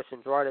celebrity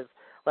portion. Gerard has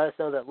let us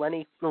know that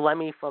Lemmy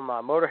from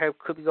Motorhead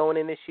could be going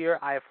in this year.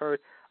 I have heard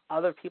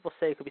other people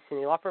say it could be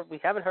Cyndi Lauper. We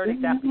haven't heard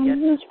exactly yet,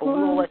 but we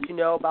will let you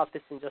know about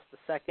this in just a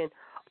second.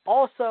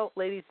 Also,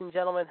 ladies and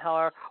gentlemen,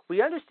 however,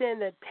 we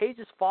understand that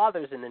Paige's father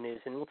is in the news,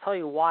 and we'll tell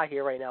you why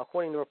here right now.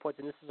 According to reports,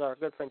 and this is our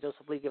good friend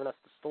Joseph Lee giving us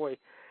the story,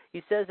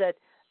 he says that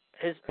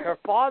her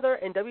father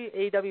and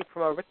WAW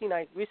promoter Ricky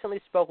Knight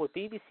recently spoke with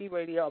BBC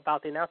Radio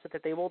about the announcement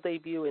that they will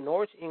debut in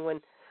Norwich,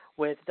 England,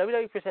 with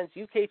WWE Presents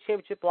UK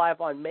Championship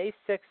Live on May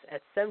 6th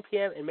at 7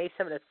 p.m. and May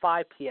 7th at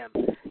 5 p.m.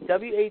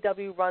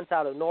 WAW runs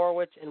out of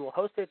Norwich and will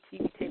host their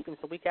TV tapings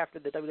the week after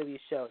the WWE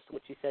shows,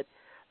 which he said,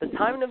 the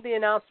timing of the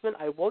announcement,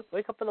 I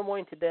wake up in the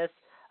morning to this,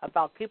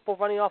 about people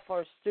running off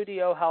our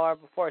studio, however,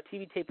 before a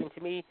TV taping,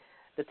 to me,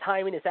 the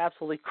timing is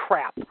absolutely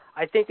crap.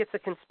 I think it's a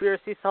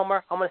conspiracy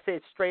somewhere. I'm going to say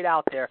it straight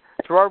out there.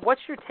 Gerard,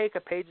 what's your take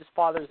of Paige's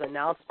father's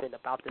announcement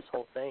about this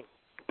whole thing?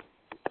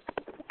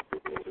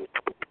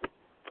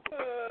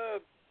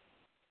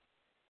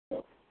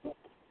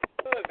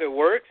 If it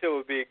works, it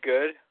would be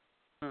good.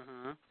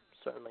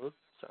 Certainly,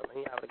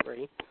 I would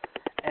agree.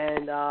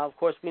 And, of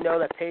course, we know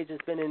that Paige has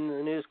been in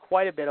the news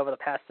quite a bit over the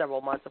past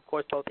several months, of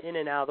course, both in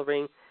and out of the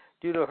ring,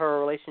 due to her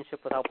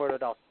relationship with Alberto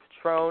Del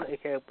Patron,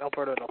 a.k.a.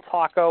 Alberto Del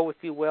Taco, if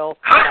you will.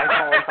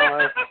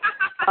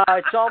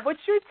 John, what's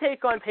your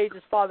take on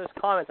Paige's father's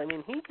comments? I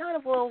mean, he kind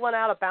of went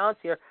out of bounds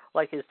here,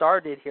 like his daughter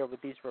did here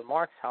with these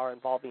remarks, however,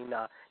 involving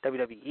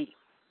WWE.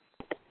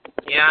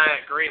 Yeah, I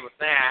agree with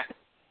that.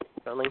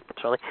 Certainly.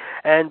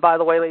 And by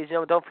the way, ladies and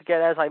gentlemen, don't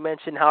forget, as I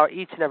mentioned, how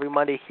each and every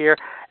Monday here,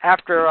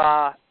 after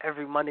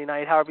every Monday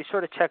night, however, be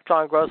sure to check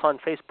John Gross on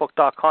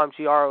Facebook.com,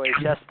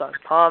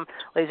 GROHS.com,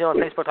 ladies and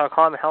gentlemen,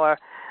 Facebook.com, however.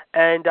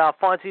 And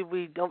Fonzie,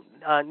 we don't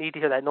need to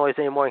hear that noise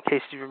anymore in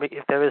case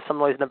if there is some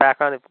noise in the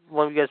background. If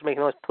one of you guys is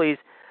making noise, please,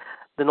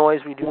 the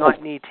noise, we do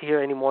not need to hear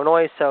any more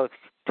noise. So if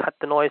you cut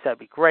the noise, that'd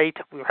be great.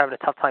 We were having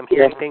a tough time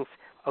hearing things.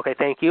 Okay,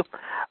 thank you.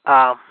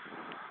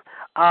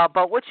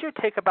 But what's your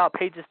take about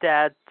Paige's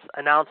dad's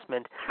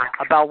announcement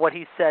about what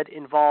he said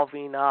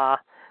involving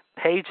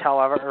Paige,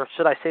 however, or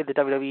should I say the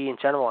WWE in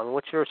general? I mean,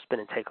 what's your spin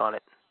and take on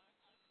it?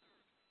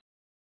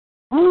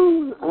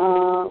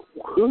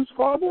 Whose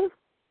father?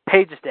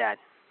 Paige's dad.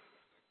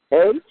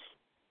 Paige?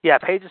 Yeah,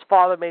 Paige's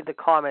father made the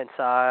comments.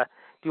 Do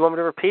you want me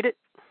to repeat it?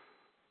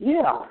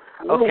 Yeah.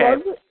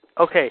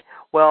 Okay.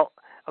 Well,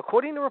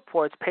 according to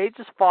reports,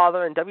 Paige's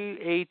father and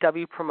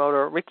WAW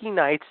promoter Ricky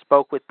Knight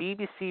spoke with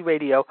BBC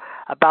Radio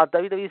about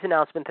WWE's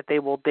announcement that they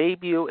will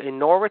debut in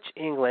Norwich,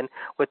 England,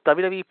 with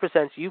WWE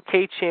Presents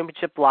UK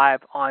Championship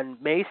Live on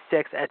May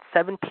 6th at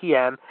 7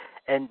 p.m.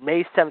 and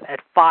May 7th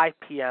at 5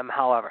 p.m.,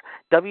 however.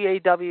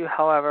 WAW,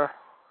 however,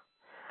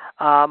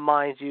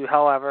 mind you,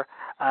 however,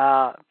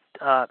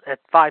 at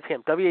 5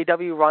 p.m.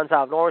 WAW runs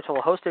out of Norwich and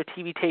will host their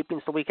TV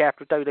tapings the week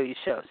after WWE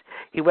shows.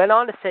 He went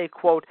on to say,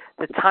 quote,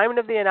 the timing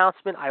of the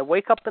announcement, I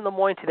wake up in the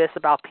morning to this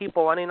about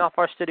people running off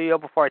our studio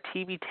before a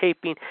TV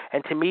taping,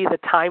 and to me the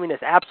timing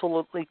is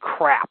absolutely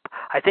crap.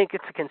 I think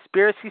it's a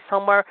conspiracy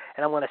somewhere,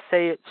 and I'm going to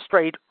say it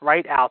straight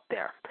right out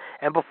there.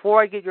 And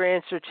before I get your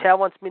answer, Chad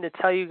wants me to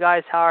tell you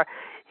guys how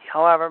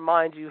However,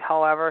 mind you,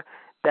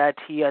 that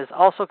he has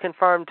also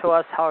confirmed to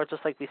us, however,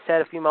 just like we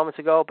said a few moments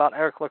ago about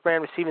Eric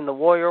LeGrand receiving the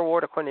Warrior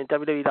Award according to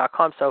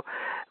WWE.com. So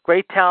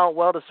great talent,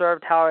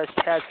 well-deserved, however,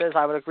 as Chad says.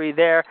 I would agree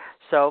there.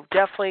 So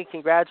definitely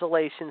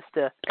congratulations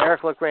to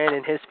Eric LeGrand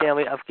and his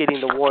family of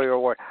getting the Warrior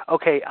Award.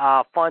 Okay,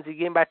 Fonzie,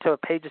 getting back to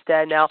Paige's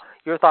dad now,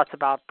 your thoughts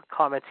about the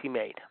comments he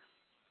made.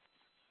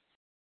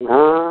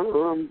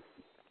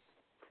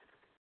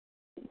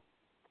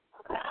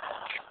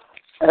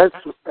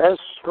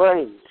 That's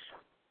strange.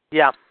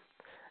 Yeah.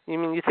 I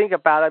mean, you think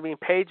about it, I mean,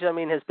 Paige,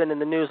 has been in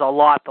the news a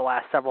lot the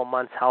last several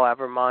months,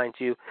 however, mind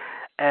you.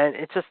 And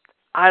it's just,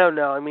 I don't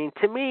know. I mean,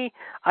 to me,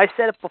 I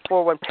said it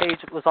before when Paige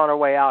was on her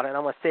way out, and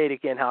I'm going to say it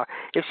again, however.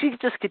 If she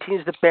just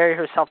continues to bury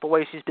herself the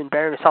way she's been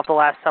burying herself the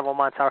last several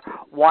months, however,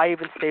 why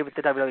even stay with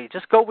the WWE?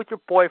 Just go with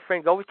your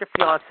boyfriend, go with your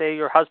fiancé,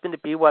 your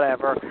husband-to-be,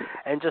 whatever,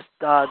 and just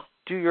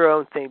do your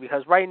own thing,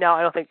 because right now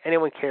I don't think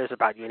anyone cares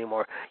about you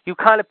anymore. You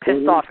kind of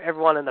pissed off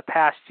everyone in the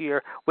past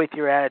year with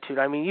your attitude.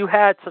 I mean, you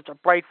had such a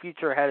bright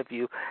future ahead of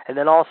you, and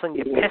then all of a sudden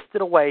you pissed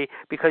it away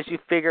because you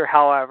figure,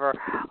 however,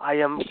 I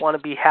want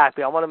to be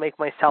happy. I want to make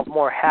myself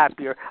more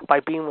happier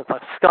by being with a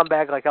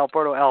scumbag like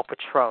Alberto El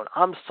Patron.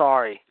 I'm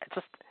sorry.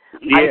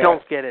 I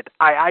don't get it.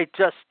 I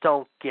just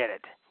don't get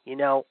it.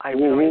 I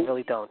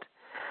really don't.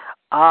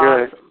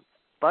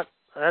 But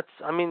that's,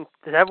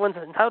 everyone's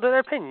entitled to their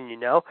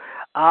opinion,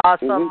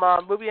 Some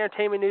movie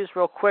entertainment news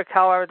real quick,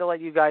 however, to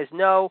let you guys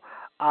know.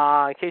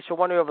 In case you're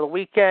wondering, over the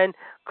weekend,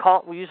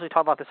 we usually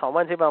talk about this on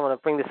Wednesday, but I'm going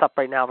to bring this up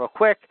right now real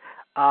quick.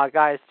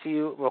 Guys, to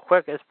you real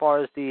quick, as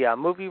far as the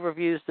movie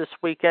reviews this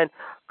weekend,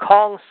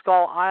 Kong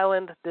Skull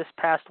Island this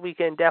past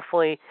weekend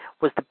definitely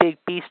was the big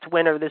beast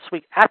winner this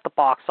week at the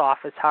box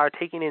office, however,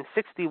 taking in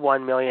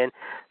 $61 million.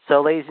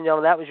 So, ladies and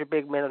gentlemen, that was your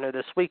big winner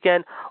this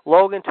weekend.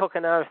 Logan took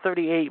another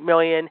 $38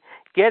 million.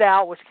 Get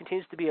Out, which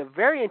continues to be a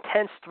very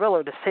intense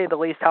thriller, to say the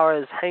least,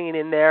 however, is hanging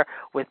in there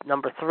with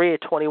number 3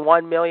 at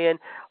 $21 million.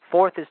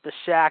 Fourth is The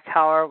Shack,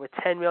 however, with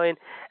 $10 million.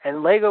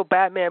 And Lego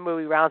Batman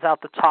movie rounds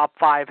out the top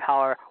 5,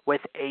 however,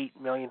 with $8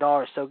 million.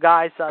 So,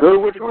 guys...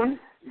 which one?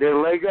 The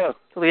Lego.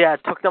 Yeah,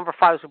 it took number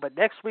 5. But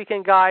next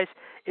weekend, guys,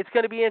 it's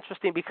going to be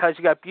interesting because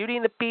you got Beauty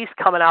and the Beast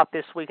coming out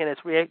this weekend.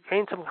 It's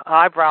getting some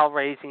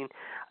eyebrow-raising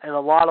in a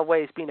lot of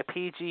ways, being a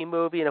PG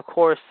movie. And, of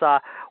course,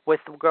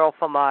 with the girl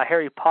from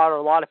Harry Potter,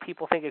 a lot of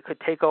people think it could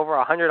take over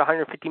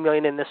 $150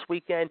 million in this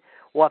weekend.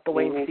 We'll have to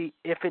wait and see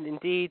if it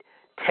indeed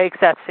takes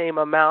that same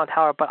amount,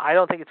 however, but I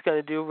don't think it's going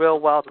to do real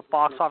well at the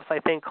box office. I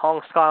think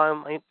Kong Skull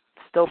Island might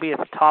still be at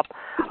the top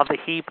of the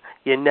heap.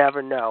 You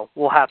never know.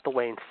 We'll have to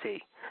wait and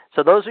see.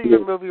 So those are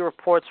your movie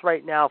reports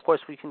right now. Of course,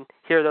 we can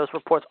hear those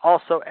reports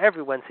also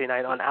every Wednesday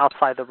night on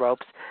Outside the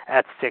Ropes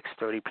at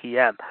 6:30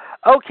 p.m.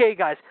 Okay,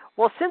 guys.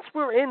 Well, since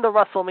we're in the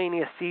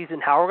WrestleMania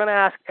season, we're going to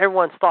ask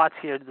everyone's thoughts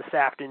here this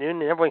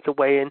afternoon, and everyone can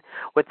weigh in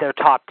with their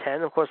top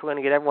 10. Of course, we're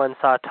going to get everyone's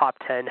top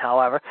 10,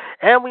 however.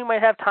 And we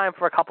might have time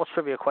for a couple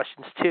trivia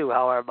questions, too,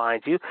 however,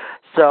 mind you.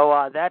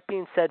 So that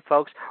being said,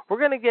 folks, we're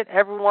going to get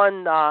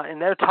everyone in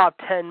their top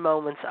 10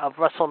 moments of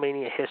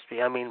WrestleMania history,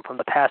 from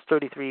the past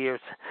 33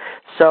 years.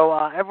 So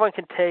everyone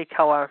can take,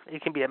 however,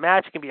 it can be a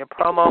match, it can be a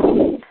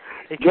promo,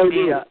 it can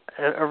be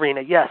an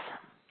arena. Yes.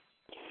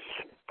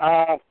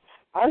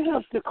 I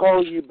have to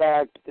call you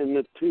back in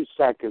the 2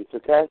 seconds,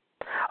 okay?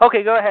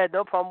 Okay, go ahead.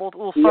 No problem.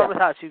 We'll start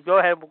without you. Go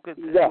ahead. We'll get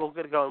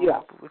it going.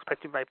 We'll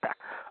expect you right back.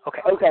 Okay.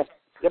 Okay.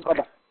 Yep,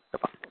 bye-bye.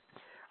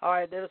 All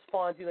right, there's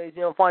Fonzie, ladies and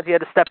gentlemen. Fonzie had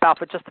to step out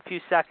for just a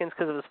few seconds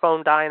because of his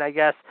phone dying, I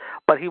guess,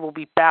 but he will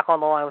be back on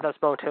the line with us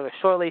momentarily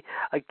shortly.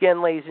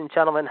 Again, ladies and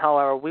gentlemen,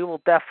 however, we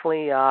will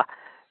definitely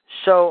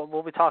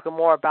we'll be talking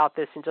more about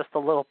this in just a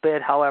little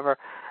bit, however.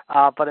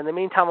 But in the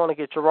meantime, I want to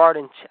get Gerard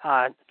and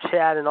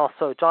Chad and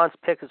also John's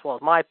pick as well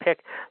as my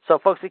pick. So,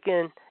 folks, it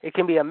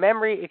can be a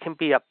memory, it can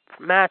be a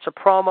match, a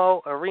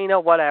promo, arena,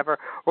 whatever.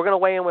 We're going to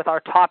weigh in with our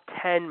top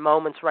 10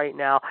 moments right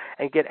now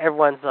and get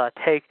everyone's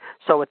take.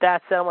 So, with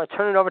that said, I'm going to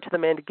turn it over to the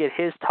man to get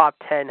his top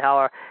 10,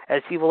 however,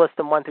 as he will list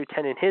them 1 through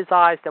 10 in his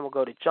eyes. Then we'll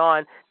go to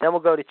John. Then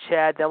we'll go to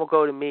Chad. Then we'll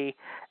go to me.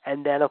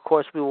 And then, of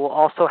course, we will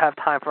also have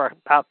time for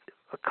about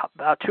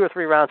 2 or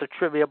 3 rounds of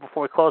trivia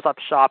before we close up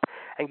shop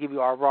and give you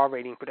our raw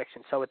rating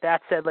prediction. So with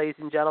that said, ladies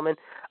and gentlemen,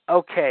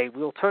 okay,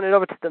 we'll turn it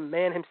over to the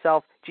man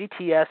himself,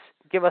 GTS.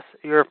 Give us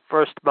your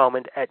first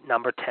moment at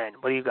number 10.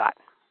 What do you got?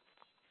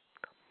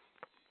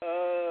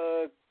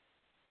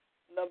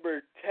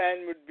 Number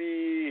 10 would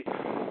be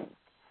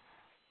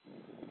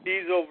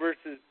Diesel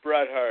versus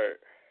Bret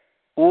Hart.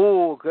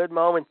 Ooh, good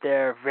moment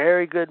there.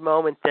 Very good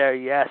moment there.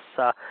 Yes,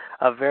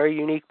 a very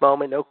unique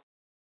moment. No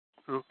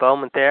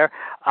moment there.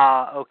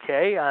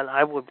 Okay, and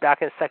I will be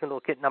back in a second.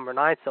 We'll get number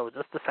 9, so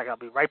just a second. I'll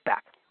be right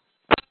back.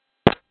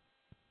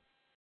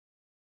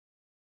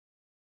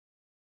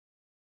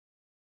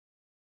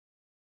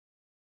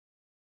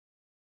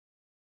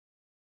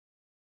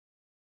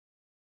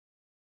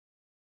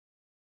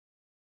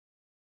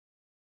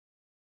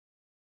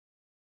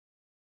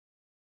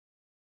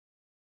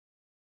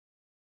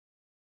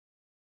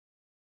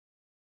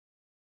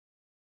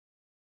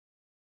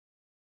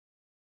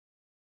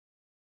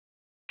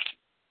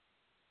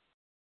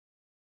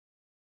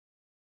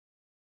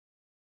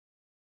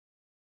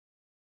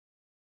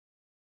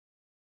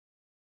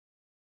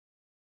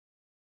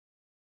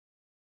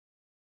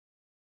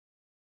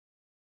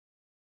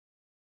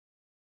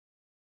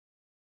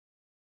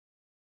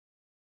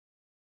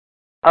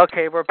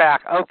 Okay, we're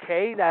back.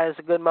 Okay, that is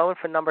a good moment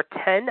for number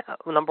 10.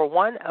 Number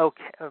 1,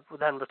 okay,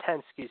 number 10,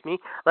 excuse me.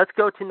 Let's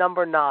go to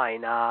number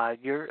 9.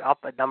 You're up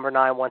at number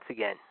 9 once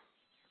again.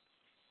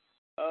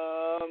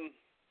 I'm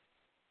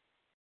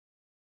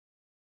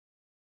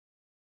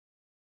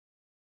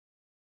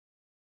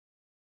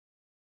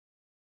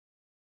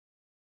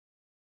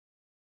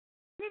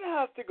going to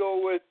have to go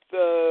with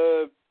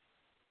the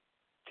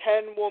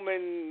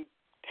 10-woman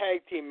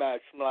tag team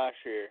match from last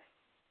year.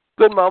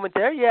 Good moment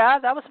there. Yeah,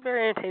 that was a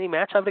very entertaining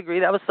match. I would agree.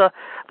 That was the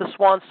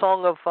swan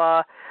song of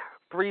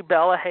Brie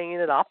Bella hanging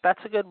it up. That's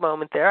a good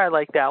moment there. I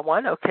like that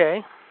one.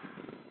 Okay.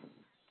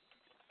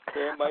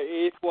 Okay, my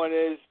 8th one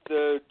is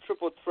the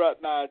triple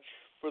threat match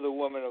for the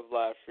women of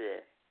last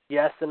year.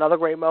 Yes, another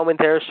great moment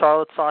there.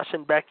 Charlotte, Sasha,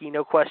 and Becky,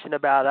 no question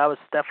about it. That was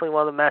definitely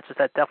one of the matches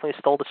that definitely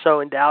stole the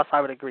show in Dallas.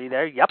 I would agree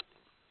there. Yep.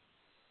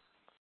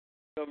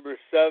 Number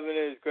 7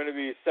 is going to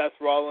be Seth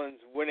Rollins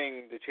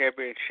winning the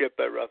championship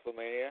at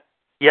WrestleMania.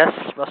 Yes,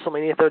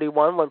 WrestleMania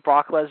 31 when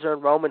Brock Lesnar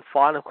and Roman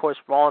fought. And of course,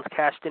 Rollins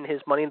cashed in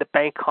his Money in the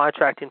Bank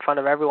contract in front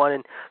of everyone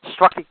and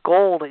struck it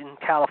gold in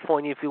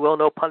California, if you will.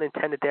 No pun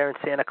intended there in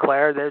Santa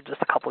Clara there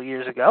just a couple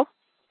years ago.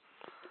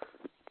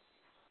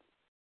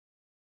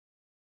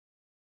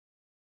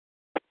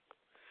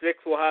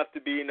 6 will have to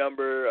be 6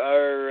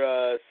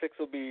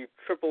 will be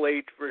Triple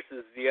H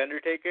versus The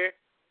Undertaker.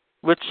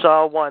 Which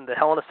one? The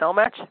Hell in a Cell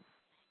match?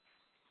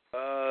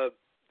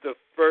 The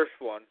first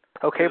one.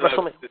 Okay,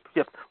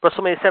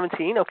 WrestleMania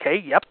 17.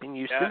 Okay, yep, in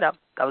Houston. Yeah.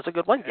 That was a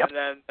good one. Yep.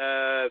 And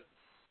then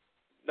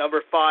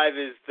number 5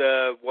 is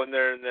the one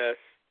they're in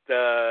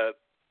the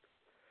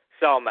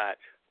cell match.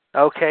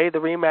 Okay, the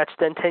rematch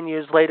then 10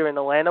 years later in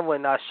Atlanta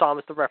when Shawn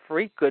was the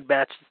referee. Good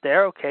matches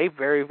there. Okay,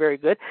 very, very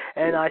good.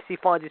 And I see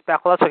Fonzie's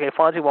back. Well, that's okay.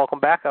 Fonzie, welcome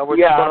back. I'm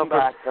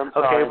back. I'm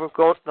sorry. Okay, we're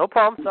going. No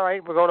problem. It's all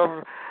right. We're going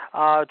over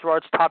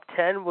Gerard's top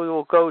 10. We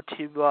will go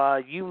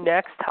to you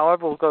next.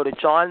 However, we'll go to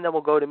John, then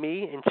we'll go to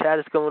me. And Chad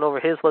is going over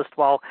his list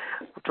while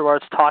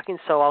Gerard's talking.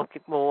 So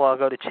we'll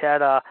go to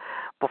Chad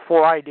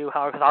before I do,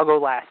 however, because I'll go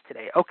last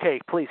today. Okay,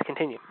 please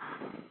continue.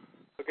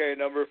 Okay,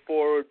 number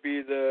 4 would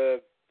be the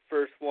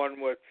first one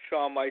with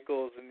Shawn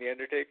Michaels and The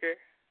Undertaker.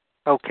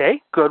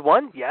 Okay, good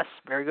one. Yes,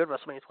 very good.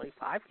 WrestleMania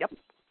 25. Yep.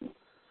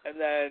 And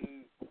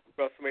then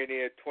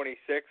WrestleMania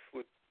 26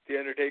 with The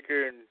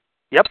Undertaker and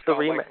Yep, the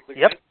rematch.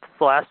 Yep,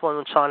 the last one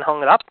when Shawn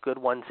hung it up. Good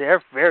ones there.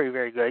 Very,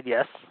 very good.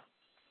 Yes.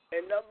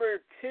 And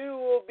number 2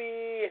 will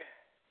be.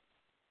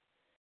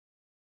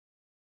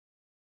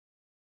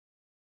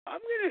 I'm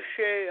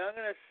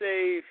gonna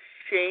say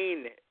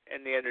Shane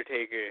and The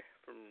Undertaker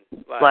from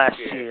last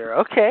year.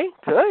 Okay,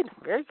 good.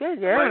 Very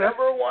good. Yeah. My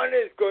number 1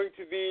 is going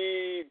to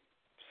be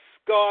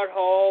Scott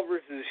Hall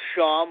versus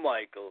Shawn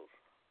Michaels.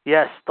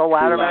 Yes, the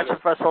ladder match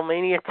of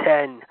WrestleMania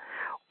 10.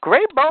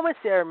 Great moments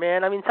there,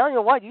 man. I mean, telling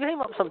you what, you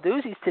came up with some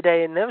doozies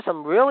today, and there were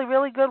some really,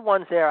 really good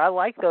ones there. I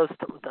like those.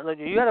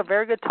 You had a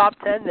very good top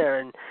 10 there,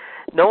 and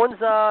no one's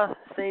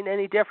saying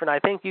any different. I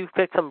think you've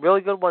picked some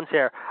really good ones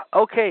there.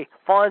 Okay,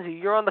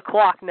 Fonzie, you're on the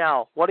clock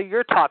now. What are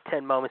your top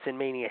 10 moments in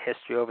Mania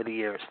history over the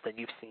years that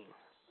you've seen?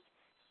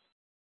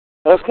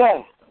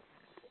 Okay.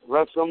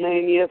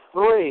 WrestleMania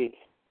 3.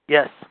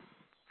 Yes.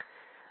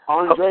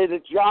 Andre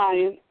the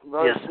Giant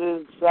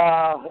versus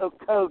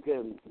Hulk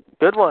Hogan.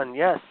 Good one,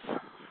 yes.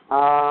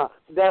 Can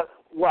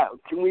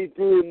we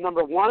do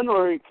number 1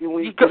 or can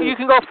we? You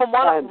can go from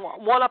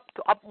one up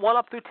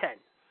through 10.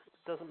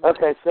 Doesn't matter.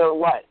 Okay, so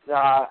what?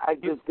 I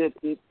just did.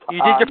 You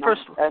did your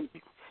first.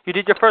 You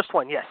did your first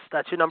one. Yes,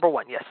 that's your number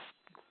 1. Yes.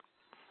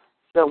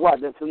 So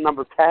what? That's a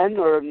number 10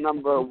 or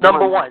number 1?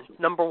 Number 1.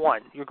 Number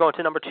 1. You're going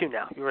to number 2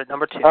 now. You're at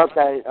number 2.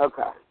 Okay.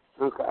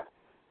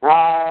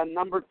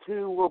 Number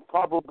 2 will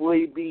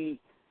probably be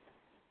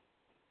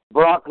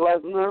Brock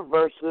Lesnar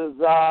versus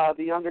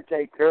The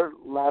Undertaker.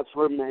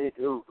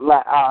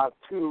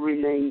 Two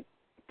remains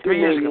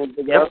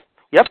ago.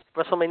 Yep.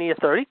 WrestleMania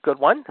 30. Good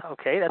one.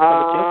 Okay, that's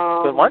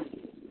number 2. Good one.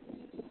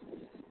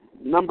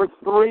 Number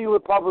 3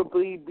 would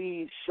probably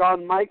be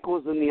Shawn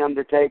Michaels and The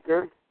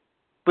Undertaker.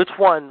 Which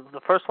one?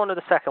 The first one or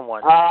the second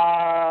one?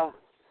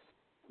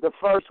 The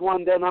first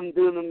one, then I'm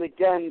doing them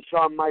again,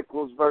 Shawn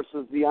Michaels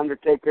versus The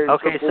Undertaker.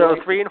 Okay, so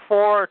 3 and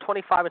 4 are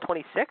 25 and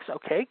 26.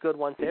 Okay, good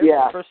ones there.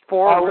 Yeah. The first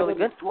 4 are really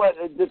good.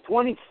 The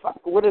 25,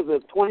 what is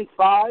it,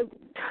 25?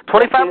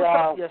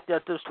 25 yes,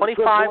 there's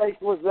 25. Triple H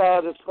was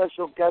the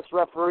special guest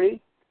referee?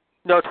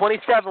 No,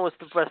 27 was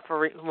the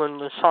referee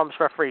when Shawn was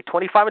referee.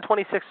 25 and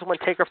 26 is when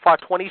Taker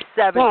fought.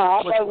 27 no,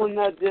 I thought when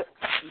the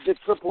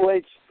Triple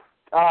H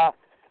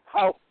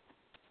helped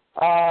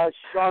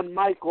Shawn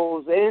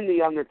Michaels and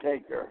The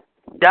Undertaker.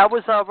 That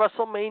was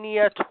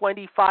WrestleMania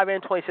 25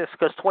 and 26,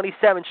 because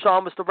 27,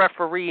 Shawn was the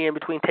referee in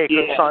between Taker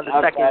and Shawn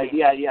the second.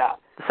 Yeah.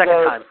 The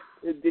second time.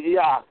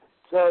 Yeah.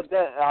 So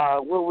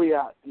where are we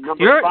at?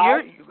 Number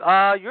 5?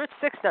 You're at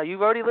 6 now.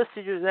 You've already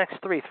listed your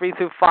next 3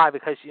 through 5,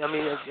 because you're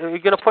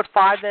going to put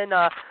 5 then.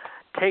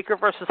 Taker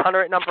versus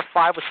Hunter at number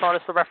 5 with Shawn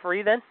as the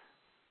referee then.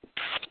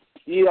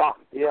 Yeah.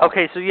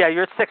 Okay, so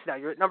you're at 6 now.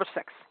 You're at number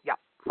 6. Yeah.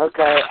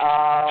 Okay.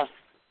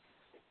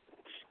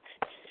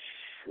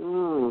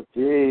 Oh,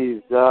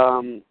 jeez.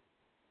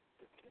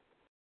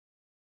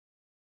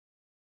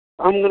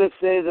 I'm going to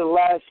say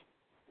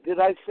did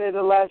I say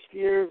the last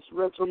year's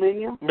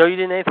WrestleMania? No, you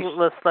didn't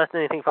list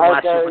anything from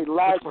last year.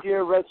 Last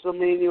year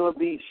WrestleMania would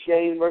be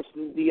Shane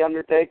versus The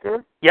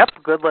Undertaker. Yep,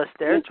 good list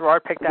there.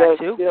 Gerard picked that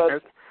too.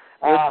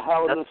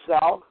 Hell in a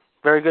Cell.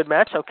 Very good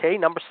match. Okay,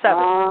 number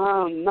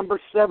 7. Number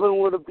 7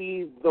 would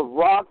be The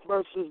Rock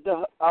versus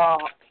the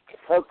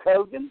Hulk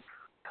Hogan.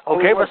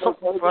 Okay,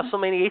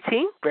 WrestleMania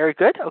 18. Very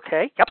good.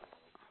 Okay, yep.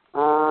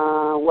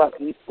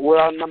 We're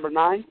on number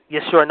 9?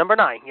 Yes, sure. Number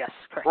 9. Yes,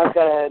 correct.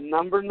 Okay,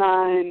 number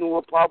 9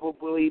 will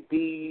probably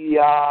be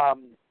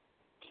I'm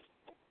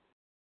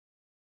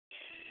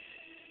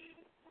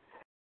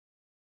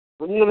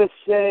gonna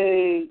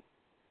say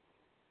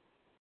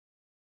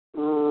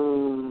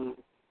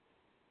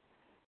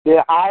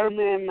the Iron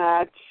Man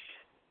match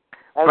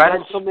at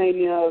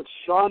WrestleMania.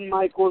 Shawn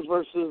Michaels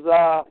versus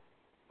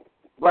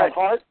Bret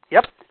Hart.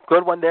 Yep,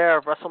 good one there.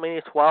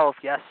 WrestleMania 12.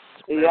 Yes.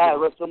 Yeah,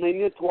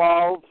 WrestleMania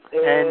 12,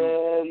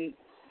 and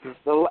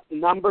the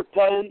number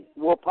 10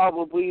 will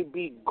probably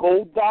be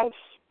Goldust.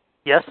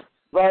 Yes.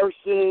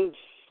 Versus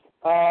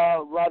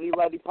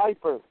Roddy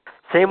Piper.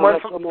 Same one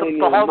from the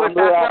Hollywood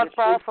background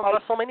fall from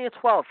WrestleMania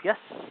 12. Yes.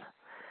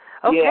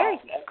 Okay.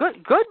 Yeah.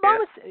 Good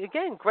moments.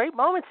 Again, great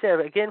moments there.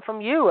 Again,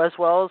 from you as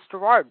well as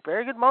Gerard.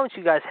 Very good moments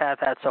you guys have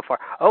had so far.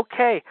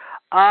 Okay.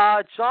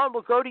 John,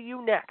 we'll go to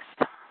you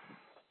next.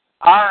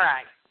 All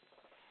right.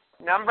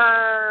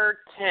 Number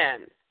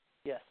 10.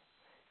 Yes.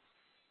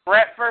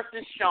 Bret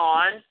versus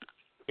Shawn.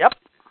 Yep.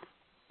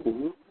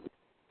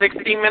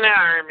 60-minute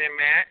Iron Man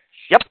match.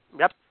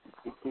 Yep.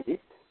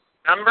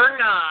 Number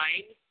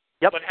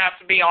 9 would have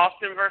to be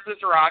Austin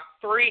versus Rock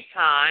 3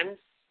 times.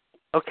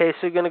 Okay, so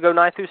you're going to go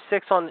 9 through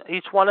 6 on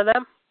each one of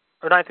them?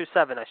 Or 9 through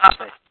 7, I should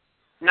say.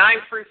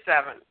 9 through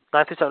 7.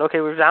 9 through 7.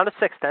 Okay, we're down to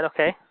 6 then,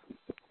 okay.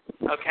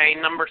 Okay,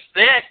 number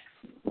 6.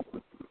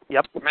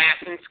 Yep.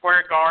 Madison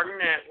Square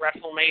Garden at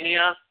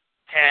WrestleMania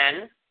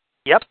 10.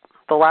 Yep.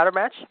 The ladder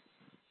match?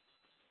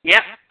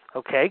 Yep.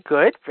 Okay,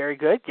 good. Very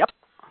good. Yep.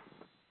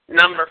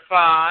 Number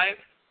 5.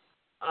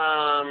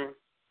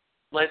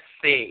 Let's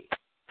see.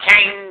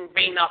 Kane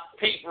beating up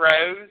Pete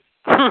Rose.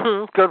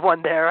 Good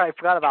one there. I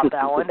forgot about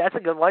that one. That's a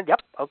good one.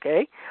 Yep.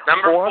 Okay.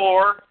 Number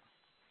 4.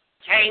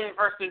 Kane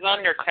versus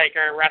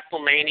Undertaker at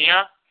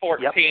WrestleMania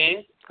 14.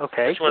 Yep.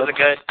 Okay. Which was a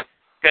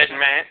good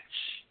match.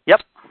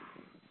 Yep.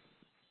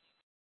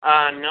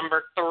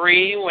 Number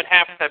 3 would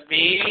have to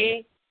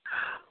be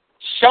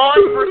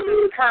Shawn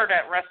versus Kurt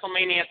at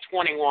WrestleMania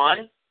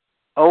 21.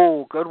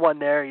 Oh, good one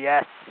there.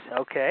 Yes.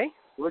 Okay.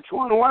 Which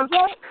one was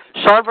that?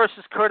 Shawn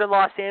versus Kurt in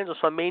Los Angeles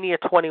on Mania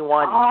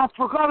 21. Oh, I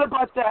forgot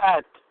about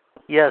that.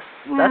 Yes,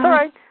 that's all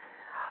right.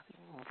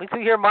 Wait till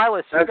you hear my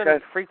list. You're going to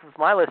freak with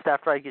my list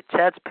after I get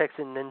Chad's picks,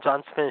 and then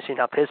John's finishing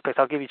up his picks.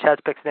 I'll give you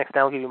Chad's picks next,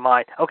 then I'll give you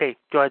mine. Okay,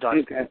 go ahead, John.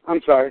 Okay,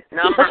 I'm sorry.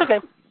 That's okay.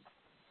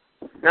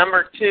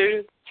 Number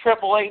 2,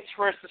 Triple H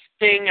versus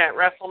Sting at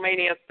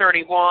WrestleMania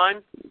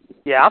 31.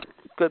 Yeah,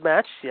 good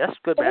match. Yes,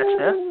 good match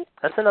there.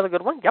 That's another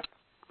good one. Yep.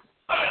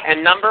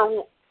 And number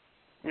 1.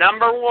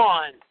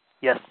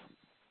 Yes.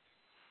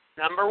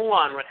 Number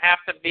 1 would have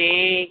to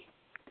be,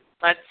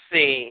 let's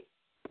see,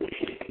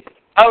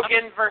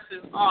 Hogan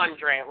versus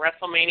Andre at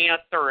WrestleMania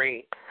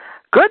 3.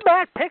 Good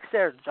match picks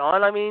there,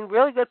 John. I mean,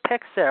 really good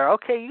picks there.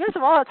 Okay, you guys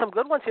have all had some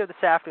good ones here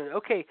this afternoon.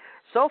 Okay,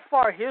 so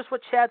far, here's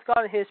what Chad's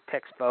got in his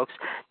picks, folks.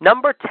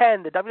 Number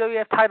 10, the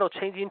WWF title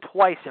changing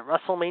twice at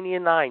WrestleMania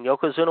 9.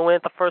 Yokozuna win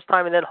it the first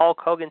time, and then Hulk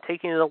Hogan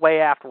taking it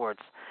away afterwards.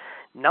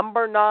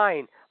 Number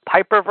 9,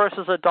 Piper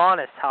versus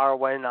Adonis, however,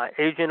 when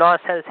Adrian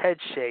Adonis had his head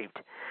shaved.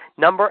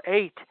 Number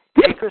 8,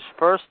 Taker's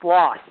first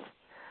loss.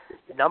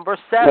 Number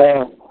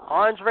 7,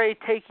 Andre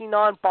taking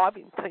on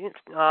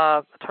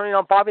turning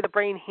on Bobby the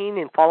Brain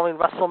Heenan following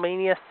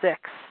WrestleMania 6.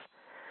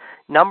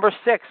 Number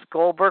 6,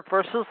 Goldberg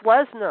versus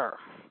Lesnar.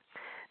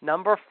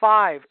 Number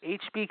 5,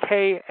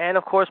 HBK and,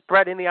 of course,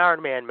 Bret in the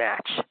Iron Man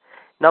match.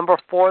 Number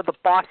 4, the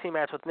boxing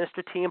match with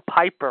Mr. T and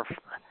Piper.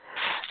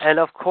 And,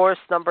 of course,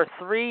 number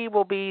 3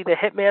 will be the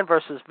Hitman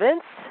versus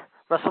Vince,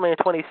 WrestleMania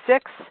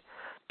 26.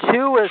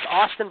 2 is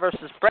Austin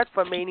versus Bret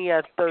for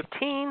Mania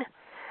 13.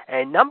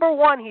 And number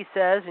 1, he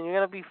says, and you're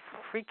going to be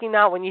freaking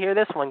out when you hear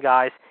this one,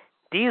 guys,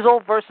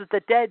 Diesel versus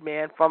the Dead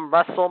Man from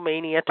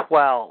WrestleMania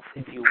 12,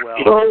 if you will.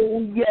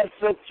 Oh, yes,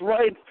 that's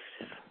right.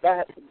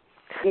 That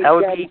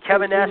would be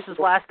Kevin Nash's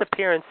last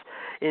appearance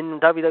in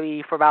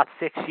WWE for about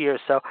 6 years.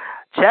 So,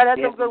 Chad had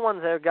some good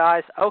ones there,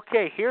 guys.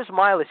 Okay, here's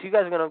my list. You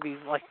guys are going to be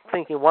like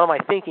thinking, what am I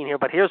thinking here?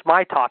 But here's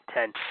my top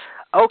 10.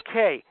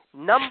 Okay,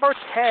 number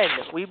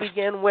 10, we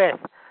begin with,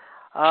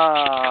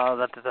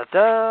 let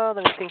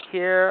me think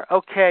here.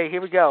 Okay,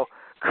 here we go.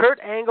 Kurt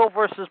Angle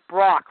versus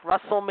Brock,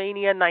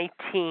 WrestleMania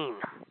 19.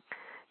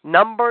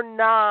 Number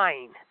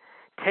 9,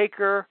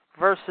 Taker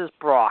versus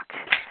Brock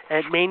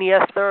at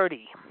Mania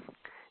 30.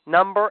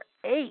 Number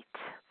 8,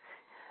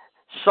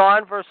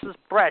 Shawn versus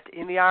Bret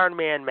in the Iron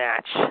Man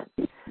match.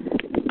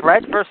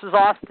 Bret versus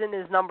Austin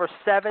is number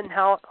 7.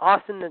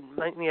 Austin in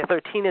Mania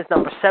 13 is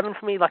number 7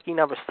 for me, lucky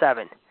number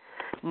 7.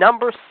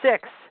 Number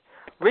 6,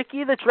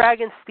 Ricky the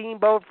Dragon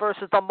Steamboat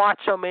versus the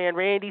Macho Man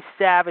Randy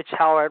Savage,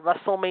 however, at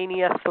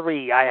WrestleMania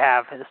 3, I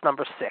have this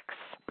number 6.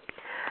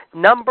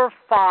 Number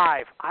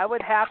 5, I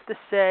would have to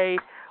say,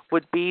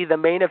 would be the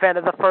main event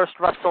of the first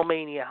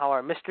WrestleMania,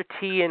 however. Mr.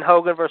 T and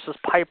Hogan versus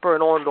Piper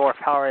and Orndorff,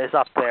 however, is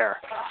up there.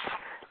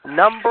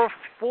 Number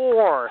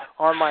 4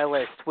 on my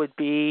list would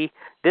be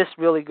this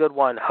really good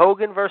one,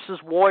 Hogan versus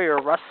Warrior,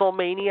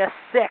 WrestleMania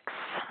 6.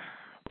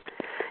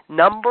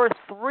 Number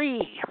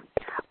 3,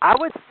 I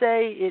would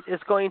say it is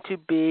going to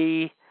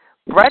be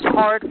Bret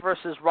Hart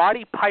versus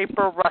Roddy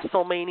Piper,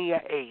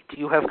 WrestleMania 8.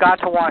 You have got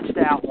to watch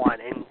that one,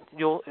 and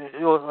you'll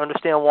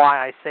understand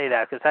why I say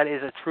that, because that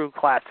is a true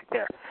classic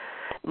there.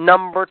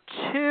 Number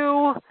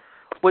 2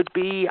 would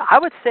be, I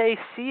would say,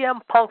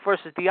 CM Punk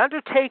versus The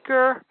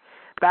Undertaker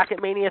back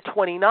at Mania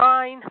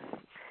 29.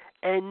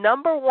 And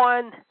number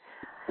 1,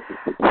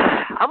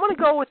 I'm going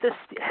to go with this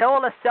Hell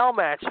in a Cell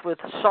match with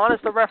Shawn as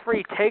the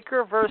referee,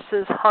 Taker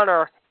versus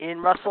Hunter in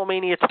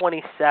WrestleMania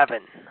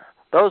 27.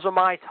 Those are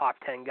my top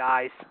 10,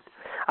 guys.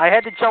 I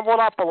had to jumble it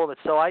up a little bit.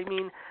 So, I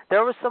mean,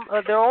 there was some,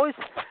 they're always,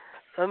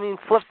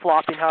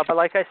 flip-flopping, but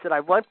like I said, I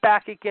went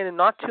back again, and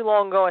not too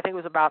long ago, I think it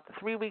was about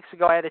 3 weeks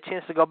ago, I had a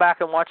chance to go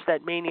back and watch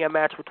that Mania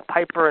match with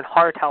Piper and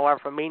Hart, however,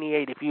 from Mania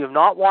 8. If you have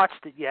not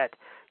watched it yet,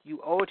 you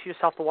owe it to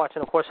yourself to watch it.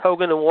 And, of course,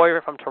 Hogan and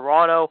Warrior from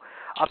Toronto,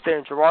 up there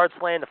in Gerrard's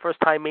Land, the first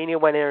time Mania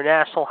went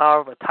international,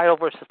 however, title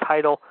versus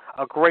title,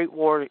 a great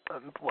war,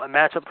 a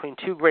matchup between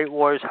two great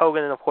warriors,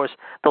 Hogan and, of course,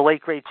 the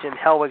late, great Jim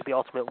Hellwig, the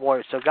Ultimate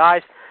Warrior. So,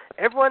 guys,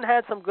 everyone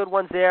had some good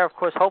ones there. Of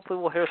course, hopefully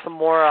we'll hear some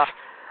more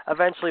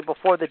eventually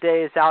before the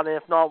day is out, and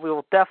if not, we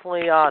will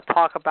definitely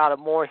talk about it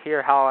more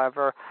here,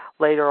 however,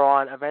 later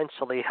on,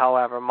 eventually,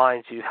 however,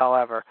 mind you,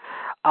 however.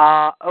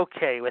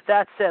 Okay, with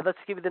that said, let's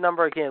give you the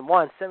number again,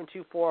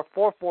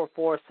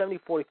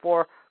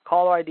 1-724-444-7044,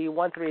 caller ID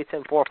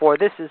 138-744.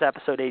 This is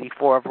episode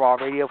 84 of Raw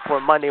Radio for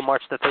Monday,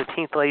 March the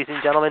 13th, ladies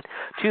and gentlemen,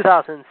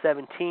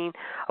 2017.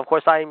 Of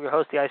course, I am your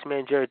host, the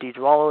Iceman, Jared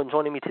DiGirolamo, and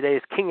joining me today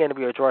is King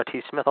NWO Gerard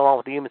T. Smith, along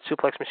with the Human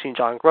Suplex Machine,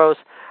 John Gross,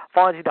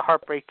 Fonzie the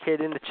Heartbreak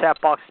Kid in the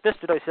chat box,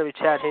 Mr. WCW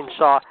Chad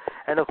Hinshaw,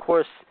 and of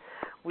course,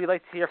 we'd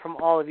like to hear from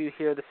all of you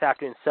here this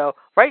afternoon. So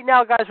right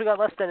now, guys, we got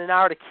less than an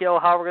hour to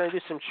kill. However, we're going to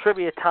do some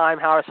trivia time,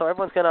 however, so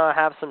everyone's going to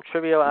have some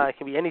trivia. It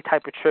can be any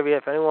type of trivia.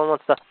 If anyone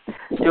wants to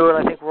do it,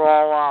 I think we're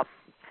all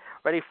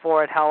ready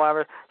for it,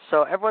 however.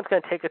 So everyone's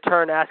going to take a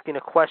turn asking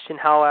a question,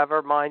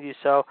 however, mind you,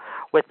 so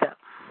with them.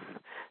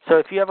 So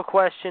if you have a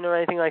question or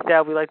anything like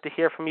that, we'd like to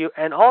hear from you.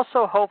 And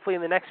also, hopefully,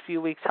 in the next few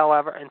weeks,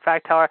 however, in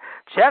fact, however,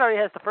 Chad already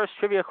has the first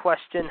trivia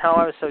question,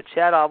 however, so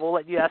Chad, we'll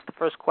let you ask the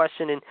first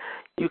question, and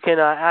you can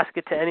ask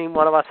it to any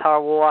one of us,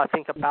 however, we'll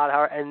think about it,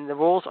 however. And the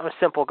rules are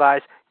simple,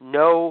 guys.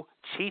 No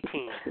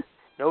cheating.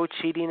 No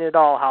cheating at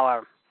all,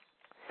 however.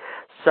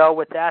 So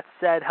with that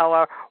said,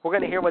 however, we're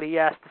going to hear what he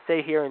has to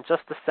say here in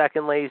just a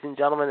second, ladies and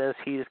gentlemen, as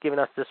he's giving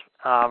us this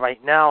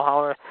right now,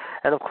 however.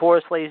 And, of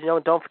course, ladies and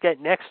gentlemen, don't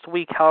forget, next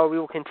week, however, we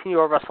will continue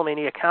our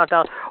WrestleMania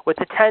countdown with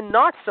the 10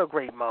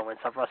 not-so-great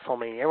moments of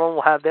WrestleMania. Everyone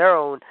will have their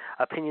own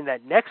opinion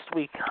that next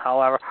week,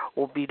 however,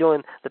 we'll be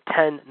doing the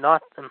 10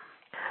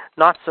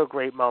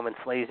 not-so-great moments,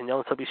 ladies and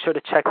gentlemen, so be sure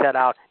to check that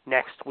out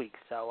next week.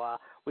 So,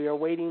 we are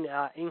waiting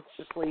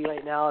anxiously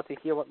right now to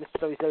hear what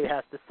Mr. WCW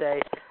has to say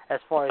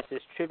as far as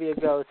his trivia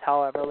goes,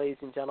 however, ladies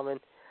and gentlemen.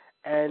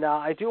 And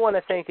I do want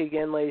to thank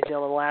again, ladies and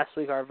gentlemen, last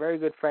week our very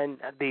good friend,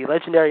 the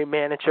legendary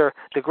manager,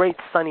 the great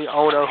Sonny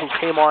Ono, who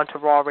came on to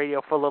Raw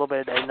Radio for a little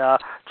bit and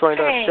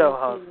joined our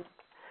show.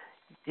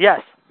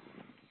 Yes.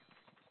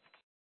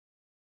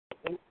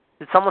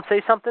 Did someone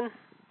say something?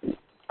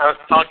 I was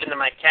talking to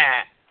my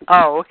cat.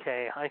 Oh,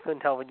 okay. I couldn't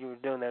tell what you were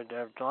doing there,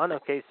 John.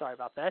 Okay, sorry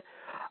about that.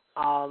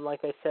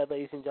 Like I said,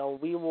 ladies and gentlemen,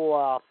 we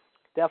will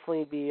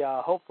definitely be,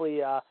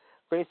 hopefully,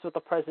 graced with the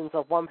presence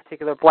of one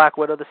particular Black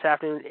Widow this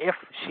afternoon, if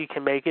she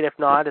can make it. If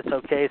not, it's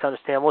okay. It's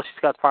understandable. She's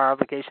got prior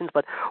obligations.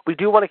 But we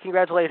do want to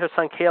congratulate her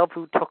son, Caleb,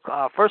 who took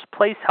first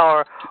place,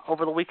 however,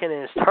 over the weekend in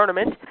his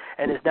tournament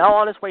and is now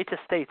on his way to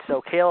state.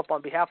 So, Caleb,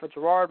 on behalf of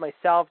Gerard,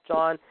 myself,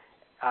 John,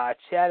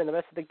 Chad, and the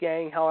rest of the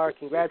gang, however,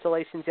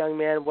 congratulations, young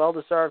man.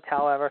 Well-deserved,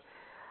 however.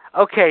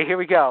 Okay, here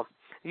we go.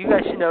 You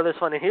guys should know this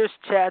one. And here's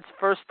Chad's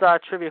first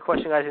trivia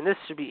question, guys, and this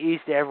should be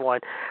easy to everyone.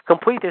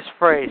 Complete this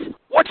phrase.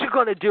 What you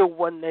going to do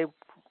when they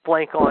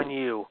blank on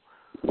you?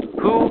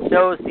 Who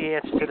knows the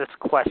answer to this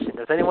question?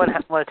 Does anyone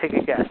want to take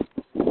a guess?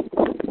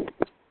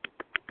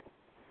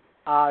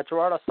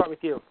 Gerard, I'll start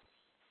with you.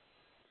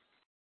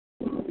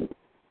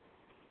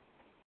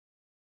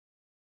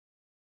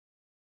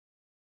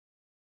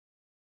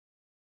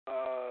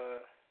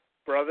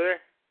 Brother?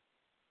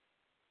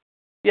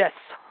 Yes.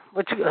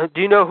 Do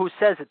you know who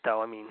says it,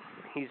 though? I mean,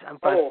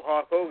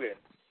 Hulk Hogan.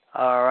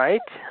 All right.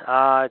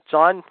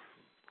 John,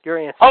 your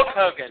answer. Hulk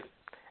Hogan.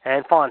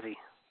 And Fonzie.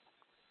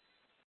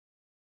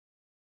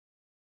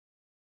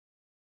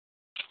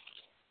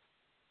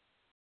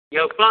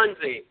 Yo,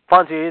 Fonzie.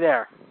 Fonzie, are you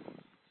there?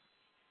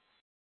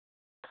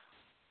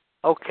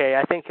 Okay,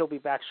 I think he'll be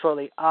back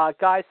shortly.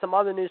 Guys, some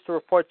other news to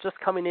report just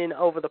coming in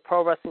over the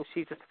Pro Wrestling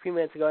Sheet just a few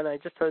minutes ago, and I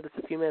just heard this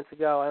a few minutes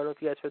ago. I don't know if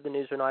you guys heard the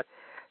news or not.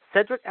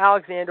 Cedric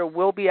Alexander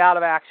will be out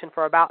of action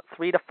for about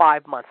 3 to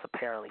 5 months,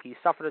 apparently. He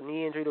suffered a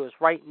knee injury to his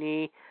right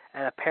knee,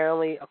 and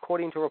apparently,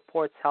 according to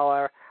reports,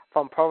 however,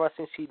 from Pro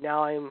Wrestling Sheet,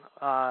 now I'm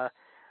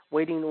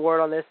waiting the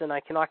word on this, and I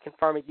cannot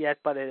confirm it yet,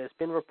 but it has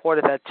been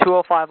reported that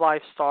 205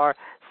 Live star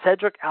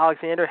Cedric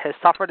Alexander has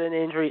suffered an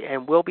injury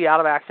and will be out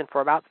of action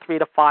for about 3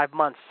 to 5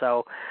 months.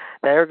 So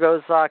there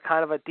goes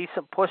kind of a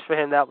decent push for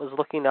him that was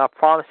looking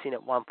promising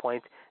at one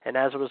point. And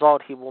as a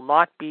result, he will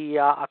not be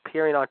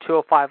appearing on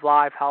 205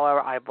 Live, however,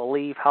 I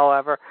believe,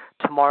 however,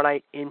 tomorrow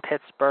night in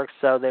Pittsburgh.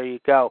 So there you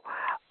go.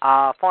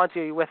 Fonzie,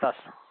 are you with us?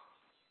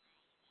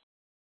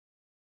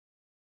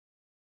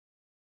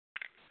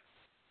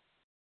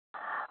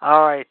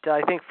 All right.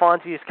 I think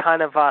Fonzie is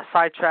kind of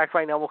sidetracked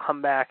right now. We'll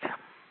come back.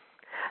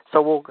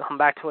 So we'll come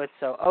back to it.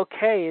 So,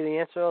 okay, the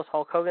answer is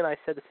Hulk Hogan. I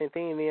said the same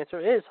thing, and the answer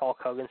is Hulk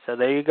Hogan. So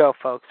there you go,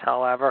 folks.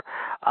 However,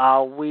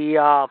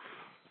 the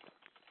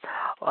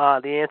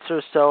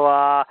answer.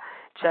 So,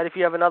 Chad, if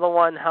you have another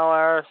one,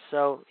 however,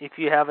 so if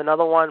you have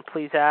another one,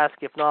 please ask.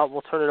 If not,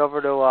 we'll turn it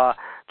over to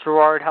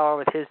Gerard, however,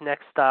 with his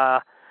next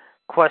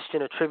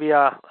question or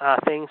trivia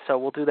thing. So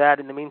we'll do that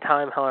in the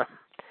meantime, however.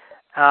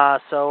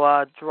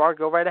 So, Gerard,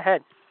 go right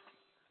ahead.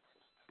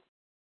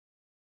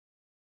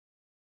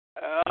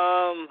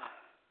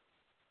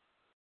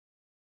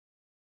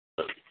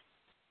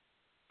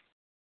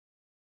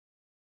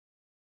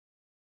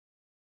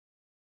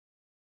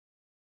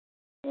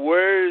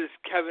 Where's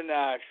Kevin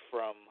Nash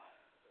from?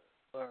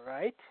 All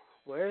right.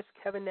 Where's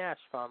Kevin Nash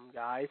from,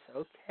 guys?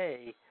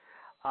 Okay.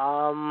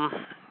 John,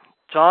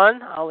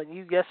 I'll let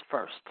you guess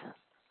first.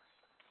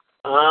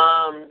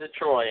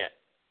 Detroit.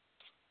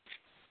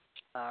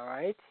 All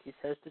right. He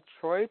says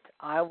Detroit.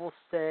 I will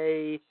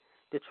say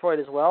Detroit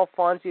as well.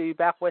 Fonzie, are you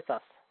back with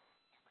us?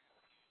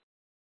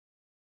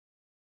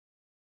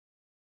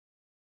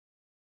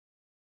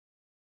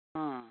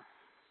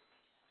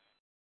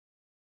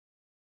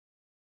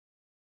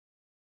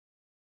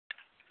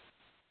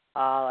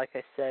 Like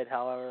I said,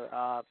 however,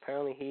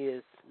 apparently he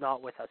is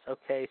not with us.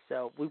 Okay,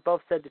 so we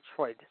both said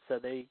Detroit, so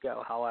there you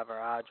go. However,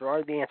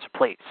 Gerard, the answer,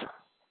 please.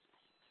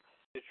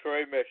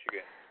 Detroit,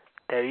 Michigan.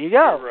 There you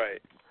go. You're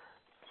right.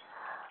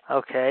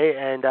 Okay,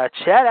 and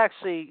Chad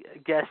actually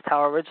guessed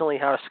originally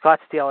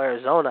Scottsdale,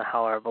 Arizona,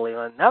 however, believe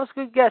it. That was a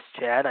good guess,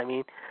 Chad. I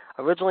mean,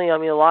 originally,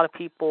 a lot of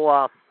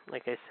people,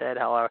 like I said,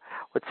 however,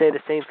 would say the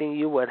same thing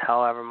you would,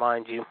 however,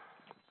 mind you.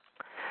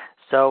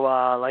 So,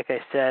 like I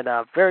said,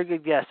 very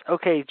good guess.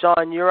 Okay,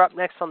 John, you're up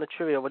next on the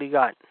trivia. What do you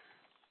got?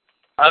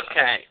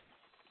 Okay.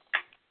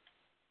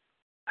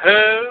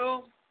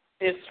 Who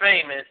is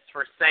famous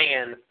for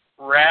saying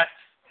rest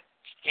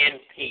in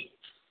peace?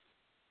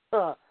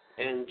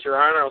 And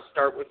Gerard, I'll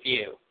start with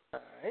you. All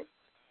right.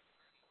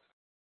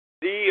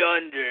 The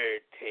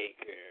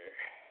Undertaker.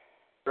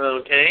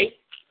 Okay.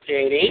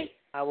 JD?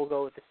 I will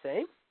go with the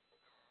same.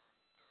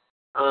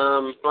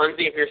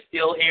 Fonzie, if you're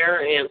still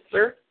here,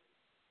 answer.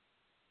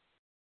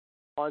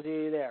 Fonzie,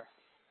 are you there?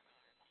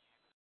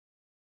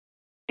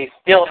 He's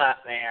still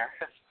not there.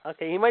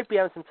 Okay, he might be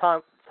having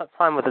some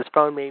time with his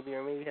phone, maybe,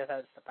 or maybe he has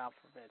to step out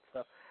for a bit.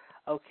 So,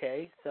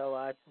 okay,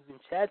 so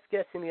Chad's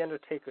guessing the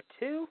Undertaker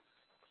too.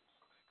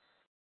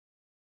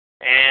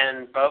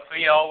 And both of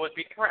y'all would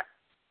be correct.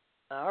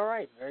 All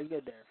right, very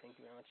good there. Thank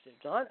you very much,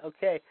 John.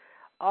 Okay,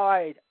 all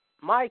right.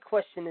 My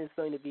question is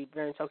going to be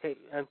very okay.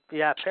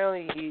 Yeah,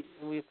 apparently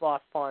we've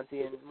lost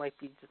Fonzie, and it might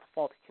be just a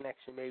faulty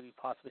connection, maybe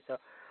possibly. So,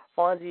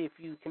 Fonzie, if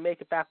you can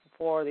make it back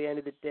before the end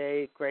of the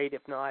day, great.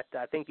 If not,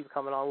 thank you for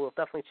coming on. We'll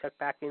definitely check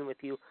back in with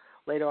you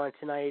later on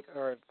tonight,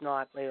 or if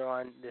not, later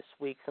on this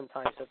week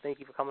sometime. So thank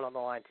you for coming on the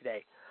line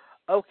today.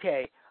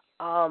 Okay,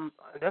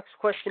 next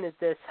question is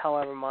this,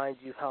 mind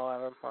you.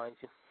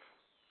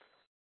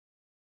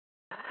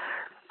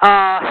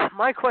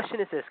 My question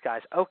is this,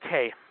 guys.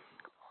 Okay,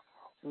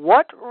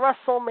 what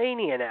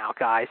WrestleMania now,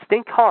 guys,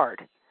 think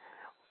hard,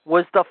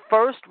 was the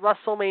first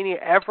WrestleMania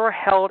ever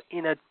held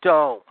in a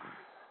dome?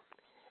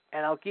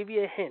 And I'll give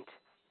you a hint.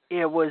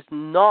 It was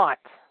not.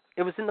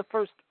 It was in the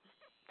first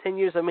 10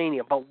 years of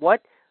Mania. But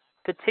what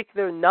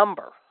particular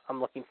number I'm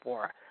looking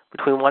for,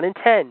 between 1 and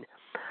 10,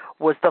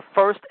 was the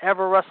first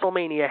ever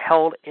WrestleMania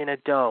held in a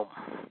dome?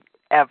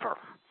 Ever.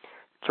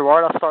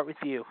 Gerard, I'll start with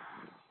you.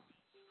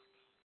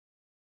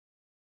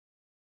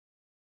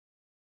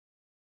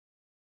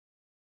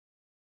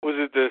 Was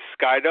it the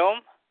Sky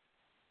Dome?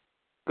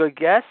 Good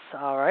guess.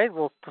 All right.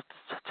 We'll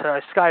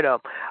try Sky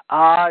Dome.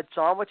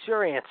 John, what's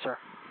your answer?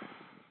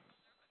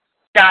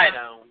 Sky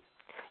Dome.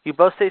 You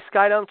both say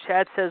Sky Dome.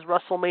 Chad says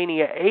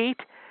WrestleMania 8.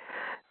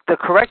 The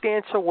correct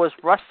answer was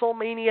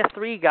WrestleMania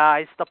 3,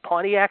 guys, the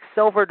Pontiac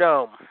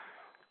Silverdome.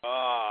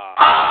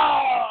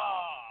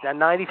 That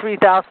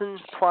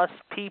 93,000-plus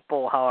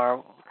people,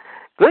 however.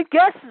 Good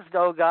guesses,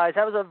 though, guys.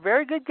 That was a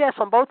very good guess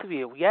on both of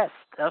you. Yes,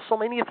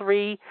 WrestleMania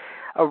 3.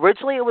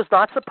 Originally, it was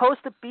not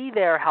supposed to be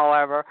there,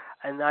 however,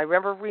 and I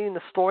remember reading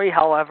the story,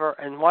 however,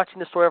 and watching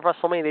the story of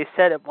WrestleMania. They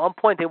said at one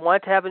point they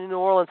wanted to have it in New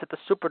Orleans at the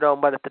Superdome,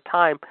 but at the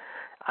time,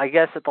 I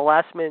guess at the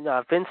last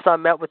minute, Vince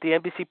met with the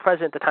NBC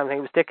president at the time. I think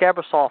it was Dick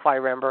Ebersol, if I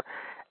remember,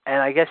 and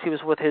I guess he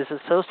was with his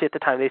associate at the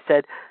time. They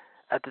said,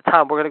 at the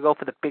time, we're going to go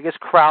for the biggest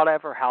crowd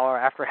ever. However,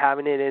 after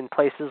having it in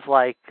places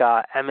like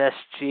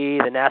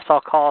MSG, the Nassau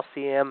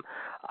Coliseum,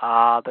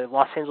 the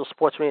Los Angeles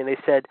Sports Arena, they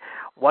said,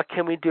 what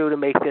can we do to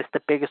make this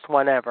the biggest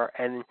one ever?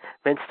 And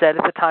Vince said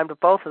at the time to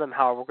both of them,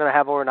 however, we're going to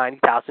have over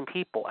 90,000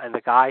 people. And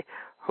the guy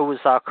who was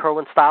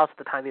Kerwin Styles at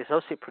the time, the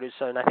associate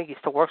producer, and I think he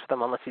still works with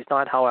them, unless he's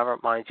not, however,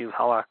 mind you,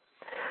 however.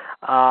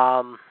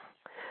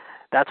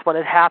 That's when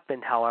it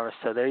happened, however.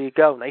 So there you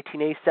go.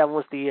 1987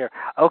 was the year.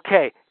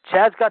 Okay,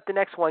 Chad's got the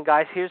next one,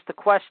 guys. Here's the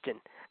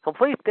question.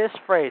 Complete this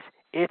phrase.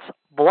 It's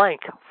blank,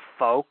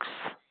 folks.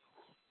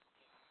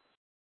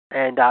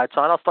 And,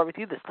 John, I'll start with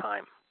you this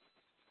time.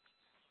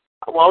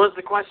 What was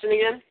the question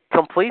again?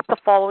 Complete the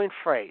following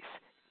phrase.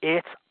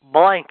 It's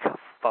blank,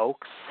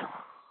 folks.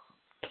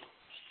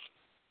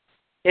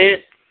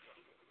 It's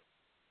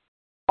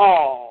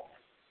all.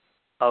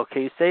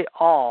 Okay, you say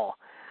all.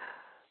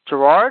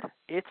 Gerard,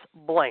 it's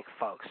blank,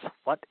 folks.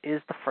 What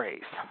is the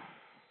phrase?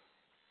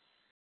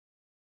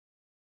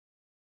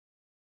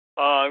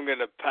 I'm going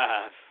to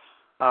pass.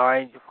 All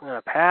right, you're going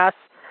to pass.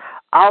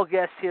 I'll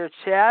guess here,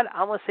 Chad.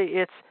 I'm going to say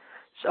it's...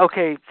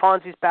 Okay,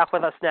 Fonzie's back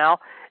with us now.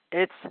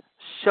 It's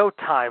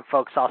showtime,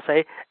 folks, I'll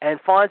say. And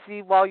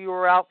Fonzie, while you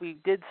were out, we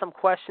did some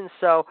questions,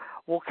 so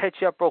we'll catch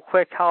you up real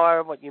quick,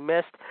 however, what you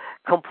missed.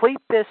 Complete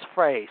this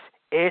phrase.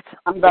 It's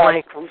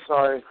blank. I'm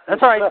sorry.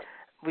 That's all right.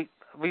 We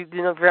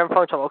didn't know if you're having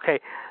phone trouble. Okay.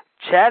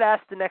 Chad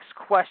asked the next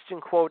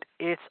question, quote,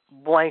 it's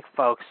blank,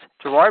 folks.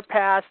 Gerard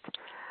passed.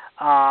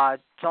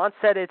 John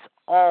said it's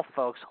all,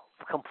 folks.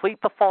 Complete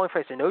the following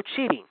phrase. There's no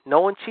cheating.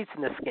 No one cheats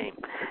in this game.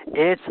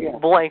 It's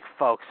blank,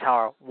 folks.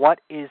 However, what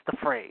is the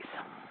phrase?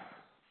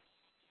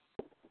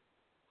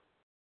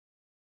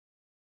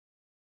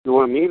 You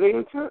want me to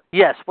answer it?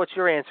 Yes, what's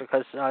your answer?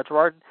 Because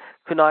Gerard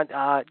could not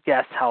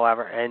guess,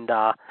 however. And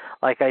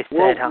like I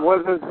said...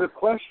 What is the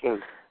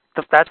question?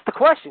 That's the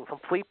question.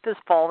 Complete this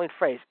following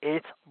phrase.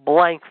 It's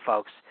blank,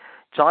 folks.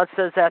 John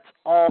says that's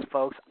all,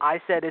 folks. I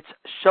said it's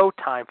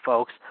showtime,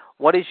 folks.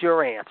 What is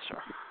your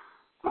answer?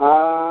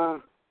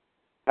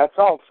 That's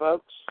all,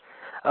 folks.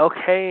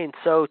 Okay, and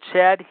so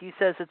Chad, he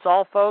says it's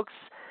all, folks.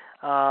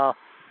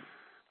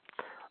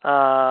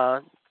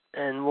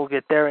 And we'll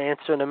get their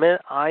answer in a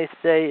minute. I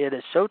say it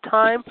is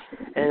showtime.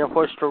 And, of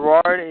course,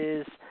 Gerard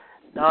is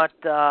not,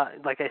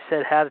 like I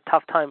said, had a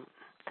tough time.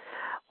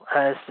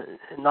 Has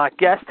not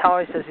guessed how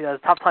he says he has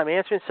a tough time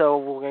answering, so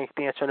we're going to get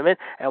the answer in a minute.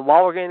 And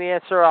while we're getting the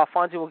answer,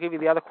 Fonzie will give you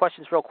the other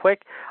questions real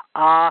quick.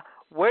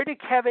 Where did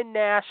Kevin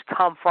Nash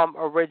come from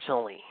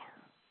originally?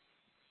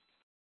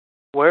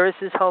 Where is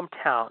his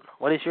hometown?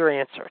 What is your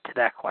answer to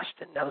that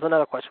question? That was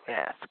another question we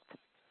asked.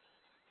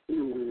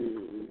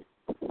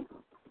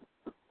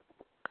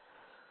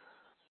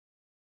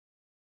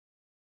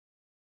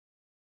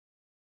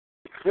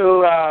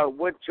 So,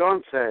 what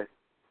John said?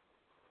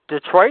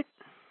 Detroit?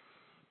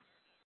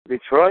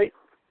 Detroit?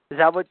 Is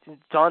that what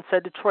John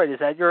said, Detroit? Is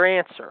that your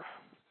answer?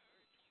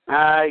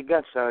 I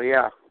guess so,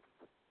 yeah.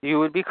 You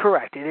would be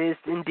correct. It is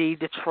indeed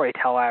Detroit,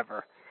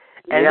 however.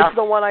 And this is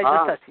the one I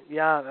just said.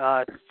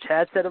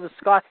 Chad said it was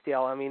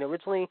Scottsdale. I mean,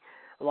 originally,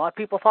 a lot of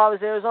people thought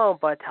it was Arizona,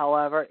 but,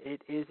 however,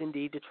 it is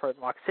indeed Detroit,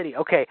 Rock City.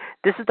 Okay,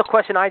 this is the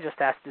question I just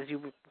asked as you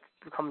were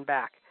coming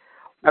back.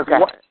 Okay.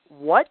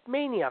 What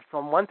Mania,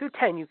 from 1 through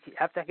 10, you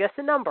have to guess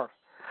the number.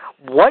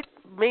 What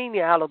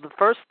Mania out of the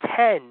first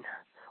 10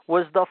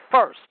 was the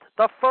first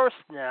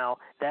now,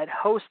 that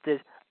hosted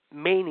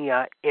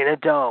Mania in a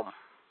dome?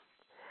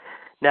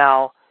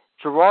 Now,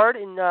 Gerard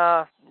and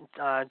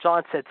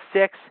John said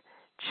 6.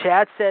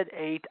 Chad said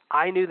 8.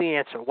 I knew the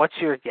answer. What's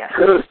your guess?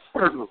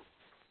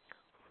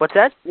 What's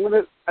that?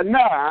 No,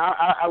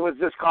 I was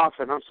just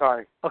coughing. I'm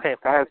sorry. Okay.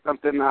 I had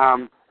something.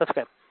 That's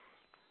okay.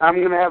 I'm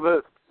going to have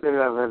a...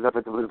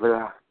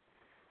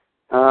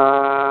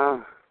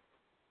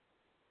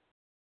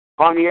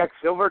 Pontiac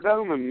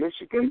Silverdome in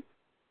Michigan?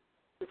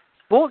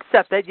 We'll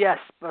accept that, yes.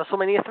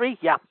 WrestleMania 3?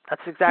 Yeah,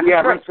 that's exactly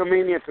correct. Yeah,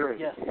 WrestleMania 3.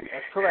 Yes,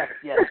 that's correct,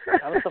 yes.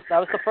 That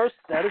was the first.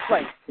 That is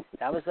right.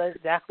 That was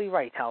exactly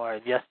right,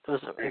 Howard. Yes, it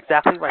was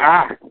exactly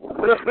right.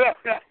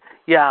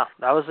 Yeah,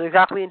 that was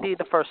exactly indeed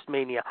the first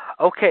Mania.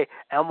 Okay,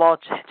 and while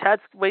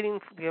Chad's waiting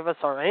to give us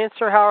our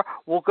answer, however,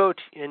 we'll go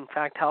to, in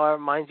fact, however,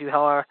 mind you,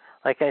 however,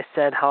 like I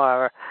said,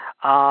 however,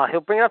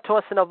 he'll bring it up to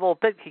us in a little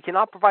bit. He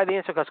cannot provide the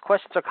answer because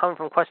questions are coming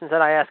from questions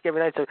that I ask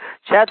every night. So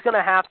Chad's going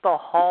to have to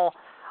hold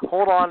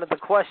on to the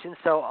question,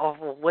 so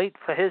we'll wait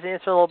for his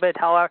answer a little bit.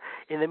 However,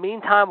 in the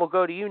meantime, we'll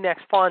go to you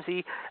next,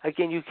 Fonzie.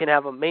 Again, you can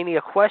have a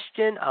Mania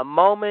question, a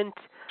moment,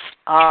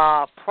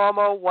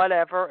 promo,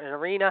 whatever, an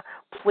arena.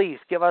 Please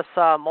give us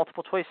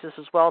multiple choices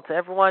as well to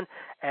everyone,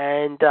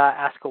 and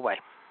ask away.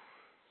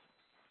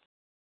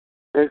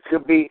 It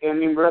could be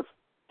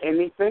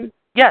anything?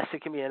 Yes,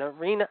 it can be an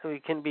arena.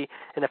 It can be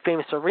in a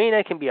famous arena.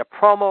 It can be a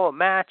promo, a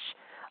match.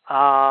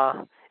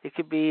 It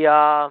could be,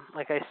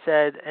 like I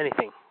said,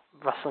 anything.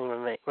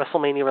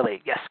 WrestleMania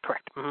related. Yes,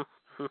 correct.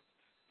 Mm-hmm.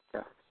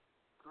 Yeah.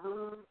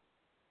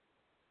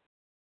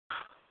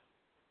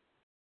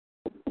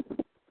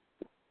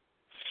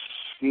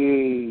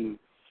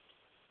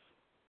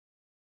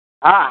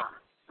 All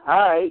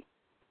right.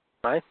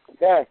 Right.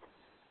 Okay.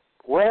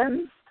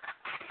 when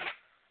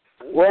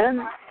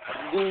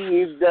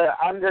did the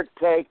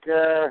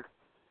Undertaker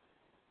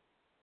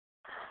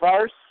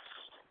first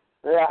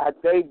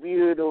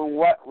debuted on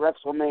what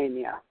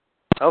WrestleMania?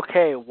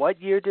 Okay,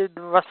 what year did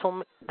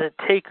the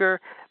Taker?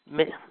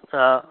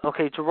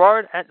 Okay,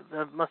 Gerard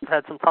must have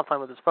had some tough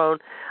time with his phone.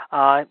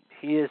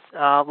 He has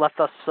left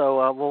us,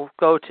 so we'll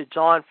go to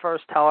John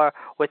first, however,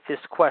 with this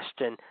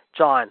question.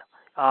 John,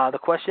 the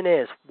question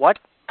is, what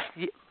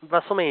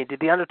WrestleMania did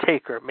the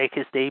Undertaker make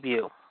his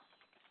debut?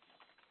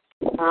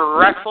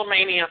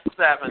 WrestleMania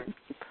 7.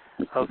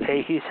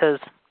 Okay, he says,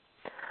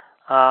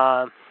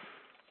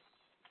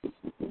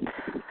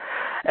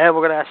 and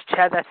we're going to ask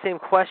Chad that same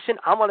question.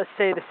 I'm going to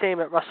say the same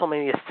at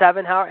WrestleMania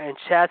 7, Howard, and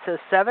Chad says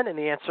 7, and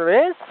the answer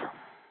is?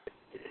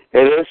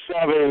 It is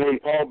 7,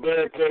 and Paul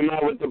Bearer came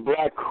out with the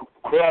Black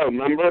Crow,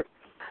 remember?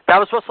 That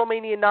was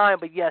WrestleMania 9,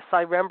 but yes,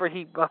 I remember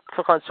he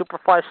took on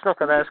Superfly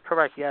Snuka. That is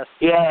correct, yes.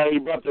 Yeah, he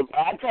brought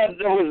I thought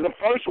that was the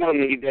first one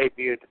he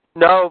debuted.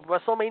 No,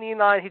 WrestleMania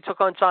 9, he took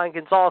on Giant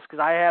Gonzalez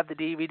because I have the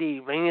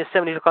DVD. Mania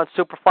 7, he took on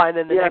Superfly, and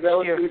then the next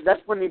year.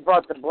 That's when he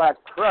brought the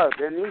Black Crow,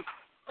 didn't he?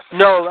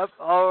 No,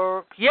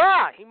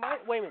 yeah, he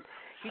might. Wait a minute.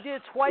 He did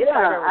it twice. Yeah,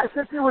 I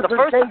think it was the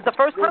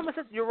first time was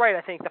you're right.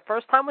 I think the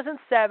first time was in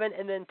 7,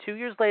 and then 2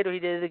 years later he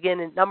did it again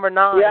in number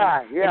 9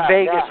 in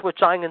Vegas with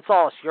Giant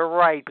Gonzalez. You're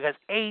right, because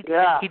 8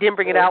 he didn't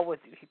bring it out with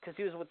because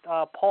he was with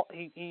Paul.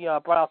 He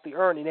brought out the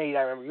urn in 8.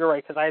 I remember. You're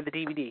right, because I had the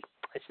DVD.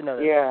 I should know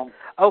that. Yeah.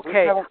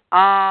 Okay.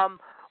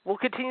 We'll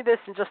continue this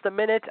in just a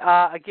minute.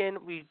 Again,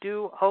 we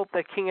do hope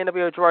that King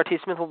NWO Gerard T.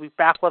 Smith will be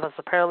back with us.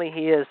 Apparently,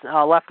 he has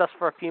left us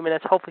for a few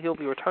minutes. Hopefully, he'll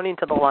be returning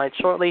to the line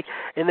shortly.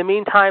 In the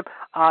meantime,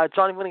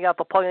 John, I'm going to get out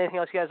the plug. Anything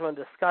else you guys want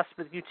to discuss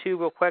with you two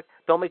real quick?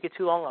 Don't make it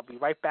too long. I'll be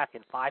right back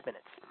in 5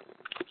 minutes.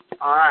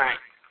 All right.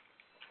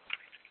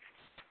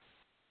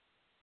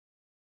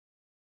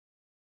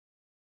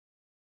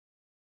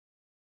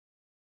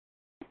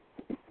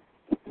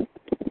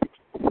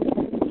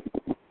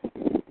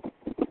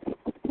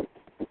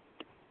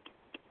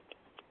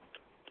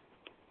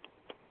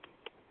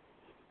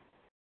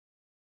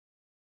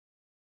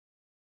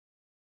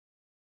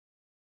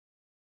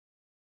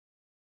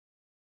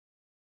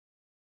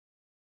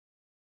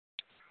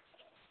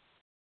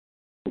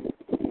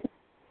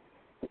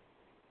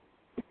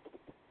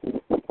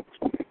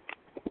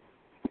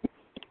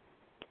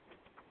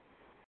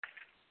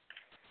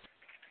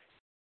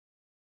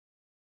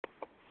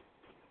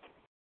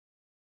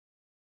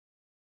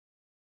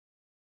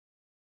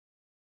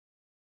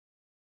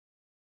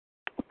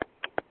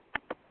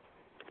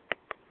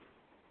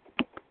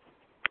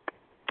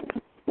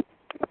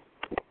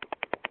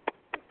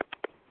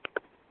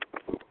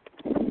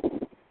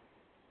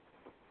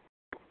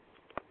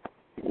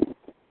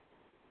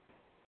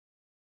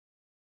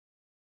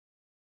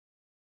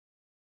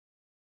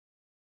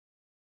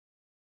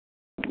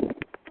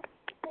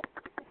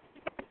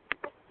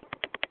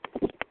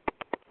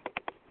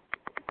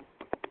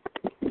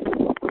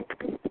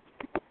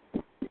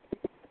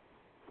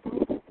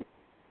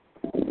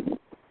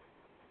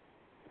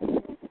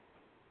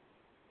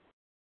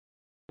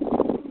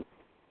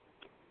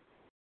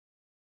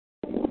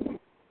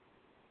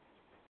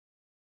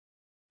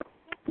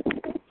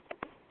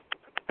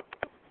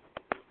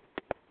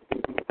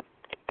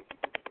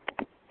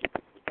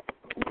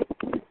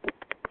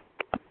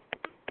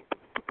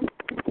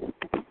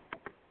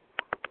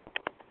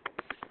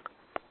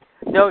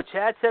 No,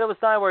 Chad said it was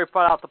 9 where he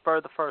brought out the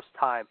bird the first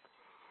time.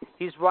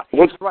 He's right.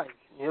 He's right.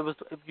 It was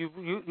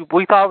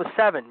we thought it was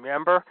 7.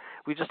 Remember,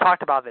 we just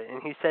talked about it,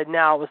 and he said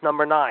now it was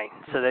number 9.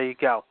 So there you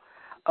go.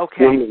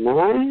 Okay.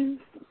 Number 9.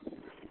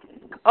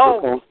 Oh,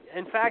 okay.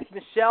 In fact,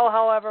 Michelle,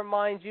 however,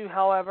 mind you,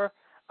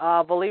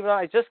 believe it or not,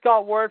 I just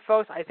got word,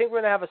 folks. I think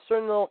we're going to have a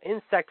certain little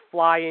insect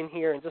fly in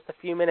here in just a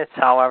few minutes,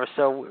 however.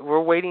 So we're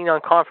waiting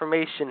on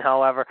confirmation,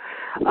 however.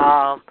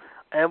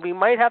 And we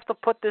might have to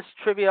put this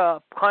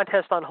trivia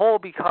contest on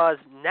hold because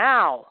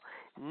now,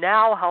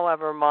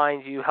 however,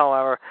 mind you,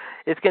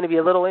 it's going to be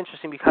a little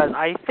interesting because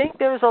I think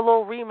there's a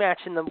little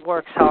rematch in the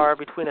works, however,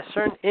 between a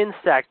certain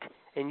insect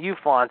and you,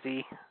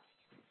 Fonzie.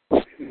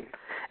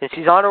 And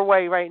she's on her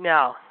way right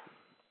now.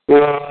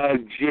 Oh,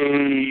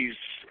 jeez.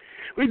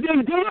 We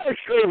didn't do a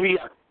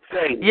trivia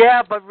thing.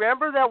 Yeah, but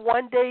remember that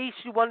one day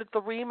she wanted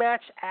the rematch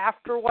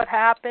after what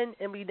happened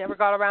and we never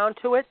got around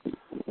to it?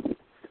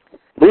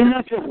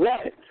 Rematch of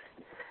what?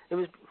 It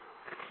was.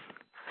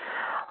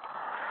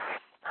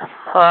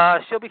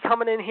 She'll be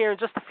coming in here in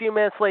just a few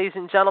minutes, ladies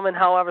and gentlemen.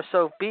 However,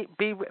 so be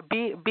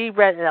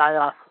ready.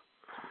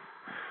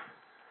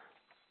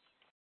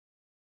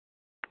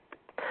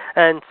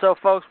 And so,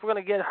 folks, we're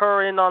going to get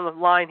her in on the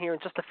line here in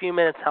just a few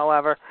minutes.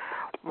 However,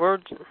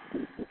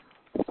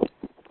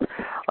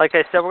 like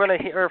I said, we're going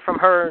to hear from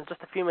her in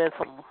just a few minutes.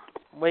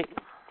 Wait,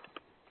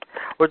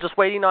 we're just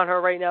waiting on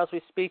her right now as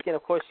we speak, and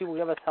of course, she will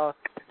give us how.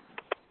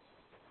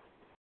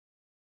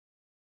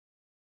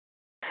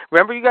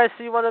 Remember you guys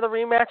see one of the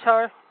rematch,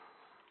 Howard?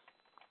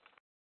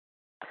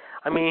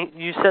 I mean,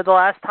 you said the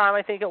last time,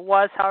 I think it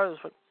was, Howard.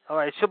 All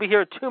right, she'll be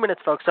here in 2 minutes,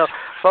 folks. So,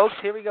 folks,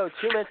 here we go,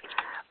 2 minutes.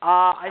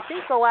 I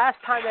think the last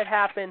time that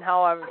happened,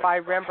 however, if I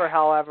remember,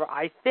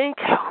 I think,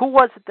 who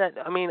was it that,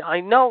 I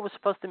know it was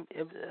supposed to,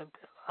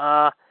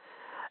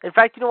 in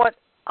fact, you know what?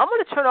 I'm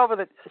going to turn over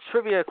the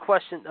trivia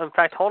question. In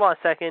fact, hold on a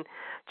second.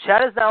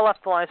 Chad has now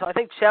left the line, so I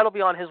think Chad will be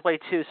on his way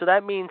too, so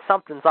that means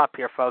something's up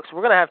here, folks.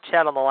 We're going to have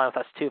Chad on the line with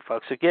us too,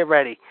 folks, so get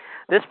ready.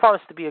 This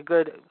promises to be a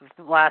good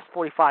last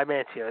 45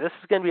 minutes here. This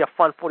is going to be a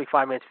fun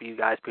 45 minutes for you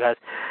guys because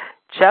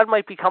Chad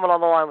might be coming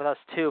on the line with us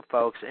too,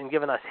 folks, and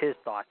giving us his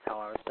thoughts,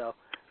 however. So,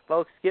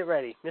 folks, get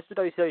ready. Mr.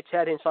 WCW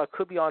Chad Hinshaw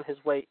could be on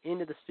his way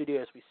into the studio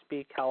as we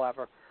speak,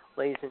 however,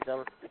 ladies and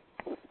gentlemen.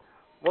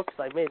 Whoops,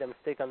 I made a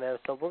mistake on there.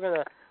 So we're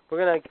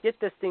gonna get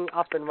this thing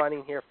up and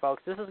running here,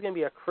 folks. This is gonna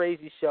be a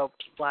crazy show.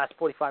 Last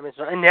 45 minutes,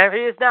 and there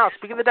he is now.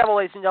 Speaking of the devil,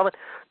 ladies and gentlemen,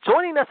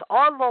 joining us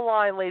on the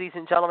line, ladies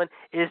and gentlemen,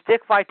 is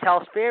Dick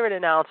Vitale's favorite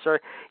announcer.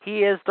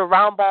 He is the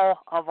round ball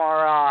of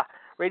our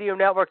radio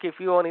network, if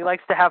you will, and he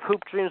likes to have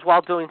hoop dreams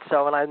while doing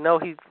so. And I know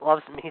he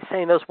loves me. He's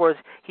saying those words.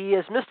 He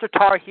is Mr.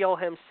 Tar Heel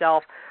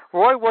himself.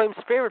 Roy Williams'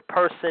 favorite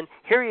person.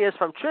 Here he is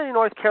from Trinity,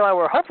 North Carolina,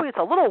 where hopefully it's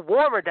a little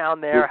warmer down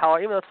there,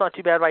 however, even though it's not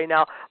too bad right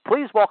now.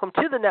 Please welcome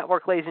to the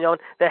network, ladies and gentlemen,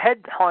 the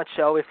head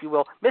honcho, if you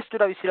will, Mr.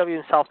 WCW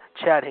himself,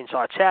 Chad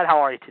Hinshaw. Chad, how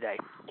are you today?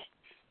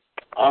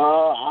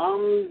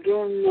 I'm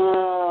doing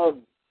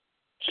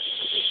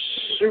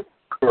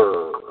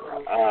super.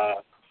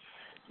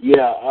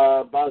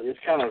 But it's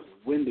kind of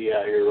windy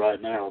out here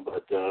right now,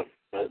 but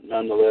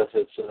nonetheless,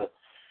 it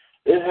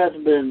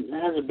hasn't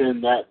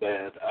been that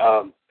bad.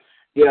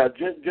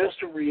 Just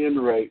to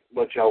reiterate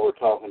what y'all were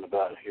talking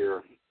about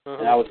here,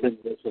 and I was been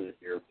listening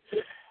here.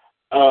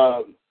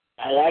 I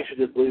actually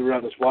did believe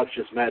around watched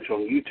this match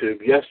on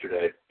YouTube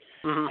yesterday,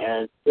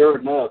 and sure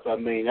enough,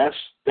 that's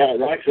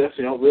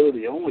really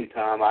the only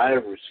time I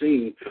ever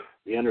seen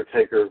the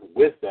Undertaker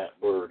with that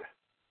bird.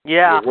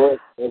 Yeah,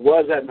 it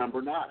was at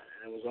number 9.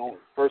 It was on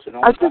person.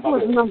 I think it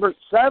was number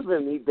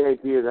 7 he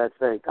debuted. I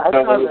think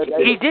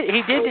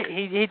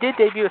he did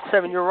debut at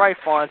 7. You're right,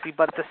 Fonzie.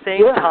 But at the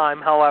same time,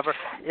 however,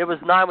 it was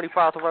 9 when he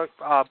brought out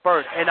the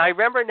bird. And I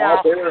remember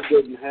now. Paul Bear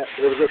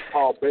there was just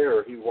Paul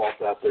Bear he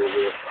walked out there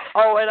with.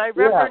 Oh, and I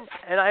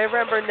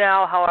remember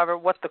now, however,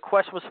 what the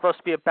question was supposed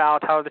to be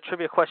about. However, the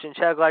trivia question.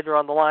 Chad, glad you're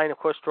on the line. Of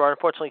course, Gerard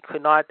unfortunately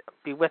could not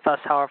be with us,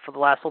 however, for the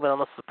last little bit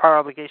unless the prior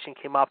obligation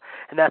came up,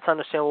 and that's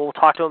understandable. We'll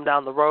talk to him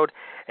down the road.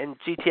 And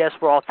GTS,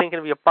 we're all thinking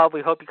of you above.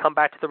 We hope you come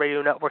back to the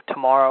radio network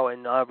tomorrow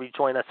and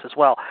rejoin us as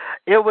well.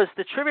 It was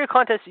the trivia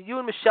contest that you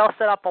and Michelle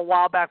set up a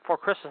while back before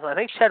Christmas, and I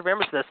think Chad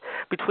remembers this,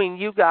 between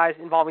you guys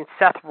involving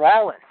Seth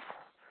Rollins.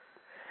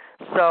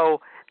 So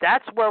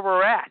that's where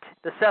we're at,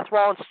 the Seth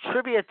Rollins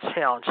Trivia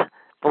Challenge,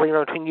 believe it or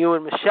not, between you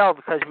and Michelle,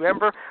 because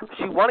remember,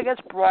 she won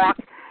against Brock,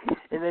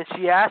 and then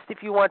she asked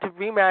if you wanted to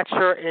rematch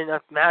her in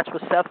a match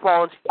with Seth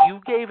Rollins. You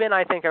gave in,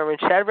 I think. I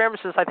remember Chad remembers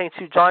this, I think,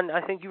 too. John,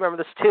 I think you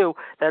remember this, too,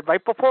 that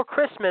right before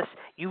Christmas,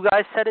 you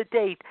guys set a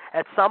date.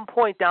 At some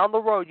point down the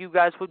road, you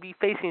guys would be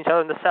facing each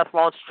other in the Seth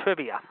Rollins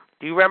Trivia.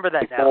 Do you remember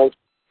that now?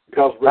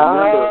 Because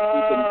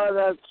remember,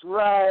 that's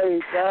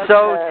right.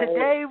 So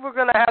today we're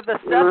going to have the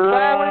Seth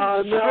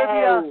Rollins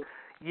Trivia.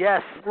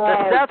 Yes, the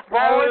Seth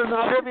Rollins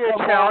Trivia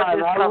Challenge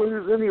is coming. I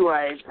lose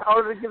anyway.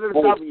 How to get a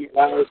W?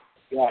 Guys.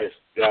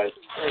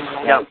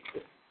 Yeah.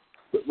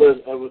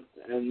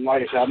 And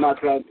like I said, I'm not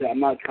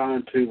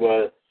trying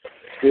to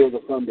steal the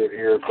thunder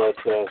here, but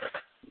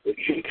if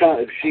she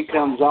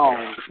comes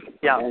on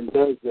and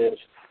does this,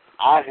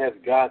 I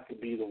have got to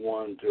be the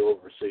one to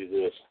oversee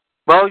this.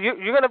 Well, you're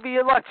going to be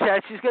in luck,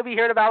 Chad. She's going to be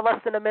here in about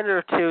less than a minute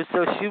or two,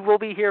 so she will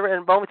be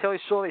here momentarily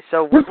shortly.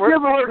 So just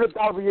give her the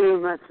W,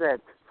 and that's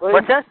it. Please.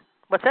 What's that?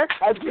 What's that?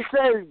 I just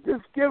said,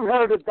 just give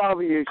her the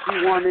W.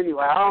 She won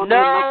anyway.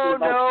 No.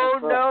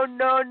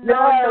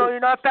 You're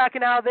not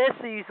backing out of this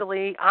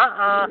easily.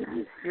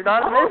 You're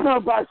not. I don't know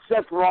about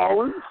Seth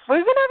Rollins. Well,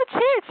 you're gonna have a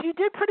chance. You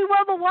did pretty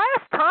well the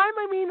last time.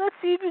 Let's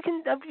see if you can.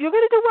 You're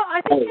gonna do well.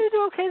 I think you're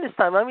gonna do okay this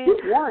time.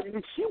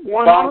 She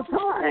won all the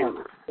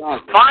time.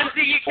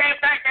 Fonzie, you can't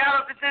back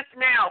out of this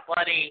now,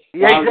 buddy.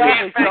 Yeah,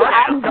 exactly.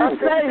 I'm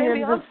just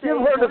saying, just give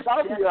her the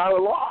W. I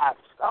lost.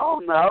 Oh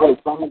no.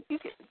 You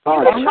can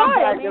try.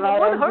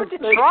 It wouldn't hurt to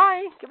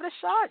try. Give it a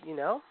shot.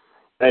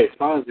 Hey,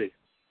 Fonzie.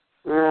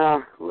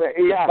 The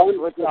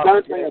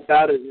funny thing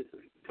about it is,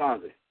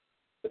 Fonzie.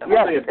 The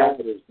funny thing about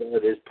it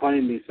is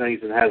playing these things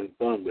and having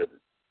fun with it.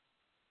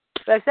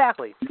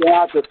 Exactly. You don't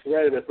have to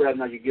thread it whether or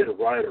not you get it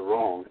right or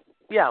wrong.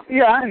 Yeah.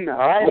 Yeah, I know.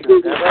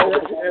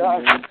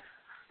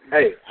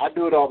 Hey, I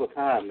do it all the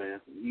time, man.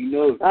 And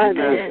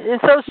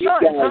so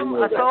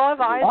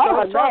have I.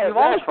 We've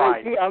all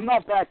tried. I'm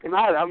not backing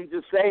out. I'm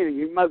just saying,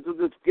 you must as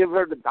well just give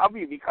her the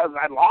W because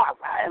I lost.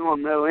 I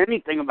don't know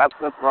anything about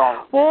Seth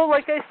Rollins. Well,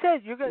 like I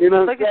said, you're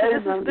gonna. Like I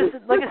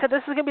said,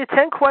 this is gonna be a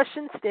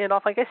 10-question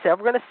standoff. Like I said,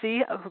 we're gonna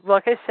see.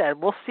 Like I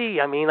said, we'll see.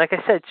 Like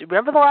I said,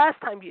 remember the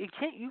last time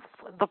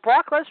the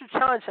Brock Lesnar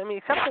challenge.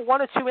 Except for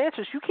 1 or 2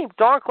 answers, you came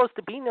darn close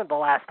to beating her the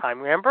last time.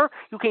 Remember,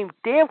 you came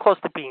damn close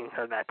to beating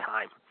her that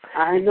time.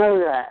 I know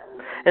that.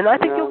 And I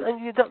think,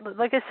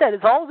 like I said,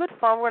 it's all good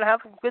fun. We're going to have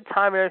a good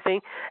time and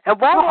everything. And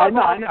while we're on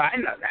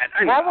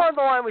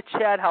the line with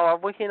Chad, however,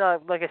 we can,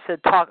 like I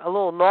said, talk a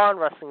little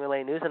non-wrestling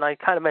related news. And I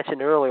kind of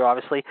mentioned earlier,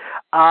 obviously,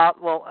 a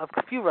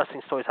few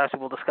wrestling stories actually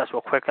we'll discuss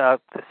real quick.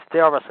 They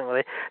are wrestling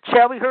related.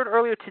 Chad, we heard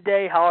earlier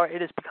today how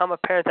it has become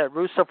apparent that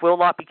Rusev will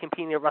not be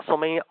competing at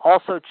WrestleMania.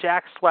 Also,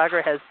 Jack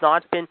Swagger has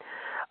not been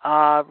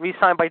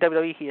re-signed by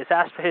WWE. He has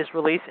asked for his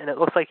release, and it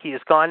looks like he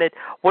has gotten it.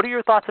 What are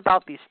your thoughts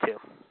about these two?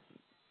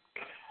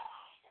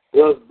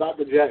 Well, about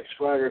the Jack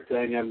Swagger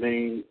thing, I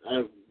mean,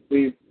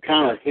 we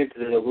kind of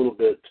hinted it a little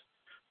bit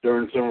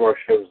during some of our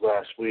shows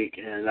last week,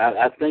 and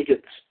I think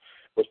it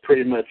was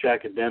pretty much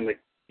academic,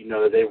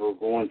 that they were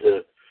going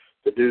to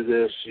do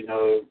this.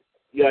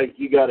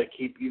 You got to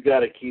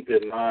keep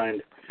in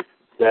mind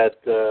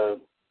that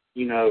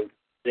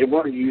they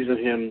weren't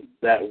using him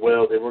that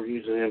well. They weren't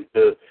using him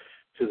to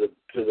the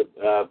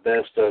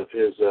best of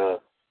his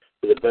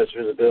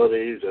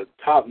ability. He was a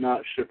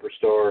top-notch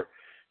superstar.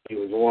 He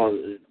was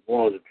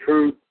one of the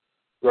true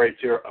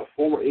greats here. A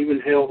former even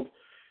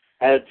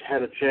had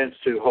a chance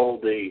to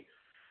hold the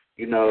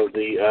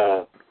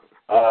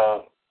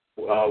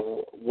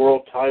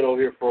world title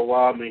here for a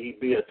while. I mean, he'd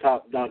be a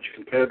top-notch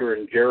competitor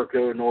in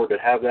Jericho in order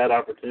to have that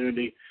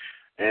opportunity.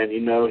 And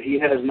he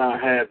has not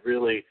had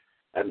really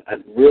a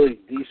really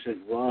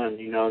decent run,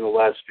 in the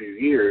last few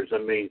years. I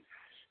mean,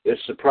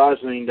 it's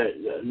surprising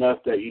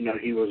enough that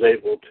he was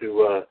able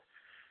to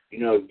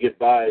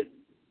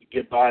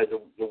get by the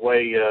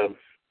way as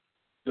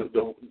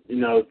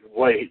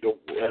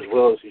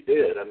well as he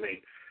did. I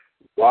mean,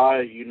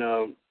 why in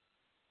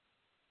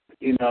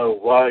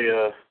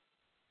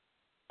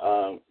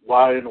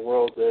the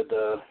world did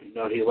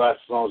he last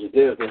as long as he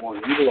did? If they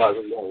want to utilize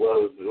him more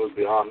well, it was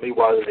beyond me.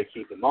 Why did they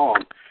keep him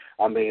on?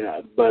 I mean,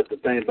 but the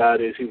thing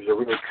about it is he was a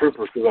real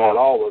trooper throughout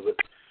all of it.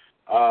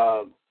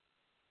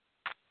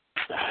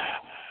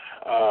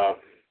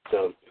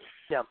 So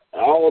yeah.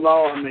 All in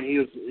all, I mean, he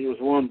was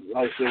one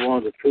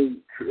of the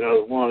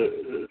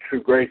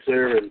true greats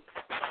there, and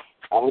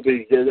I hope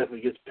he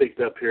definitely gets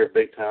picked up here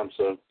big time.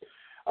 So,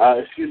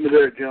 excuse me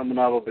there, gentlemen.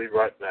 I will be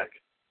right back.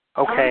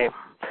 Okay.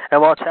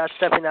 And while Chad's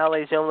stepping out,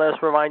 ladies and gentlemen, let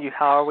us remind you,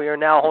 however, we are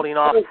now holding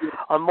off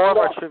on more of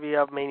our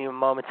Trivia of Mania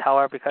moments,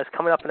 however, because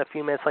coming up in a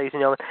few minutes, ladies and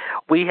gentlemen,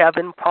 we have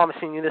been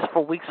promising you this for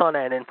weeks on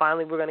end, and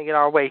finally we're going to get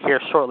our way here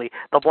shortly.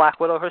 The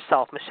Black Widow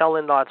herself, Michelle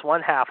Lindard's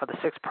one half of the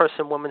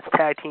 6-person Women's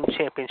Tag Team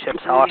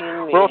Championships,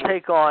 however, will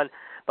take on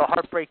the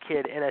Heartbreak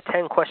Kid in a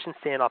 10-question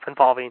standoff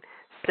involving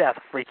Seth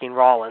freaking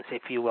Rollins,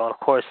 if you will. And of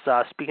course,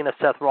 speaking of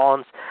Seth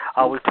Rollins,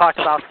 we've talked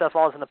about Seth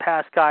Rollins in the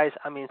past, guys.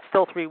 I mean,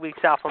 still 3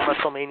 weeks out from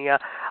WrestleMania.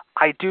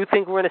 I do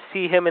think we're going to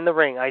see him in the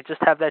ring. I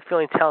just have that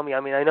feeling telling me. I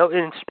mean, I know.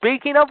 And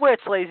speaking of which,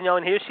 ladies and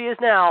gentlemen, here she is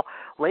now.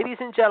 Ladies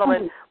and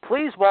gentlemen,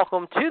 please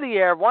welcome to the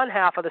air one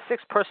half of the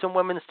 6-person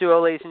women's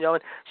duo, ladies and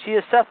gentlemen. She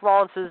is Seth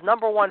Rollins'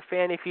 #1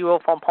 fan, if you will,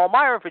 from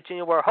Palmyra,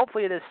 Virginia, where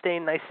hopefully it is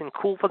staying nice and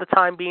cool for the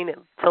time being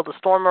until the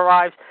storm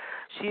arrives.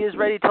 She is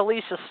ready to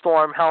leash a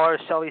storm, however,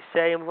 shall we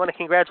say, and we want to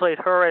congratulate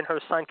her and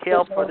her son,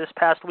 Caleb, for this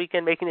past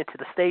weekend making it to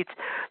the States.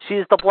 She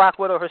is the Black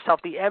Widow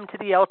herself, the M to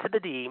the L to the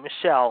D,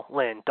 Michelle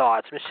Lynn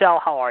Dodds. Michelle,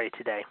 how are you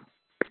today?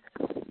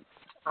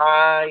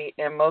 I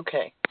am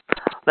okay.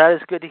 That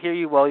is good to hear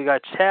you. Well, you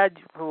got Chad,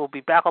 who will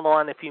be back on the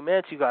line in a few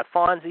minutes. You got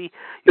Fonzie,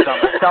 you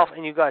got myself,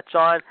 and you got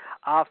John.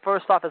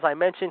 First off, as I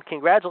mentioned,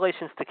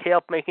 congratulations to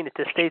Caleb making it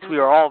to States. We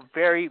are all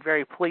very,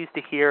 very pleased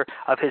to hear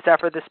of his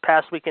effort this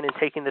past weekend in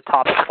taking the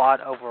top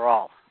spot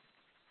overall.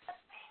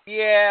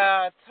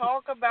 Yeah,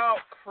 talk about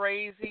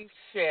crazy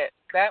shit.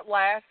 That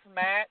last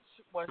match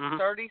was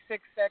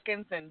 36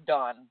 seconds and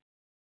done.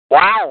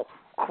 Wow.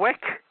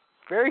 Quick.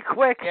 Very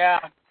quick. Yeah.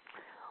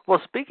 Well,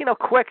 speaking of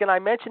quick, and I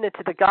mentioned it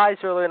to the guys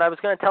earlier, and I was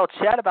going to tell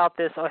Chad about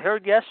this. I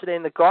heard yesterday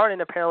in the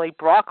Garden, apparently,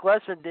 Brock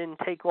Lesnar didn't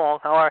take long,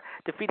 however,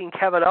 defeating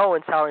Kevin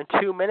Owens, however,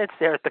 in 2 minutes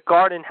there at the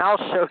Garden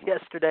House show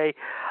yesterday.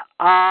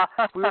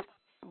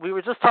 We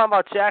were just talking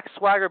about Jack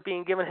Swagger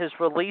being given his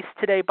release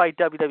today by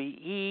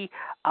WWE.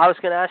 I was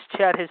going to ask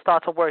Chad his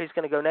thoughts on where he's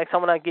going to go next.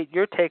 I'm going to get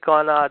your take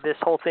on this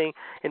whole thing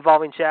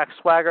involving Jack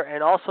Swagger,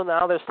 and also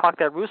now there's talk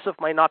that Rusev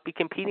might not be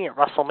competing at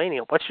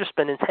WrestleMania. What's your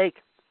spin and take?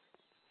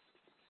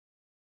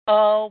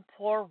 Oh,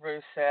 poor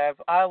Rusev.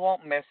 I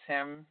won't miss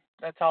him.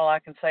 That's all I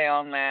can say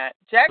on that.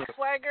 Jack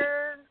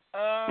Swagger,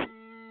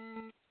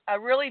 I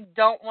really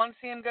don't want to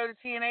see him go to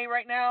TNA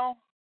right now.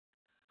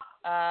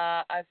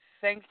 I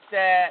think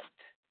that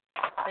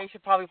they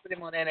should probably put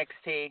him on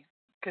NXT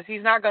because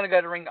he's not going to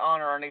go to Ring of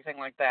Honor or anything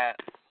like that.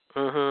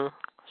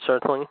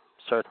 Certainly.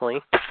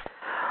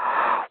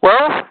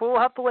 Well, we'll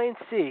have to wait and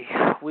see.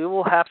 We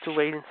will have to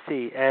wait and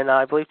see. And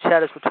I believe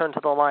Chad has returned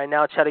to the line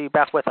now. Chad, are you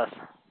back with us?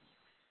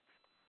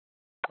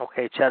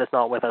 Okay, Chad is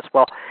not with us.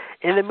 Well,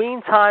 in the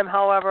meantime,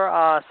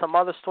 however, some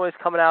other stories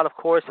coming out, of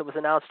course. It was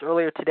announced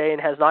earlier today and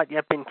has not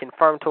yet been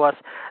confirmed to us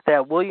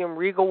that William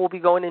Regal will be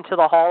going into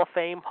the Hall of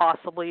Fame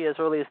possibly as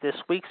early as this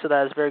week, so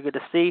that is very good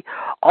to see.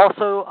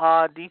 Also,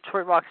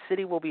 Detroit Rock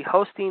City will be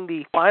hosting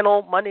the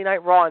final Monday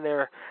Night Raw in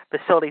their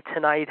facility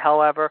tonight,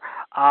 however.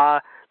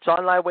 John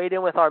and I weighed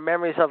in with our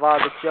memories of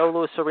the Joe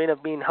Louis Arena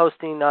being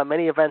hosting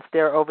many events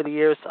there over the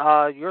years.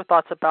 Your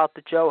thoughts about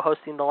the Joe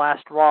hosting the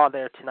last Raw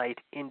there tonight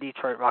in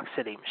Detroit Rock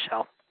City,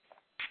 Michelle?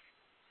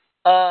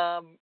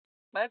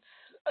 That's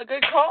a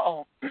good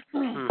call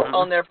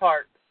on their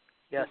part.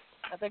 Yes.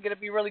 I think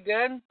it'd be really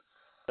good.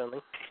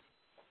 Certainly.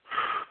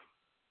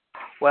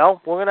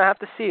 Well, we're going to have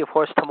to see. Of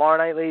course, tomorrow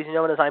night, ladies and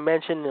gentlemen, as I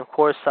mentioned, of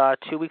course,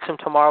 2 weeks from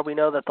tomorrow, we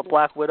know that the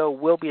Black Widow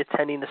will be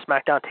attending the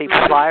SmackDown Tapes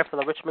Live for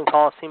the Richmond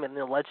Coliseum in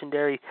the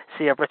legendary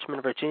city of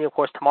Richmond, Virginia. Of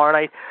course, tomorrow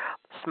night,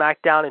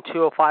 SmackDown and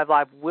 205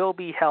 Live will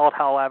be held,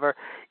 however,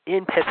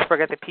 in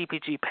Pittsburgh at the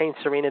PPG Paints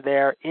Arena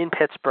there in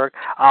Pittsburgh.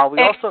 And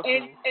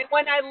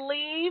when I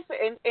leave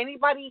and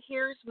anybody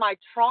hears my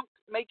trunk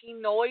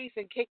making noise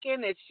and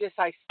kicking, it's just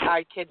I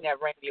kidnapped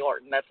Randy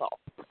Orton, that's all.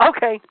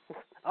 Okay.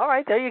 All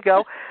right, there you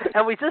go.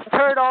 And we just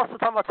heard also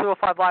talking about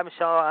 205 Live,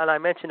 Michelle, and I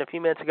mentioned a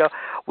few minutes ago,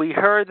 we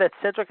heard that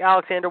Cedric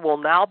Alexander will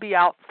now be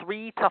out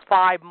 3 to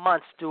 5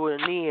 months due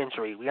to a knee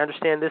injury. We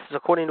understand this is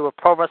according to a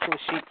pro wrestling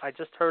sheet I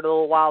just heard a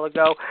little while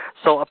ago.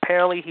 So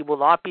apparently he will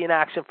not be in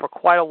action for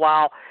quite a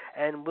while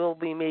and will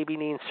be maybe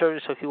needing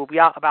surgery, so he will be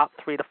out about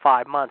 3 to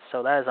 5 months.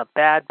 So that is a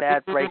bad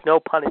break, no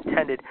pun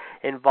intended,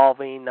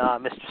 involving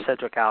Mr.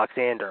 Cedric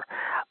Alexander.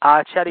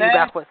 Chad, are you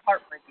back with?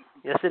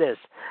 Yes, it is.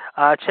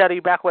 Chad, are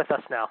you back with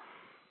us now?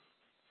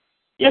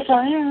 Yes,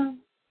 I am.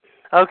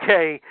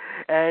 Okay,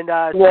 and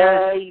no,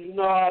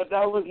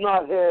 that was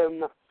not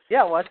him.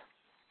 Yeah, it was.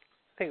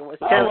 I think it was.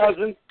 No, it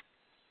wasn't.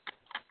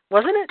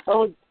 Wasn't it?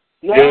 Oh,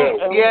 no.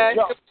 Yeah, it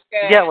was.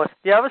 Yeah, it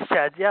was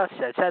Chad. Yeah, it was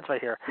Chad. Chad's right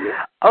here.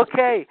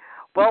 Okay,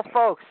 well,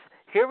 folks,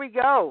 here we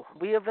go.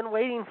 We have been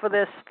waiting for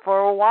this for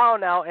a while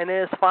now, and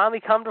it has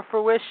finally come to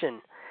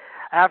fruition.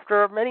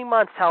 After many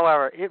months,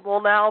 however, it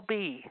will now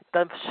be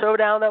the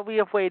showdown that we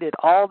have waited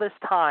all this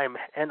time,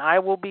 and I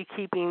will be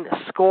keeping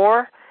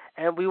score.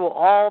 And we will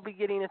all be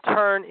getting a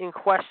turn in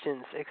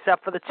questions,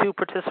 except for the 2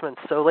 participants.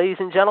 So, ladies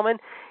and gentlemen,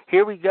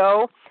 here we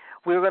go.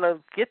 We're going to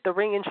get the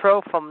ring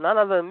intro from none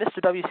other than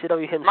Mr.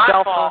 WCW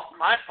himself.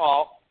 My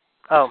fault.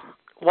 Oh,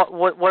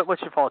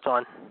 what's your fault,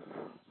 John?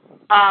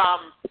 I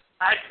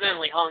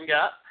accidentally hung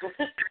up.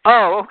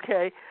 Oh,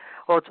 okay.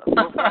 Well,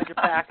 we'll find you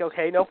back.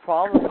 Okay, no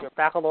problem. You're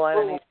back on the line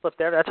and you slipped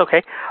there. That's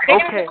okay.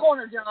 Stand in the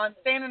corner, John.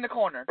 Stand in the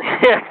corner.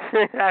 Yes,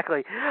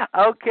 exactly.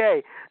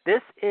 Okay,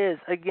 this is,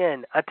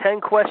 again, a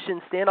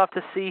 10-question standoff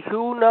to see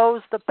who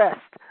knows the best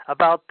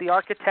about the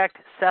architect,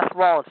 Seth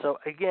Rollins. So,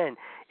 again,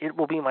 it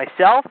will be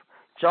myself,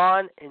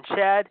 John, and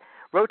Chad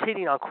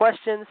rotating on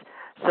questions.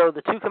 So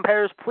the 2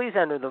 competitors, please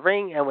enter the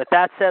ring. And with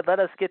that said, let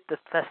us get the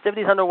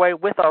festivities underway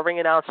with our ring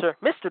announcer,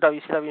 Mr.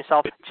 WCW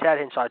himself, Chad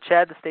Hinshaw.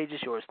 Chad, the stage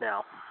is yours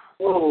now.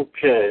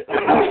 Okay.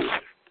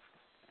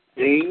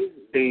 Ding,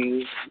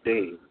 ding,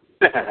 ding.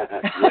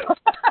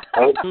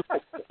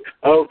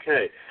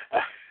 Okay.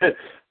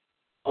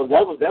 Oh,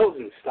 that was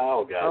in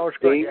style, guys. Oh, it's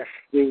ding, good, yes.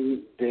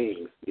 Ding,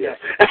 ding. Yes.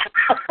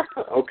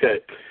 Okay.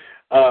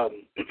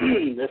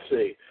 Let's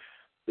see.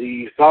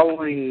 The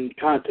following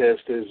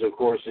contest is, of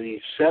course,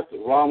 the Seth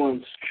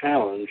Rollins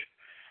Challenge,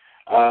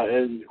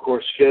 and, of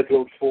course,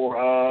 scheduled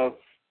for,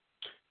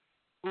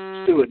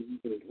 we'll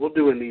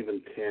do an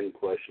even 10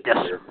 questions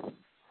here.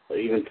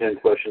 Even 10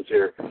 questions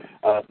here.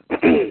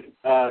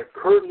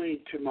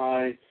 Currently to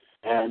my,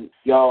 and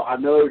y'all, I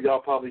know y'all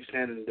probably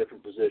stand in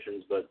different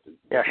positions, but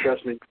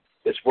trust me,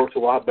 this works a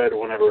lot better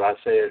whenever I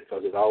say it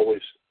because it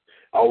always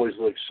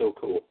looks so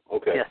cool.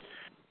 Okay. Yes.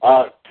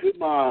 To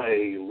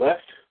my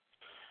left,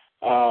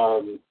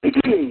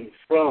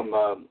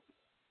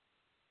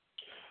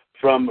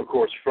 from of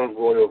course, from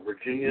Royal,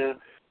 Virginia,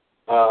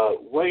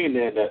 weighing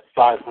in at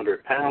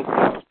 500 pounds.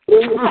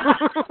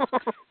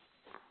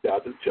 Yeah,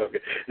 I'm just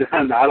joking. I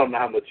don't know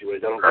how much he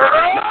weighs. I don't know.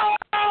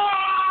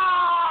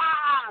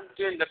 I'm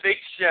doing the big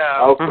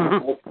show.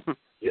 Okay.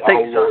 Yeah,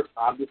 Lord,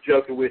 I'm just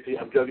joking with you.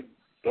 I'm joking.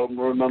 Don't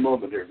ruin my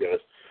moment here, guys.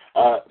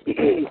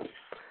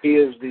 He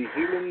is the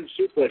human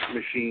suplex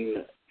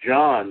machine.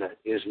 John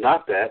is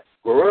not that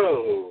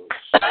gross.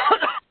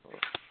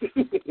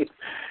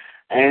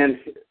 And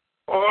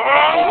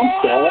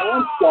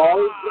I'm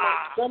sorry.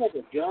 Son of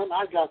a gun,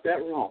 I got that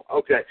wrong.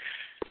 Okay.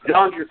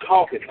 John, you're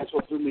talking. That's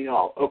what threw me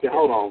off. Okay,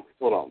 hold on.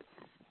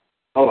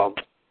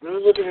 Okay.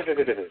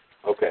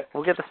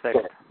 We'll get this fixed.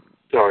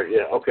 Sorry,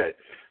 yeah, okay.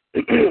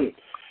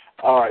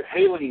 All right,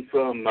 hailing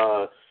from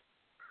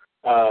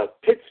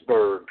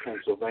Pittsburgh,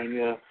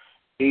 Pennsylvania,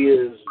 he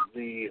is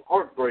the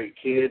Heartbreak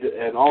Kid,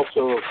 and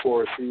also, of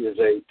course, he is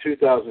a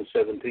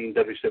 2017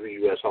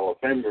 WCWUS Hall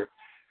of Famer.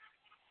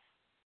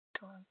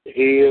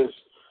 He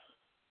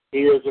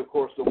is, of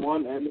course, the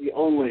one and the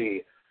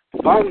only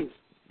Fonzie.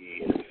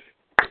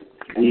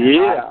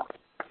 Yeah.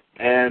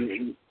 And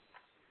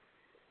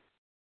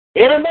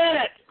in a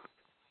minute.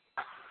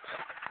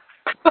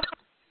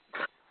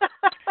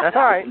 That's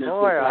all right.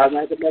 Don't worry. I'll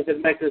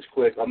make this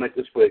quick.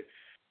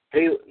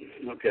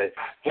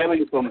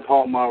 Hailing from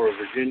Palmyra,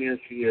 Virginia,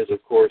 she is,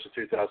 of course, a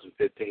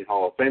 2015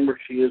 Hall of Famer.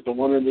 She is the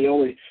one and the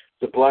only,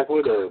 the Black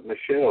Widow,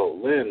 Michelle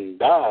Lynn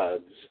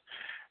Dodds.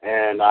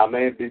 And I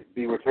may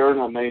be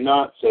returned, I may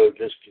not, so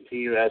just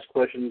continue to ask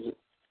questions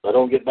If I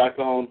don't get back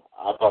on,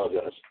 I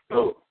apologize.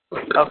 Go.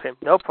 Okay,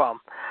 no problem.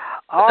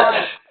 All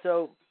right,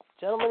 so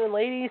gentlemen and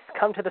ladies,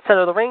 come to the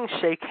center of the ring,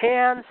 shake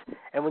hands,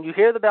 and when you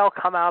hear the bell,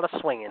 come out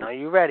swinging. Are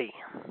you ready?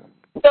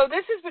 So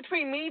this is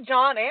between me,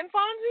 John, and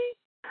Fonzie?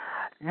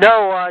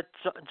 No,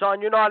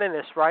 John, you're not in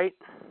this, right?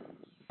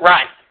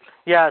 Right.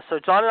 Yeah, so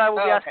John and I will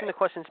be okay. asking the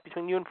questions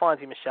between you and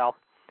Fonzie, Michelle.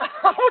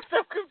 I was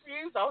so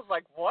confused. I was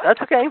like, what?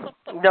 That's okay.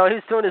 No,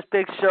 he's doing his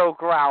big show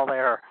growl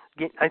there.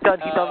 I thought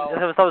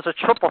it was a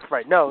triple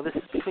threat. No, this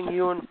is between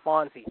you and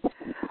Fonzie.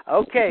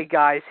 Okay,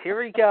 guys,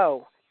 here we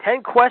go.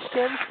 10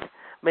 questions.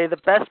 May the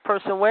best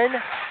person win.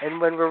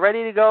 And when we're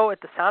ready to go, at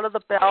the sound of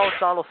the bell,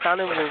 John will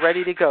sound it when we're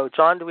ready to go.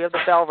 John, do we have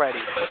the bell ready?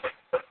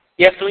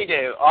 Yes, we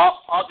do.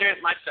 I'll do it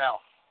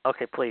myself.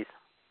 Okay, please.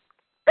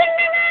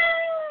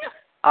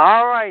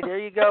 All right, there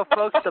you go,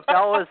 folks. The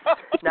bell is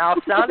now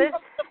sounded.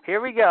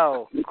 Here we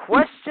go.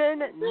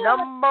 Question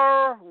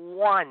number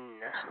 1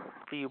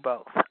 for you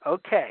both.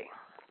 Okay.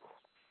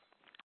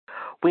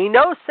 We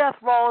know Seth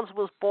Rollins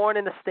was born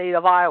in the state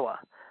of Iowa,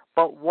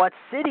 but what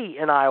city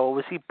in Iowa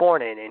was he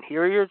born in? And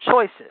here are your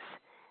choices.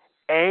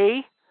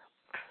 A,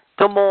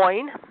 Des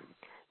Moines.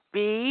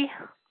 B,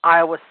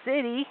 Iowa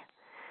City.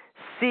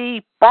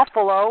 C,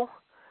 Buffalo.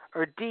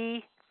 Or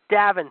D,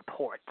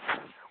 Davenport.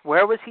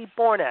 Where was he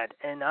born at?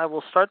 And I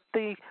will start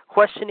the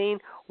questioning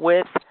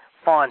with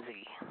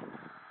Fonzie.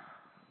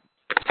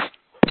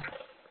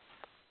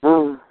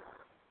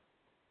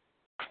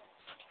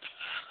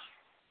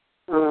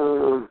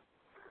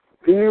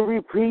 Can you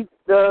repeat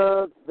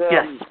the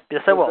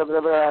Yes, I will.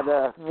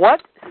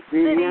 What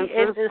city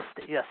in this?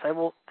 Yes, I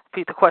will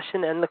repeat the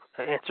question and the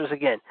answers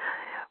again.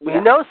 We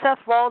know Seth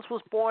Rollins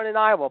was born in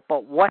Iowa,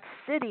 but what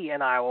city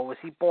in Iowa was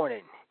he born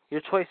in?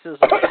 Your choices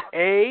are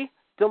A,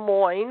 Des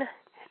Moines,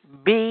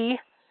 B,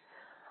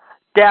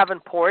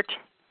 Davenport,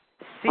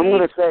 C. I'm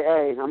going to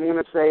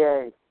say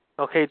A.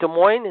 Okay, Des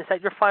Moines, is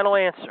that your final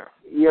answer?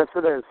 Yes,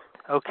 it is.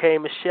 Okay,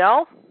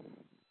 Michelle?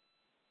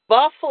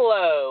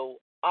 Buffalo,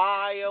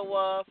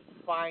 Iowa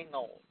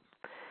final.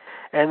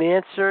 And the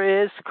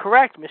answer is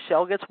correct.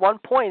 Michelle gets 1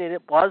 point, and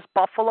it was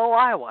Buffalo,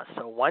 Iowa.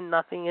 So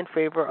 1-0 in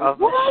favor of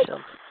Michelle.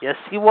 Yes,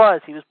 he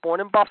was. He was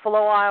born in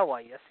Buffalo,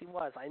 Iowa. Yes, he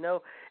was. I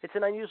know it's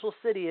an unusual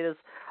city. It is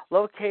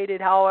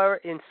located, however,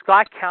 in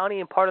Scott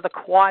County and part of the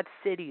Quad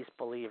Cities,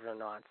 believe it or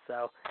not.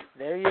 So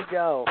there you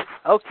go.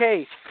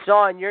 Okay,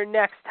 John, you're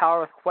next,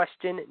 Tower, with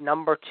question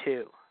number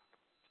 2.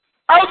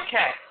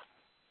 Okay.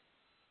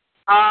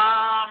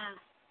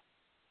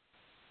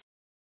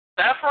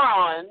 Seth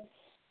Rollins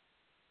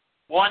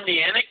won the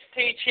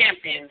NXT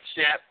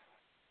Championship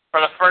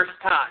for the first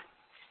time.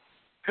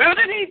 Who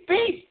did he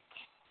beat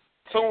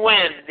to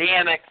win the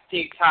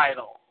NXT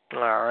title?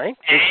 All right.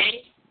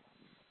 A,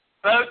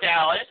 Bo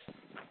Dallas.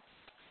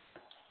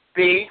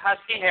 B,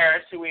 Husky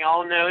Harris, who we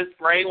all know as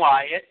Bray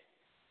Wyatt.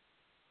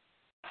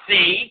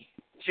 C,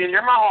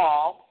 Jinder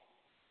Mahal.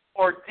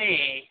 Or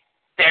D,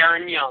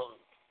 Darren Young.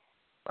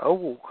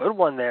 Oh, good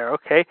one there.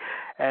 Okay.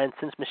 And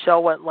since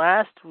Michelle went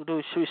last, should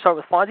we start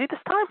with Fonzie this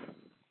time?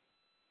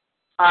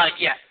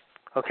 Yes.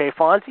 Okay,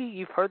 Fonzie,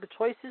 you've heard the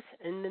choices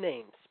and the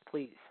names,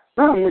 please.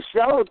 No,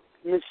 Michelle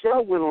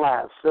went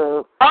last.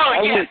 So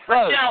yes,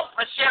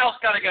 Michelle's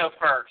got to go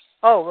first.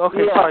 Oh,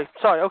 okay. Yeah.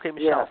 Sorry. Okay,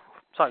 Michelle. Yeah.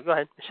 Sorry, go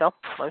ahead, Michelle.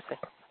 Let me see.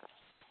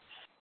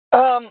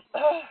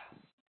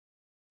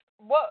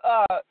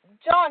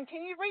 John,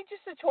 can you read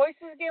just the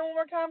choices again one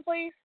more time,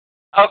 please?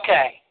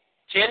 Okay.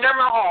 Jinder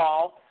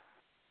Mahal,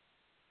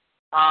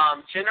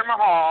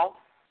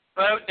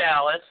 Bo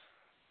Dallas,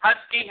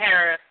 Husky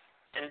Harris,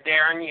 and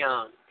Darren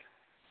Young.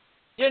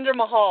 Jinder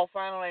Mahal,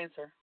 final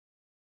answer.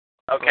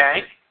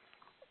 Okay.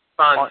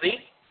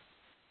 Fonzie?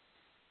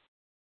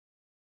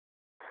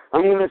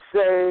 I'm going to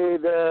say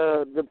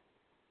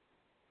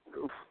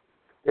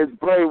it's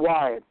Bray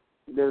Wyatt.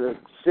 The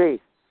C.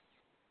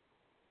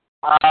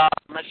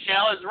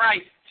 Michelle is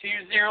right.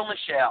 2-0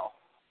 Michelle.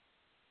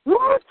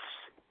 What?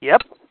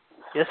 Yep.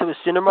 Yes, it was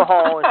Jinder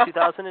Mahal in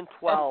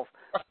 2012.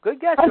 Good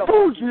guess. I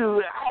told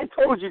you,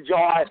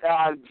 John,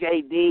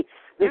 JD.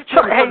 You're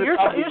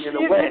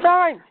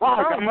fine.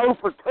 I'm 0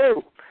 for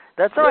 2.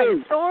 That's all right.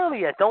 It's still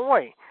early yet. Don't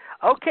worry.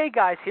 Okay,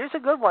 guys, here's a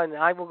good one.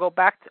 I will go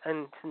back,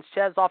 and since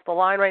Chad's off the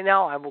line right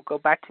now, I will go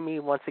back to me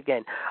once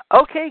again.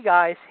 Okay,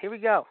 guys, here we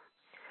go.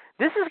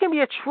 This is going to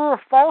be a true or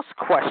false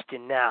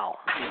question now.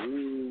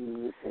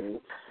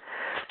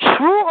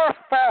 True or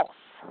false?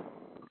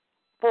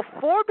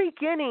 Before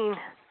beginning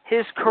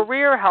his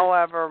career,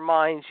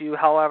 mind you,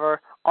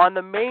 on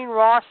the main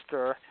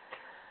roster,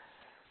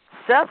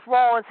 Seth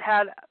Rollins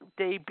had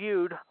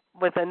debuted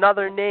with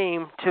another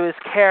name to his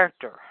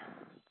character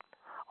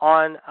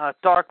on a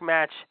dark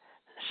match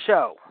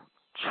show.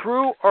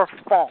 True or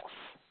false?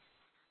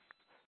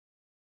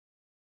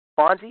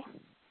 Fonzie?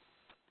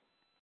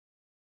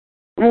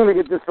 I'm going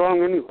to get this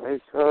wrong anyway,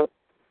 so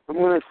I'm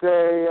going to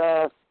say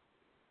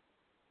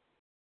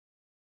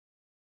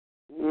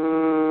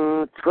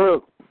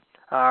true.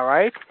 All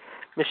right.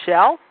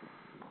 Michelle?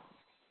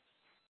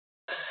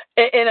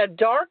 In a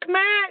dark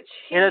match?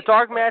 In a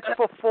dark match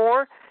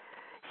before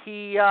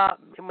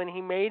when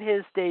he made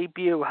his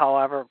debut,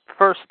 however,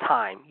 first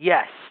time,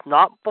 yes,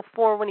 not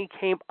before when he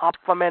came up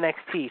from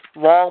NXT,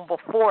 long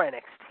before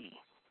NXT,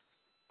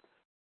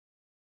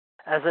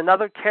 as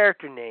another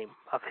character name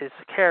of his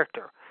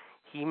character.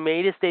 He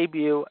made his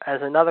debut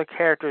as another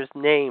character's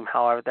name,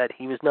 however, that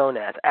he was known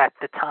as at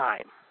the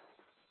time.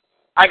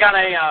 I got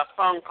a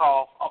phone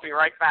call. I'll be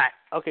right back.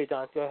 Okay,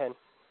 Don, go ahead.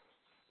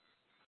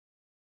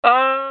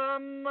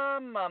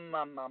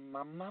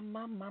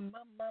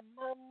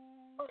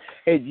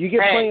 Hey, did you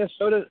get plenty of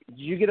soda? Did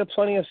you get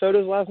plenty of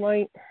sodas last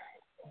night?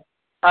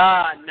 No,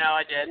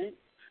 I didn't.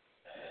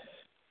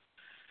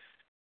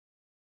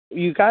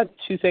 You got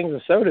 2 things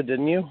of soda,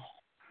 didn't you?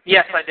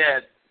 Yes, I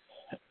did.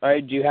 All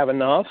right, do you have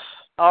enough?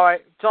 All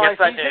right, John. Yes,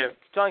 I do.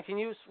 John, can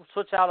you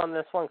switch out on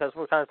this one because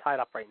we're kind of tied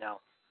up right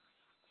now?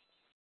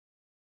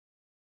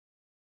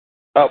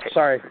 Oh,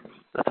 sorry.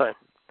 That's all right.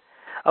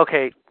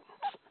 Okay,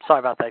 sorry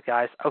about that,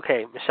 guys.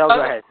 Okay, Michelle,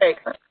 go ahead.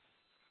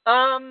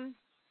 Oh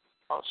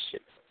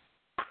shit.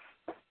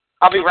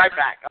 I'll be right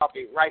back.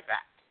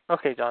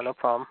 Okay, John, no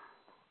problem.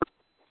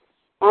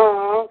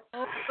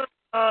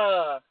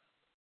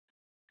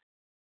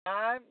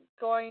 I'm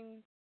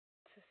going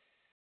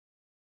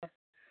to.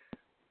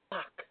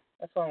 Fuck.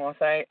 That's what I'm gonna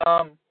say.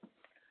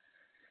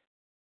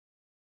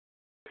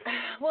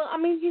 Well, I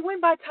mean, he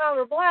went by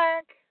Tyler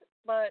Black,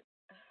 but.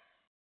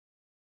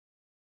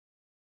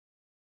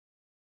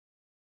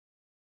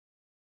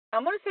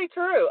 I'm going to say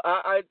true.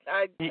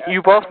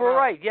 You both were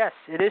right. Yes,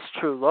 it is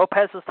true.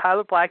 Lopez's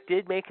Tyler Black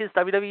did make his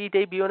WWE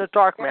debut in a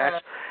dark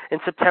match in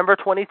September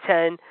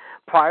 2010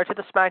 prior to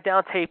the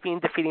SmackDown taping,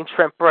 defeating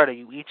Trent Beretta.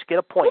 You each get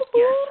a point,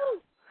 yes.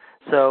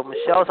 So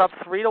Michelle's up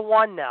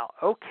 3-1 now.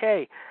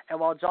 Okay. And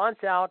while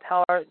John's out,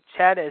 however,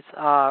 Chad is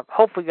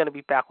hopefully going to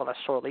be back with us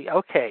shortly.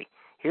 Okay.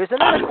 Here's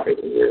another.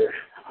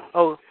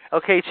 Oh,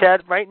 okay,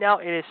 Chad. Right now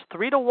it is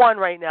 3-1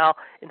 right now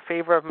in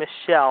favor of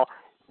Michelle.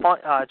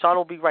 John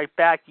will be right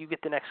back. You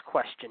get the next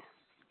question.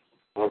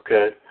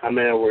 Okay. How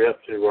many are we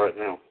up to right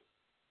now?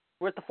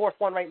 We're at the 4th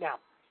one right now.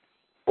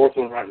 4th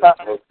one right now.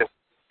 Okay.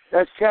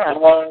 That's Chad.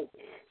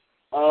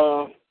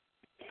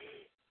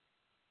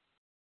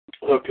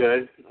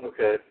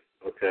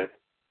 Okay.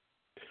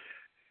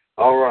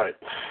 All right.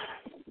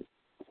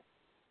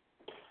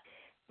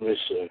 Let me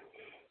see.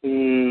 I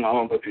don't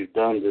know if you've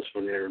done this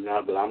one yet or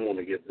not, but I'm going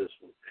to get this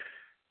one.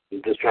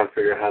 I'm just trying to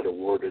figure out how to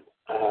word it.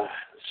 Let's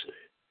see.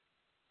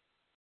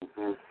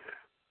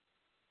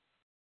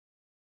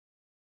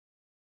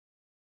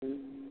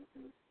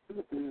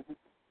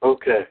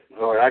 Okay.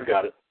 All right. I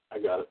got it.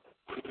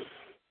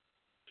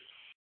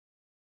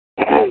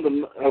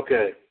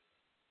 Okay.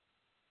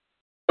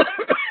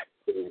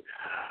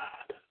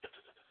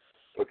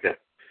 Okay.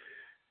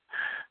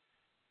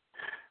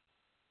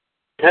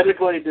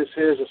 Technically, this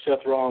is a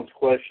Seth Rollins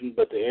question,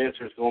 but the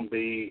answer is going to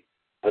be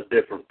a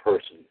different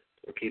person.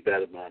 So keep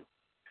that in mind.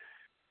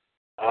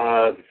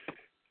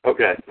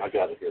 Okay. I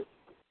got it here.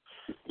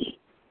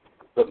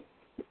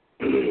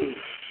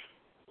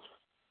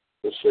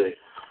 Let's see.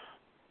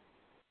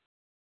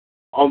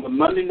 On the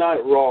Monday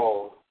Night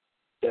Raw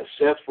that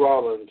Seth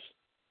Rollins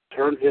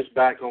turned his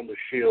back on the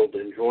Shield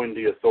and joined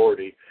the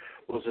Authority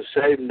was the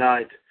same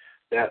night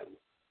that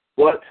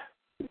what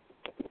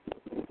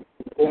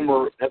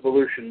former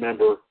Evolution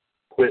member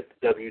quit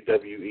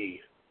WWE?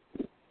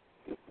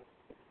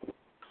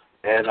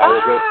 And I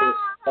will go to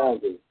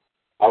Fonzie.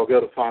 I'll go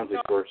to Fonzie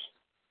first.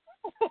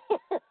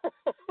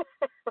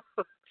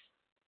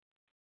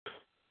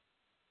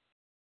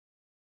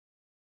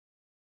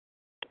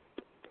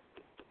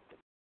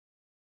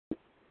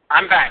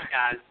 I'm back,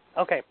 guys.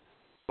 Okay.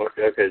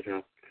 Okay,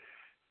 John.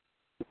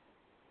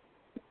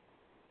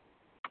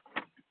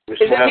 Is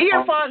it me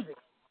or Fonzie?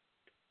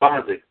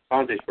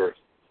 Fonzie's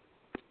first.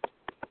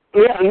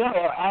 Yeah, no,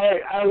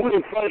 I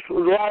went first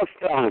last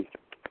time.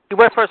 You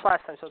went first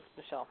last time, so it's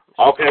Michelle.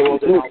 Okay, well,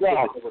 then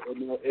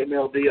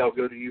MLD, I'll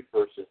go to you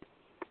first.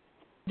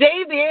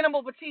 Dave the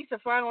Animal Batista,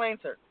 final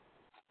answer.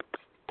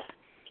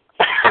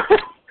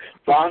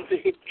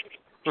 Fonzie?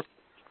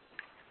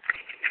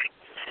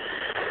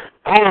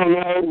 I don't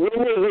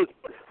know.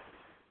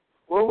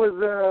 What was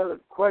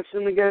the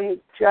question again,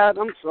 Chad?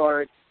 I'm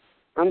sorry.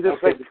 I'm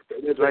just okay.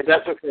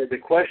 That's okay. The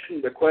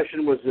question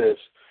was this.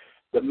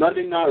 The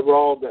Monday Night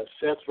Raw that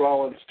Seth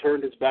Rollins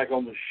turned his back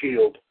on the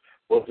Shield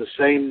was the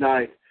same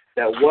night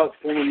that what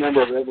former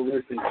member of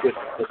Evolution quit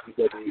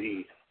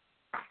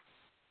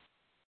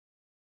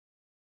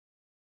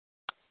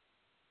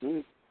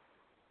WWE?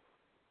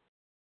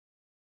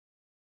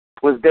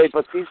 Was Dave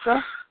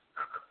Batista?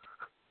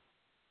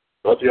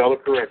 Both of y'all are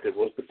correct. It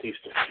was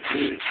Batista.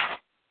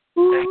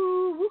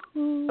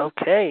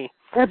 Okay.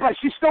 Yeah, but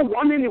she still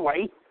won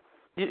anyway.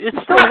 It's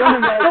still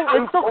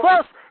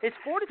close. It's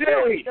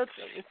 4-2.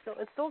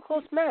 It's still a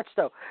close match,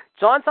 though.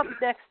 John's up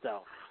next,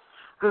 though.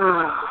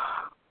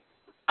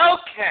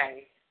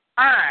 Okay.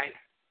 All right.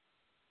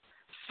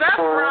 Seth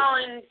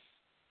Rollins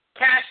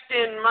cashed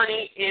in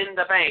Money in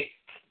the Bank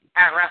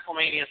at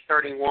WrestleMania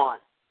 31.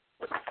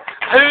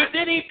 Who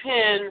did he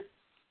pin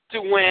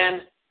to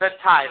win the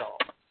title?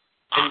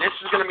 And this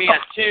is going to be a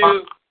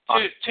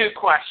two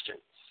questions.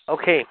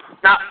 Okay.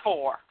 Not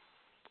 4.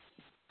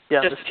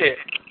 Yeah. Just 2.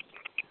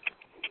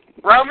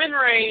 Roman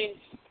Reigns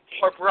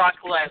or Brock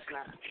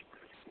Lesnar?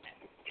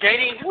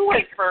 JD, who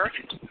went first?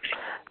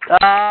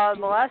 The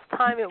last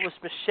time it was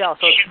Michelle,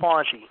 so it's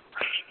Fonzie.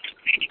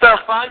 So,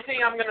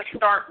 Fonzie, I'm going to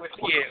start with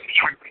you.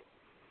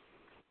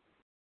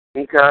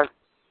 Okay.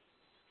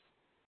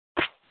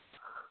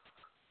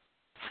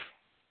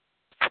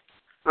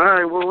 All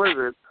right, what was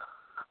it?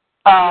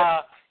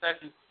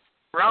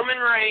 Roman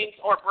Reigns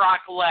or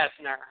Brock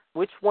Lesnar?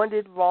 Which one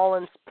did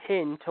Rollins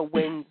pin to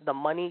win the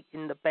Money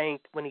in the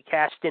Bank when he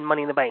cashed in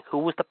Money in the Bank? Who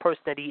was the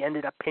person that he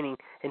ended up pinning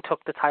and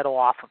took the title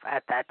off of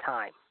at that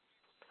time?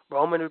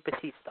 Roman or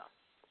Batista?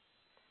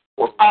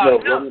 No,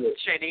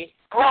 shitty.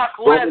 Brock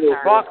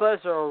Lesnar. Brock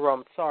Lesnar or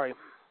Roman. Sorry.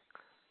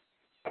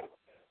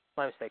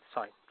 My mistake.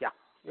 Sorry. Yeah,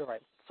 you're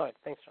right. Sorry.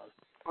 Thanks, John.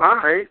 All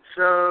right,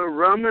 so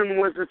Roman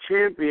was the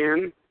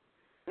champion.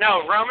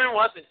 No, Roman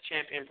wasn't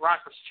champion.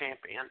 Brock was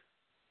champion.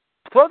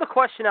 Throw the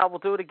question out. We'll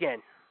do it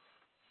again.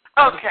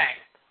 Okay.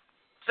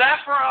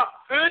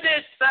 Who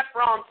did Seth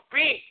Rollins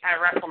beat at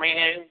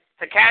WrestleMania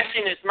to cash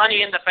in his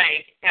Money in the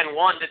Bank and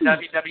won the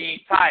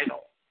WWE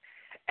title?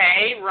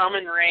 A,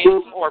 Roman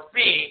Reigns, or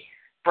B,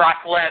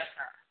 Brock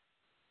Lesnar?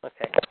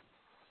 Okay.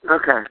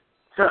 Okay.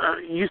 So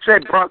you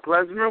said Brock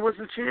Lesnar was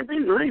the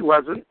champion? No, he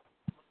wasn't.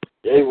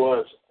 Yeah, he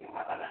was.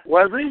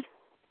 Was he?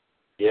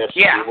 Yes,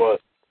 yeah. He was.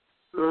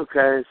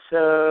 Okay,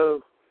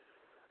 so...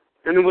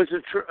 And it was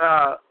it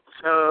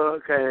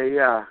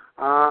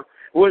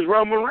was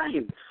Roman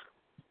Reigns.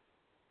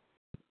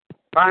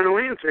 Final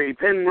answer, he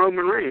pinned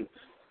Roman Reigns.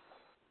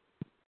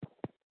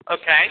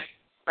 Okay.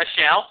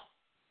 Michelle?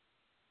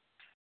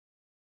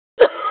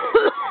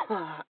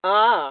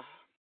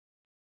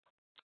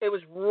 It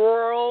was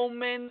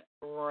Roman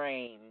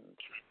Reigns.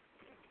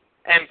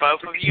 And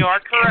both of you are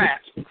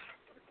correct.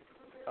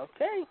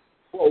 Okay.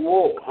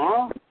 Whoa,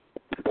 huh?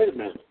 Wait a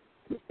minute.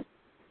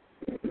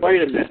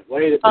 Wait a minute.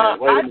 Wait a minute.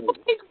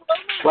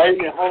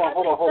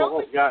 Hold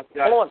on. Guys.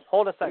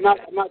 Hold a second.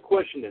 I'm not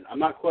questioning.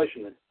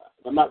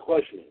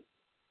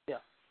 Yeah.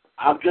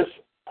 I'm just,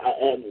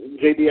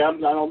 JD, I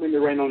don't mean to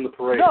rain on the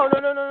parade. No.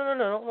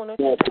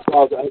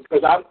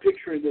 Because I'm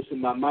picturing this in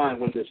my mind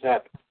when this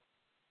happened.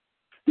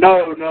 No.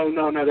 Wait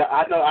a minute.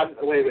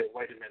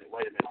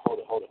 Hold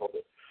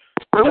it.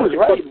 I was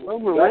right.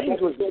 Roman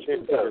Reigns was the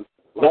champion.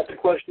 Let the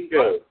question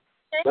go.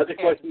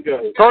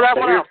 Throw that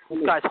one out.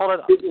 Guys, hold it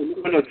up.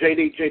 No,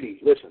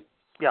 JD, listen.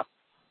 Yeah.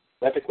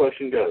 Let the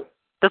question go.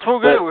 That's what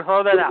we're going to do. We'll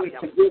throw that out.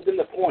 To give them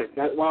the point.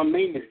 What I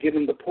mean is give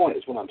them the point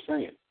is what I'm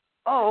saying.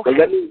 Oh, okay.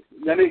 But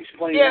let me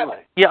explain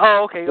why. Yeah,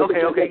 oh, okay.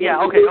 Yeah,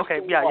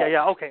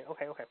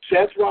 okay.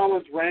 Seth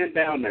Rollins ran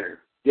down there,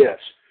 yes.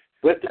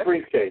 With the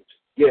briefcase,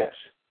 yes.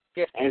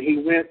 Yeah. And he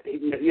went,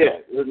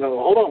 no,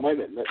 hold on, wait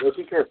a minute. Let's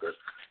be careful.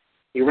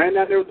 He ran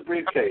down there with the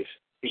briefcase.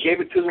 He gave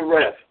it to the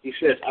ref. He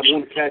says, I'm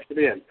going to cash it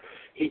in.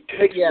 He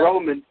takes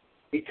Roman.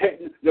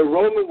 The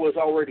Roman was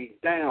already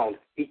down.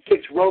 He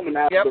kicks Roman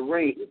out of the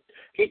ring.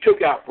 He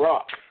took out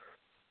Brock.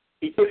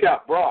 He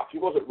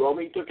wasn't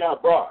Roman. He took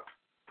out Brock.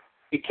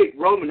 He kicked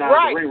Roman out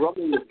of the ring.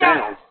 Roman was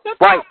down.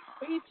 Right.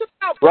 He took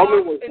out Brock,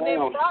 Roman was and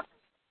down.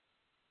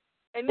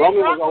 Then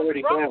Roman Brock was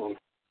already down.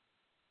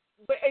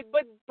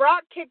 But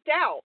Brock kicked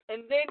out,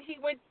 and then he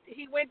went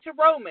to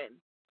Roman.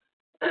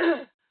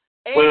 I'm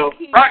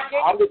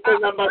just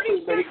saying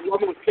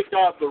Roman was kicked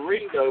out of the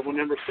ring though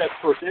whenever Seth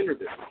first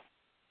entered it.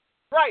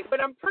 Right,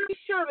 but I'm pretty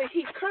sure that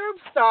he curb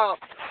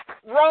stomped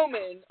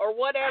Roman or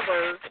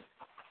whatever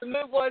the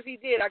move was he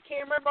did. I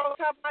can't remember off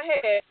the top of my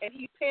head, and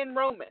he pinned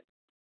Roman.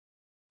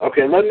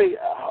 Okay, I'm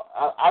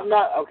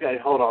not, okay,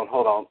 hold on.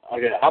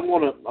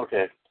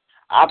 Okay,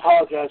 I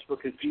apologize for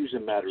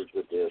confusing matters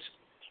with this.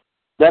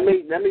 Let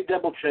me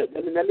double check.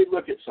 Let me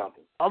look at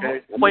something.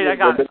 Okay? Wait, I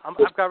got it. I've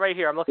got it right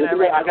here. I'm looking at it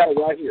right now. I got it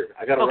right here.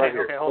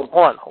 Okay, hold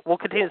on. We'll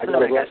continue this in a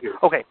minute, guys.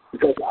 Okay.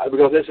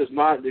 Because this is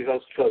mine,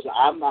 because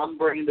I'm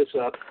bringing this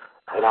up,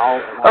 and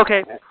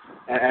okay.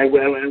 And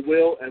we'll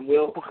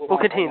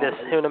continue this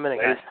here in a minute,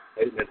 guys.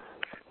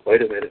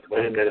 Wait a minute.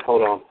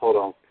 Hold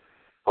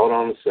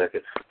on a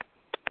second.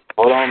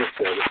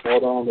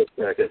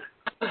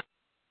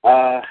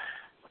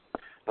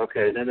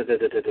 Okay.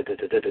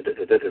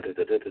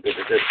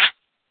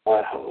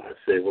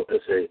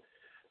 Let's see.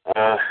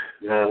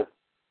 No.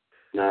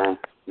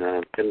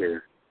 Come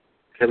here.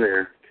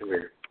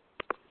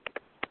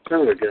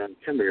 Son of a gun.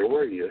 Come here.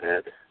 Where are you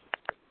at?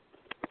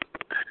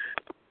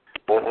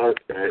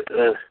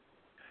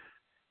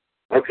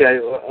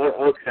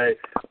 Okay.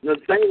 The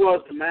thing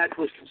was, the match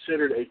was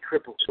considered a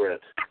triple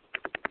threat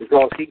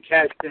because he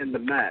cashed in the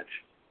match.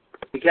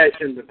 He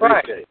cashed in the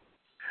briefcase. Right.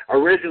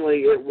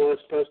 Originally, it was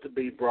supposed to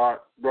be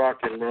Brock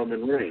and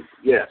Roman Reigns.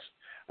 Yes.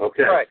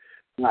 Okay. Right.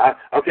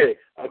 Okay.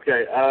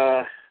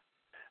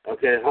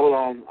 Hold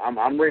on.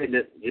 I'm reading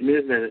it. Give me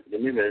a minute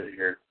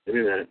here. Give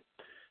me a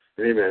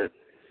minute.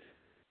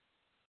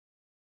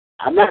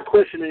 I'm not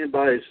questioning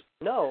anybody's.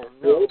 No.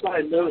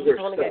 Everybody knows their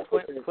stuff.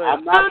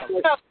 I'm not.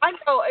 I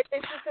know. It's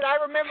just that I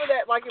remember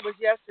that like it was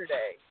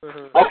yesterday.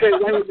 Mm-hmm. Okay,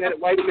 wait a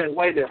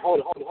minute.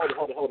 Hold.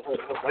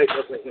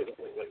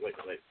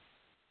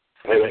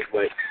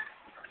 Wait.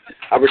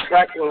 I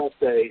retract what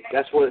I say.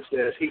 That's what it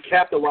says. He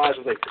capitalized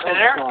with a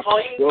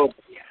well,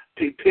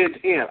 he pinned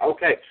him.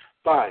 Okay,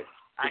 fine.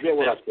 Forget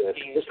what I said.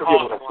 Just forget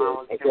what I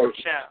said. Okay.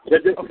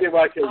 Just forget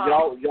what I said.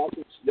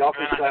 Y'all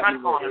can slap me.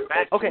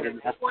 Okay.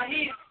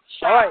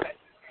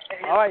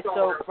 All right.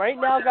 So right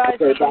now, guys.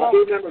 Okay, but I do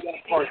remember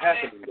that part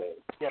happening, though.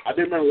 Yep. I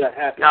do remember that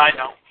happening. No, I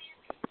don't.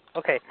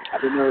 Okay. I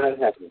do remember that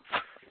happening.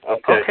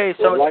 Okay,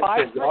 so well,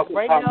 it's 5-3.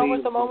 Right now,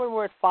 at the moment,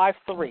 we're at 5-3.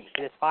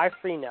 It is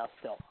 5-3 now.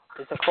 Still,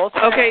 it's a close.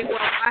 Okay. Well,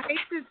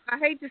 I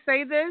hate to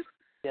say this.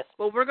 Yes.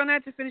 But we're gonna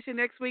have to finish it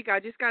next week. I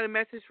just got a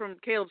message from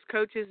Caleb's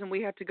coaches, and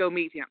we have to go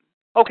meet him.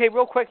 Okay,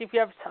 real quick, if you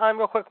have time,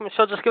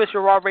 Michelle, just give us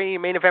your Raw rating,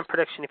 your main event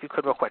prediction, if you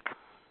could, real quick.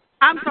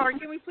 I'm sorry.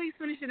 Can we please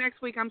finish it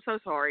next week? I'm so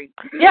sorry.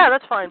 Yeah,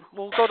 that's fine.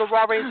 We'll go to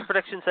Raw ratings and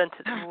predictions and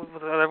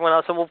with everyone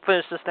else, and we'll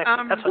finish this next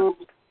week. That's fine.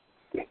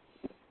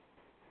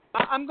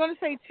 I'm going to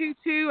say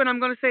 2-2, and I'm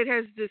going to say it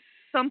has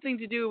something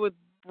to do with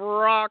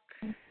Brock.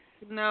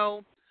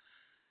 No.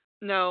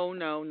 I'm going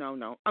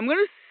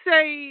to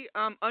say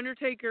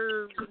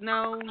Undertaker.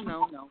 No.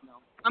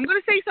 I'm going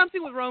to say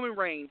something with Roman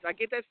Reigns. I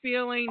get that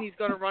feeling. He's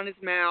going to run his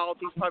mouth.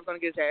 He's probably going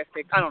to get his ass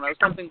kicked. I don't know.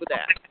 Something with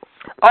that.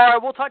 All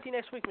right. We'll talk to you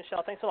next week,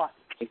 Michelle. Thanks a lot.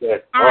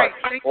 Okay. All right.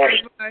 Thank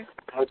you. Bye.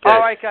 Okay. All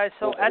right, guys.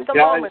 So at the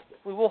moment,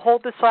 we will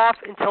hold this off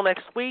until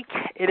next week.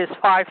 It is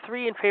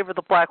 5-3 in favor of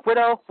the Black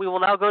Widow. We will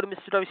now go to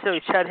Mr.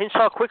 WCW, Chad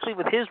Hinshaw, quickly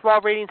with his Raw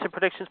ratings and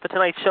predictions for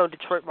tonight's show in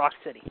Detroit Rock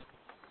City.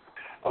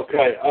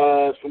 Okay,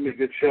 it's going to be a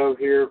good show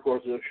here. Of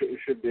course, it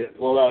should be a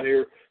blowout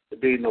here.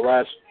 It being the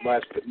last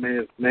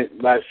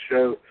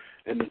show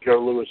in the Joe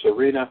Louis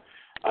Arena.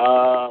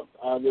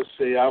 Let's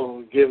see. I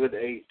will give it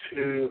a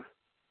 2.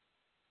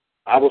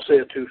 I will say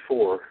a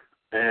 2-4,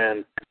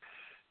 and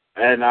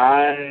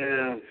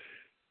I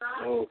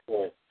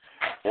okay,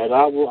 and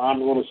I'm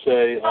going to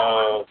say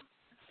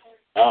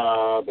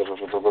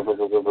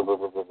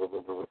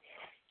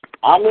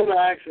I'm going to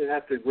actually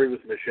have to agree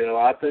with Michelle.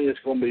 I think it's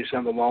going to be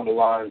something along the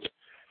lines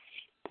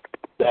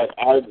that's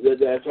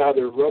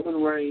either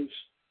Roman Reigns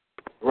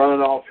running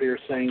off here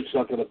saying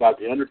something about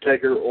The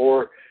Undertaker,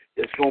 or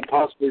it's going to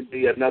possibly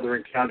be another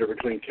encounter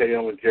between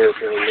KO and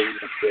Jericho.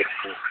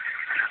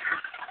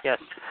 Yes.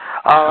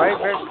 All right.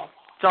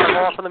 John, hold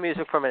off on the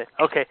music for a minute.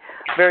 Okay.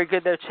 Very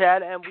good there,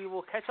 Chad. And we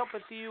will catch up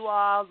with you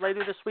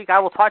later this week. I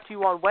will talk to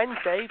you on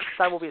Wednesday because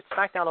I will be at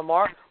SmackDown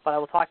tomorrow, but I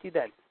will talk to you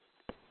then.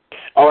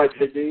 All right,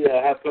 JD.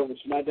 Have fun with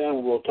SmackDown,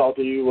 and we'll talk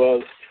to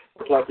you.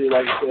 Like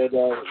I said,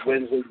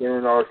 Wednesday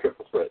during our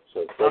triple threat.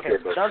 So okay.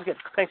 Sounds good.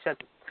 Thanks, Chad.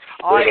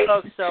 All right,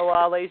 folks. So,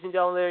 ladies and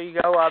gentlemen, there you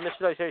go.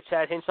 Mr. WCW,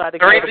 Chad Hinshaw. The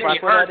reason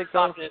you heard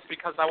something is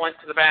because I went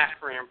to the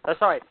bathroom.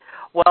 That's all right.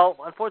 Well,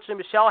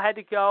 unfortunately, Michelle had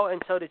to go,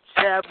 and so did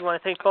Chad. We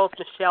want to thank both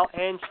Michelle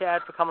and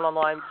Chad for coming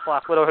online.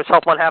 Black Widow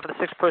herself, one half of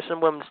the 6-person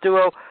women's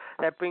duo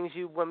that brings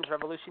you Women's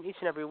Revolution each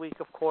and every week.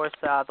 Of course,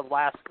 the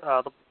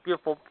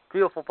beautiful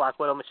Black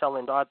Widow, Michelle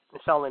Lynn Dodds,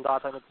 I'm at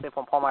the Safe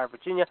One, Palmyra,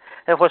 Virginia.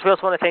 And of course, we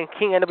also want to thank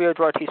King NWO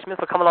George T. Smith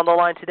for coming on the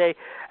line today,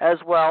 as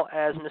well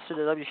as Mr.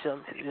 W.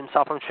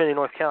 himself from Trinity,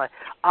 North Carolina.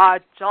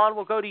 John,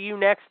 we'll go to you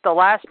next. The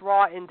last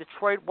Raw in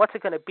Detroit. What's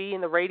it going to be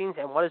in the ratings,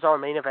 and what is our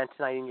main event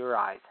tonight in your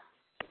eyes?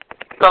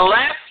 The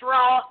last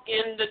Raw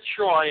in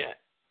Detroit.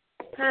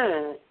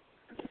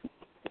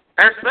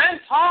 There's been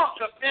talk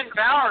of Finn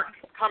Balor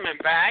coming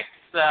back,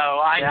 so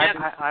I guess...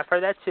 I've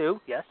heard that too.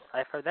 Yes,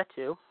 I've heard that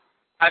too.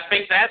 I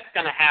think that's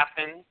going to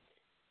happen.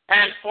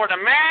 And for the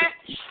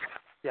match,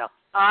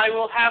 I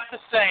will have to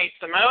say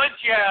Samoa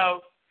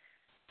Joe,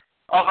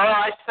 although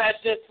I said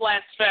this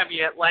last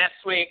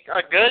week,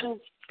 a good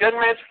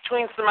match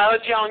between Samoa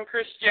Joe and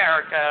Chris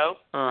Jericho.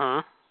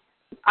 Uh-huh.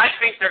 I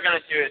think they're going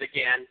to do it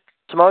again.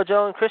 Samoa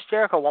Joe and Chris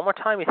Jericho, one more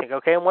time, you think,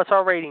 okay? And what's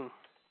our rating?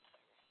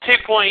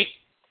 2.5.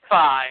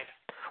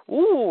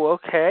 Ooh,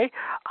 okay.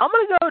 I'm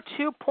going to go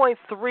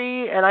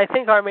 2.3, and I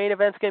think our main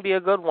event's going to be a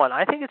good one.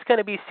 I think it's going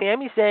to be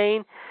Sami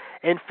Zayn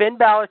and Finn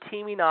Balor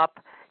teaming up,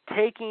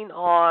 taking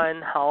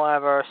on,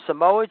 however,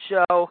 Samoa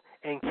Joe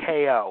and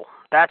KO.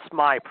 That's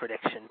my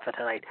prediction for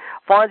tonight.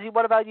 Fonzie,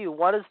 what about you?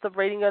 What is the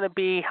rating going to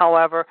be,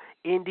 however,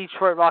 in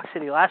Detroit Rock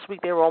City? Last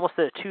week they were almost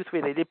at a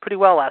 2-3. They did pretty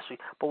well last week.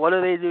 But what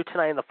do they do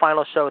tonight in the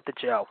final show at the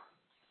Joe?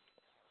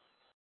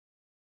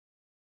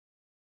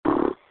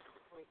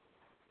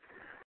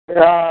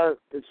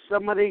 Is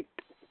somebody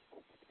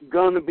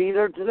going to be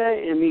there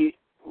today? Any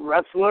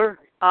wrestler?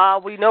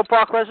 We know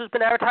Brock Lesnar's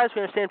been advertised.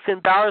 We understand Finn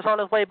Balor's on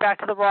his way back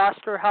to the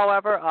roster,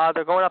 however.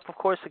 They're going up, of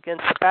course,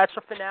 against the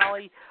Bachelor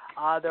finale.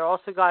 They're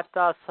also got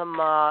the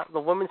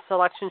women's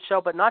selection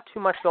show, but not too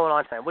much going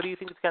on tonight. What do you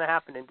think is going to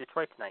happen in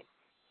Detroit tonight?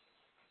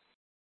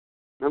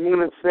 I'm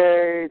going to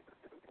say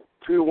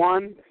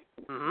 2-1.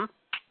 Mm-hmm.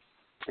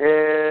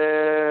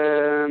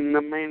 And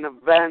the main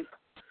event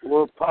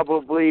will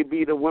probably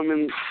be the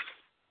women's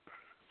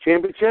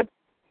championship.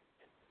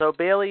 So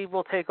Bayley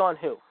will take on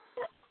who?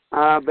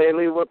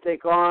 Bayley will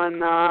take on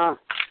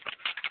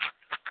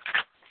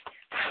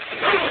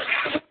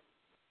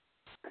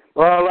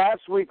Well,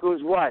 last week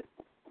was what?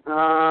 You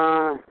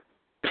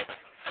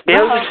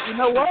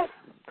know what?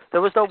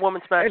 There was no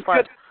women's match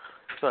last.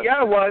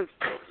 Yeah, it was.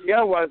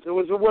 Yeah, it was. It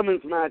was a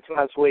women's match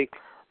last week.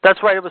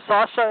 That's right. It was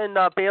Sasha and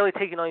Bailey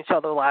taking on each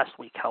other last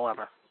week,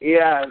 however.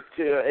 Yeah,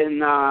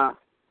 and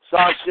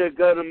Sasha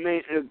going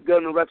to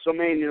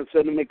WrestleMania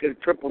instead of making a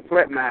triple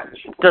threat match.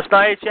 Does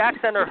Nia Jax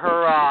enter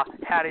her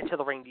hat into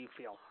the ring, do you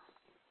feel?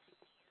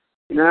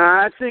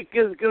 Nah, I think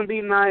it's going to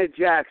be Nia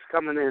Jax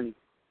coming in.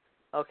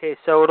 Okay,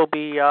 so it'll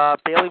be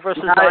Bailey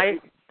versus Nia?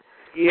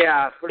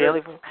 Yeah.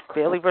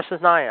 Bailey versus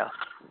Nia.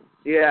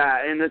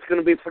 Yeah, and it's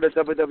going to be for the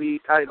WWE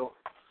title.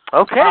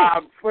 Okay.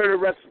 For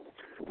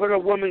the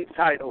women's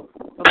title.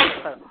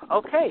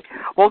 Okay.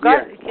 Well,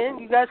 guys, again,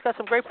 you guys got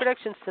some great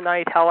predictions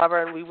tonight,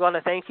 however, and we want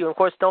to thank you. And, of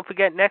course, don't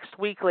forget, next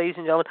week, ladies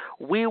and gentlemen,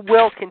 we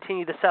will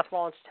continue the Seth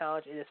Rollins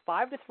Challenge. It is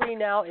 5-3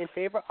 now in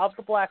favor of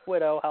the Black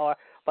Widow, however.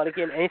 But,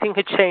 again, anything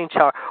could change,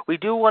 however. We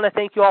do want to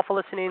thank you all for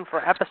listening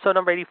for episode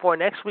number 84.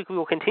 Next week, we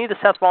will continue the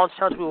Seth Rollins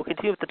Challenge. We will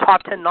continue with the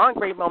top 10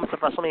 non-great moments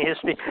of WrestleMania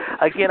history.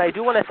 Again, I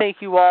do want to thank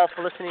you all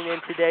for listening in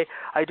today.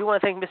 I do want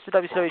to thank Mr.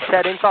 WCW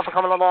Chad Inshaw for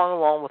coming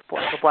along with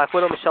the Black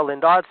Widow, Michelle Lynn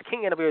Dodds,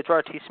 King NWO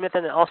Gerard T. Smith,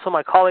 and also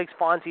my colleagues,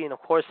 Fonzie, and, of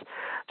course,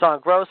 John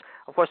Gross.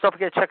 Of course, don't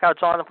forget to check out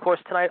John, of course,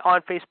 tonight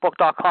on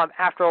Facebook.com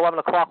after 11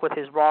 o'clock with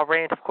his Raw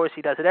Rant. Of course,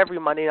 he does it every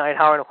Monday night,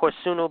 Howard. And, of course,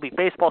 soon it will be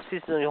baseball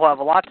season, and he'll have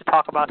a lot to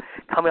talk about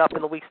coming up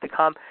in the weeks to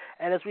come.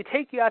 And as we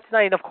take you out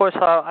tonight, of course,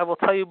 I will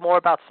tell you more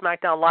about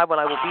SmackDown Live when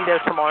I will be there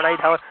tomorrow night.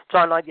 Howard,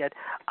 John, not yet.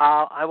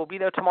 I will be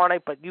there tomorrow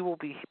night, but you will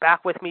be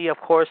back with me, of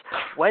course,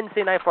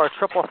 Wednesday night for our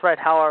Triple Threat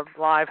Howard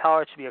Live.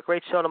 Howard, it should be a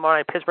great show tomorrow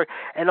night in Pittsburgh.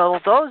 And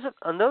on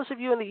those of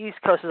you on the East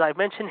Coast, as I've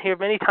mentioned here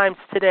many times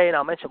today, and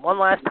I'll mention one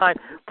last time,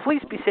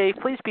 please be safe.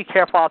 Please be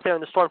careful out there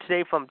in the storm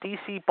today from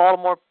D.C.,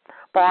 Baltimore,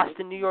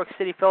 Boston, New York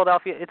City,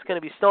 Philadelphia. It's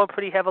going to be snowing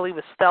pretty heavily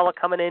with Stella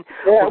coming in.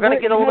 Yeah, we're going to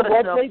get a little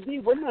bit of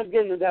snow. We're not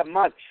getting that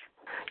much.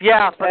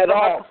 Yeah, but at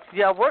all.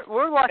 Yeah,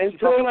 we're lucky.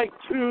 Until like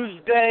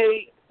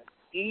Tuesday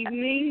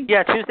evening.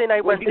 Yeah, Tuesday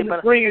night, Wednesday.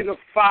 We're 3 to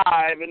 5,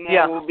 and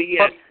that will be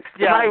it.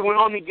 Tonight we're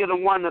only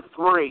getting 1 to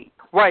 3.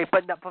 Right,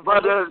 but the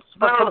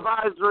snow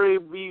advisory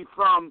will be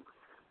from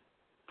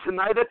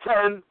tonight at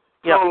 10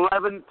 to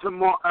 11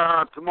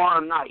 tomorrow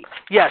night.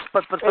 Yes,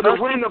 but and the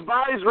wind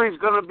advisory is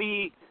going to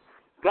be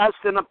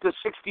gusting up to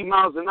 60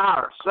 miles an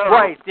hour. So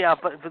right, yeah,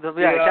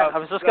 I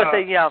was just gonna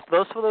say,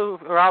 those who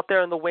are out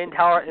there in the wind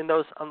tower in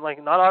those,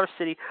 like not our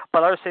city,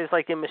 but other cities,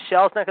 like in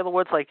Michelle's neck of the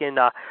woods, like in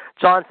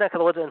John's neck of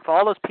the woods, and for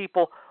all those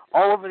people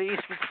all over the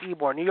Eastern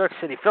Seaboard, New York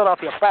City,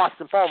 Philadelphia,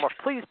 Boston, Baltimore,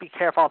 please be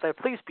careful out there.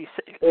 Please be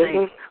safe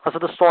because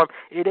of the storm.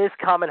 It is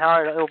coming,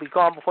 Howard. It will be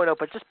gone before you know,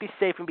 but just be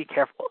safe and be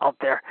careful out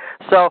there.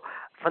 So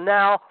for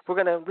now, we're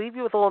going to leave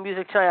you with a little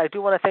music tonight. I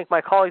do want to thank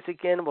my colleagues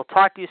again. We'll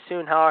talk to you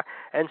soon, Howard.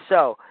 And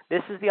so,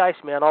 this is the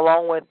Iceman,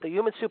 along with the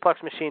Human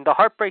Suplex Machine, the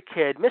Heartbreak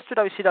Kid, Mr.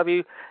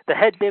 WCW, the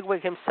Head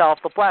Bigwig himself,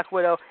 the Black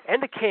Widow,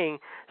 and the King,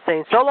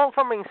 saying so long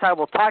from ringside.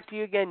 We'll talk to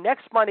you again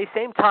next Monday,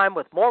 same time,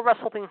 with more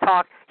wrestling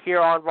talk here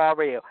on Raw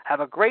Radio. Have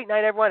a great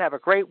night, everyone. Have a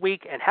great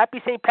week. And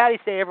happy St. Patty's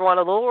Day, everyone.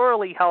 A little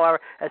early, however,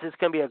 as it's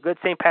going to be a good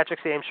St.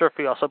 Patrick's Day, I'm sure,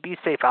 for you all. So be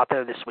safe out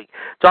there this week.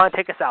 John,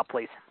 take us out,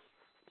 please.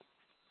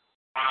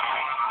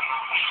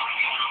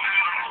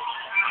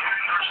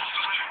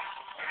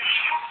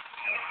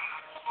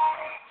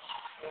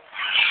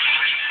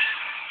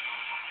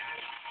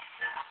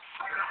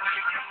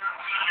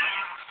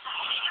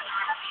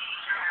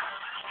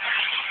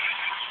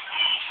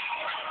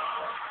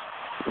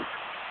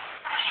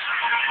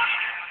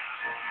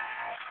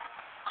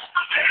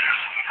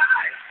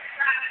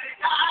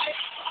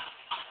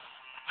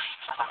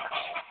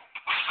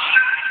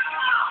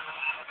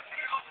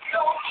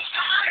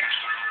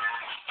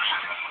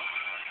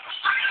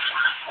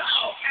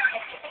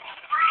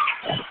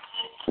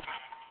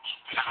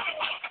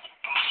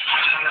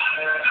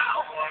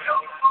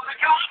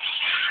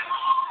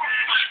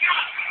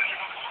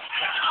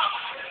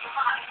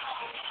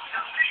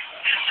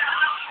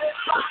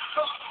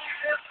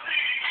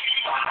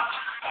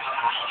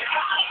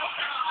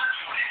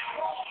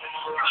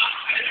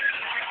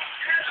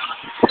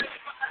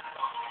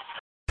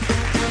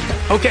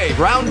 Okay,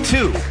 round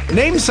 2.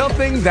 Name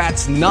something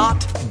that's not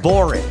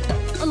boring.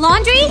 A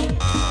laundry?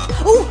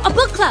 Ooh, a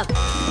book club.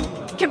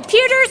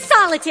 Computer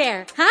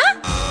solitaire,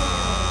 huh?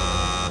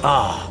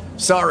 Ah, oh,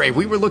 sorry,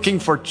 we were looking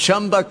for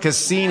Chumba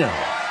Casino.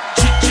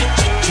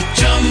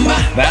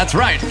 That's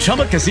right,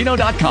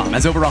 ChumbaCasino.com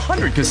has over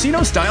 100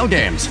 casino-style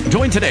games.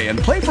 Join today and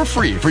play for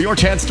free for your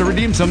chance to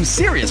redeem some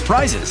serious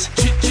prizes.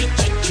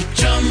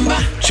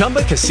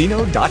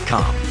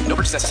 ChumbaCasino.com. No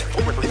purchase necessary.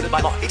 Void where prohibited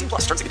by law. 18+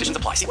 terms and conditions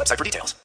apply. See website for details.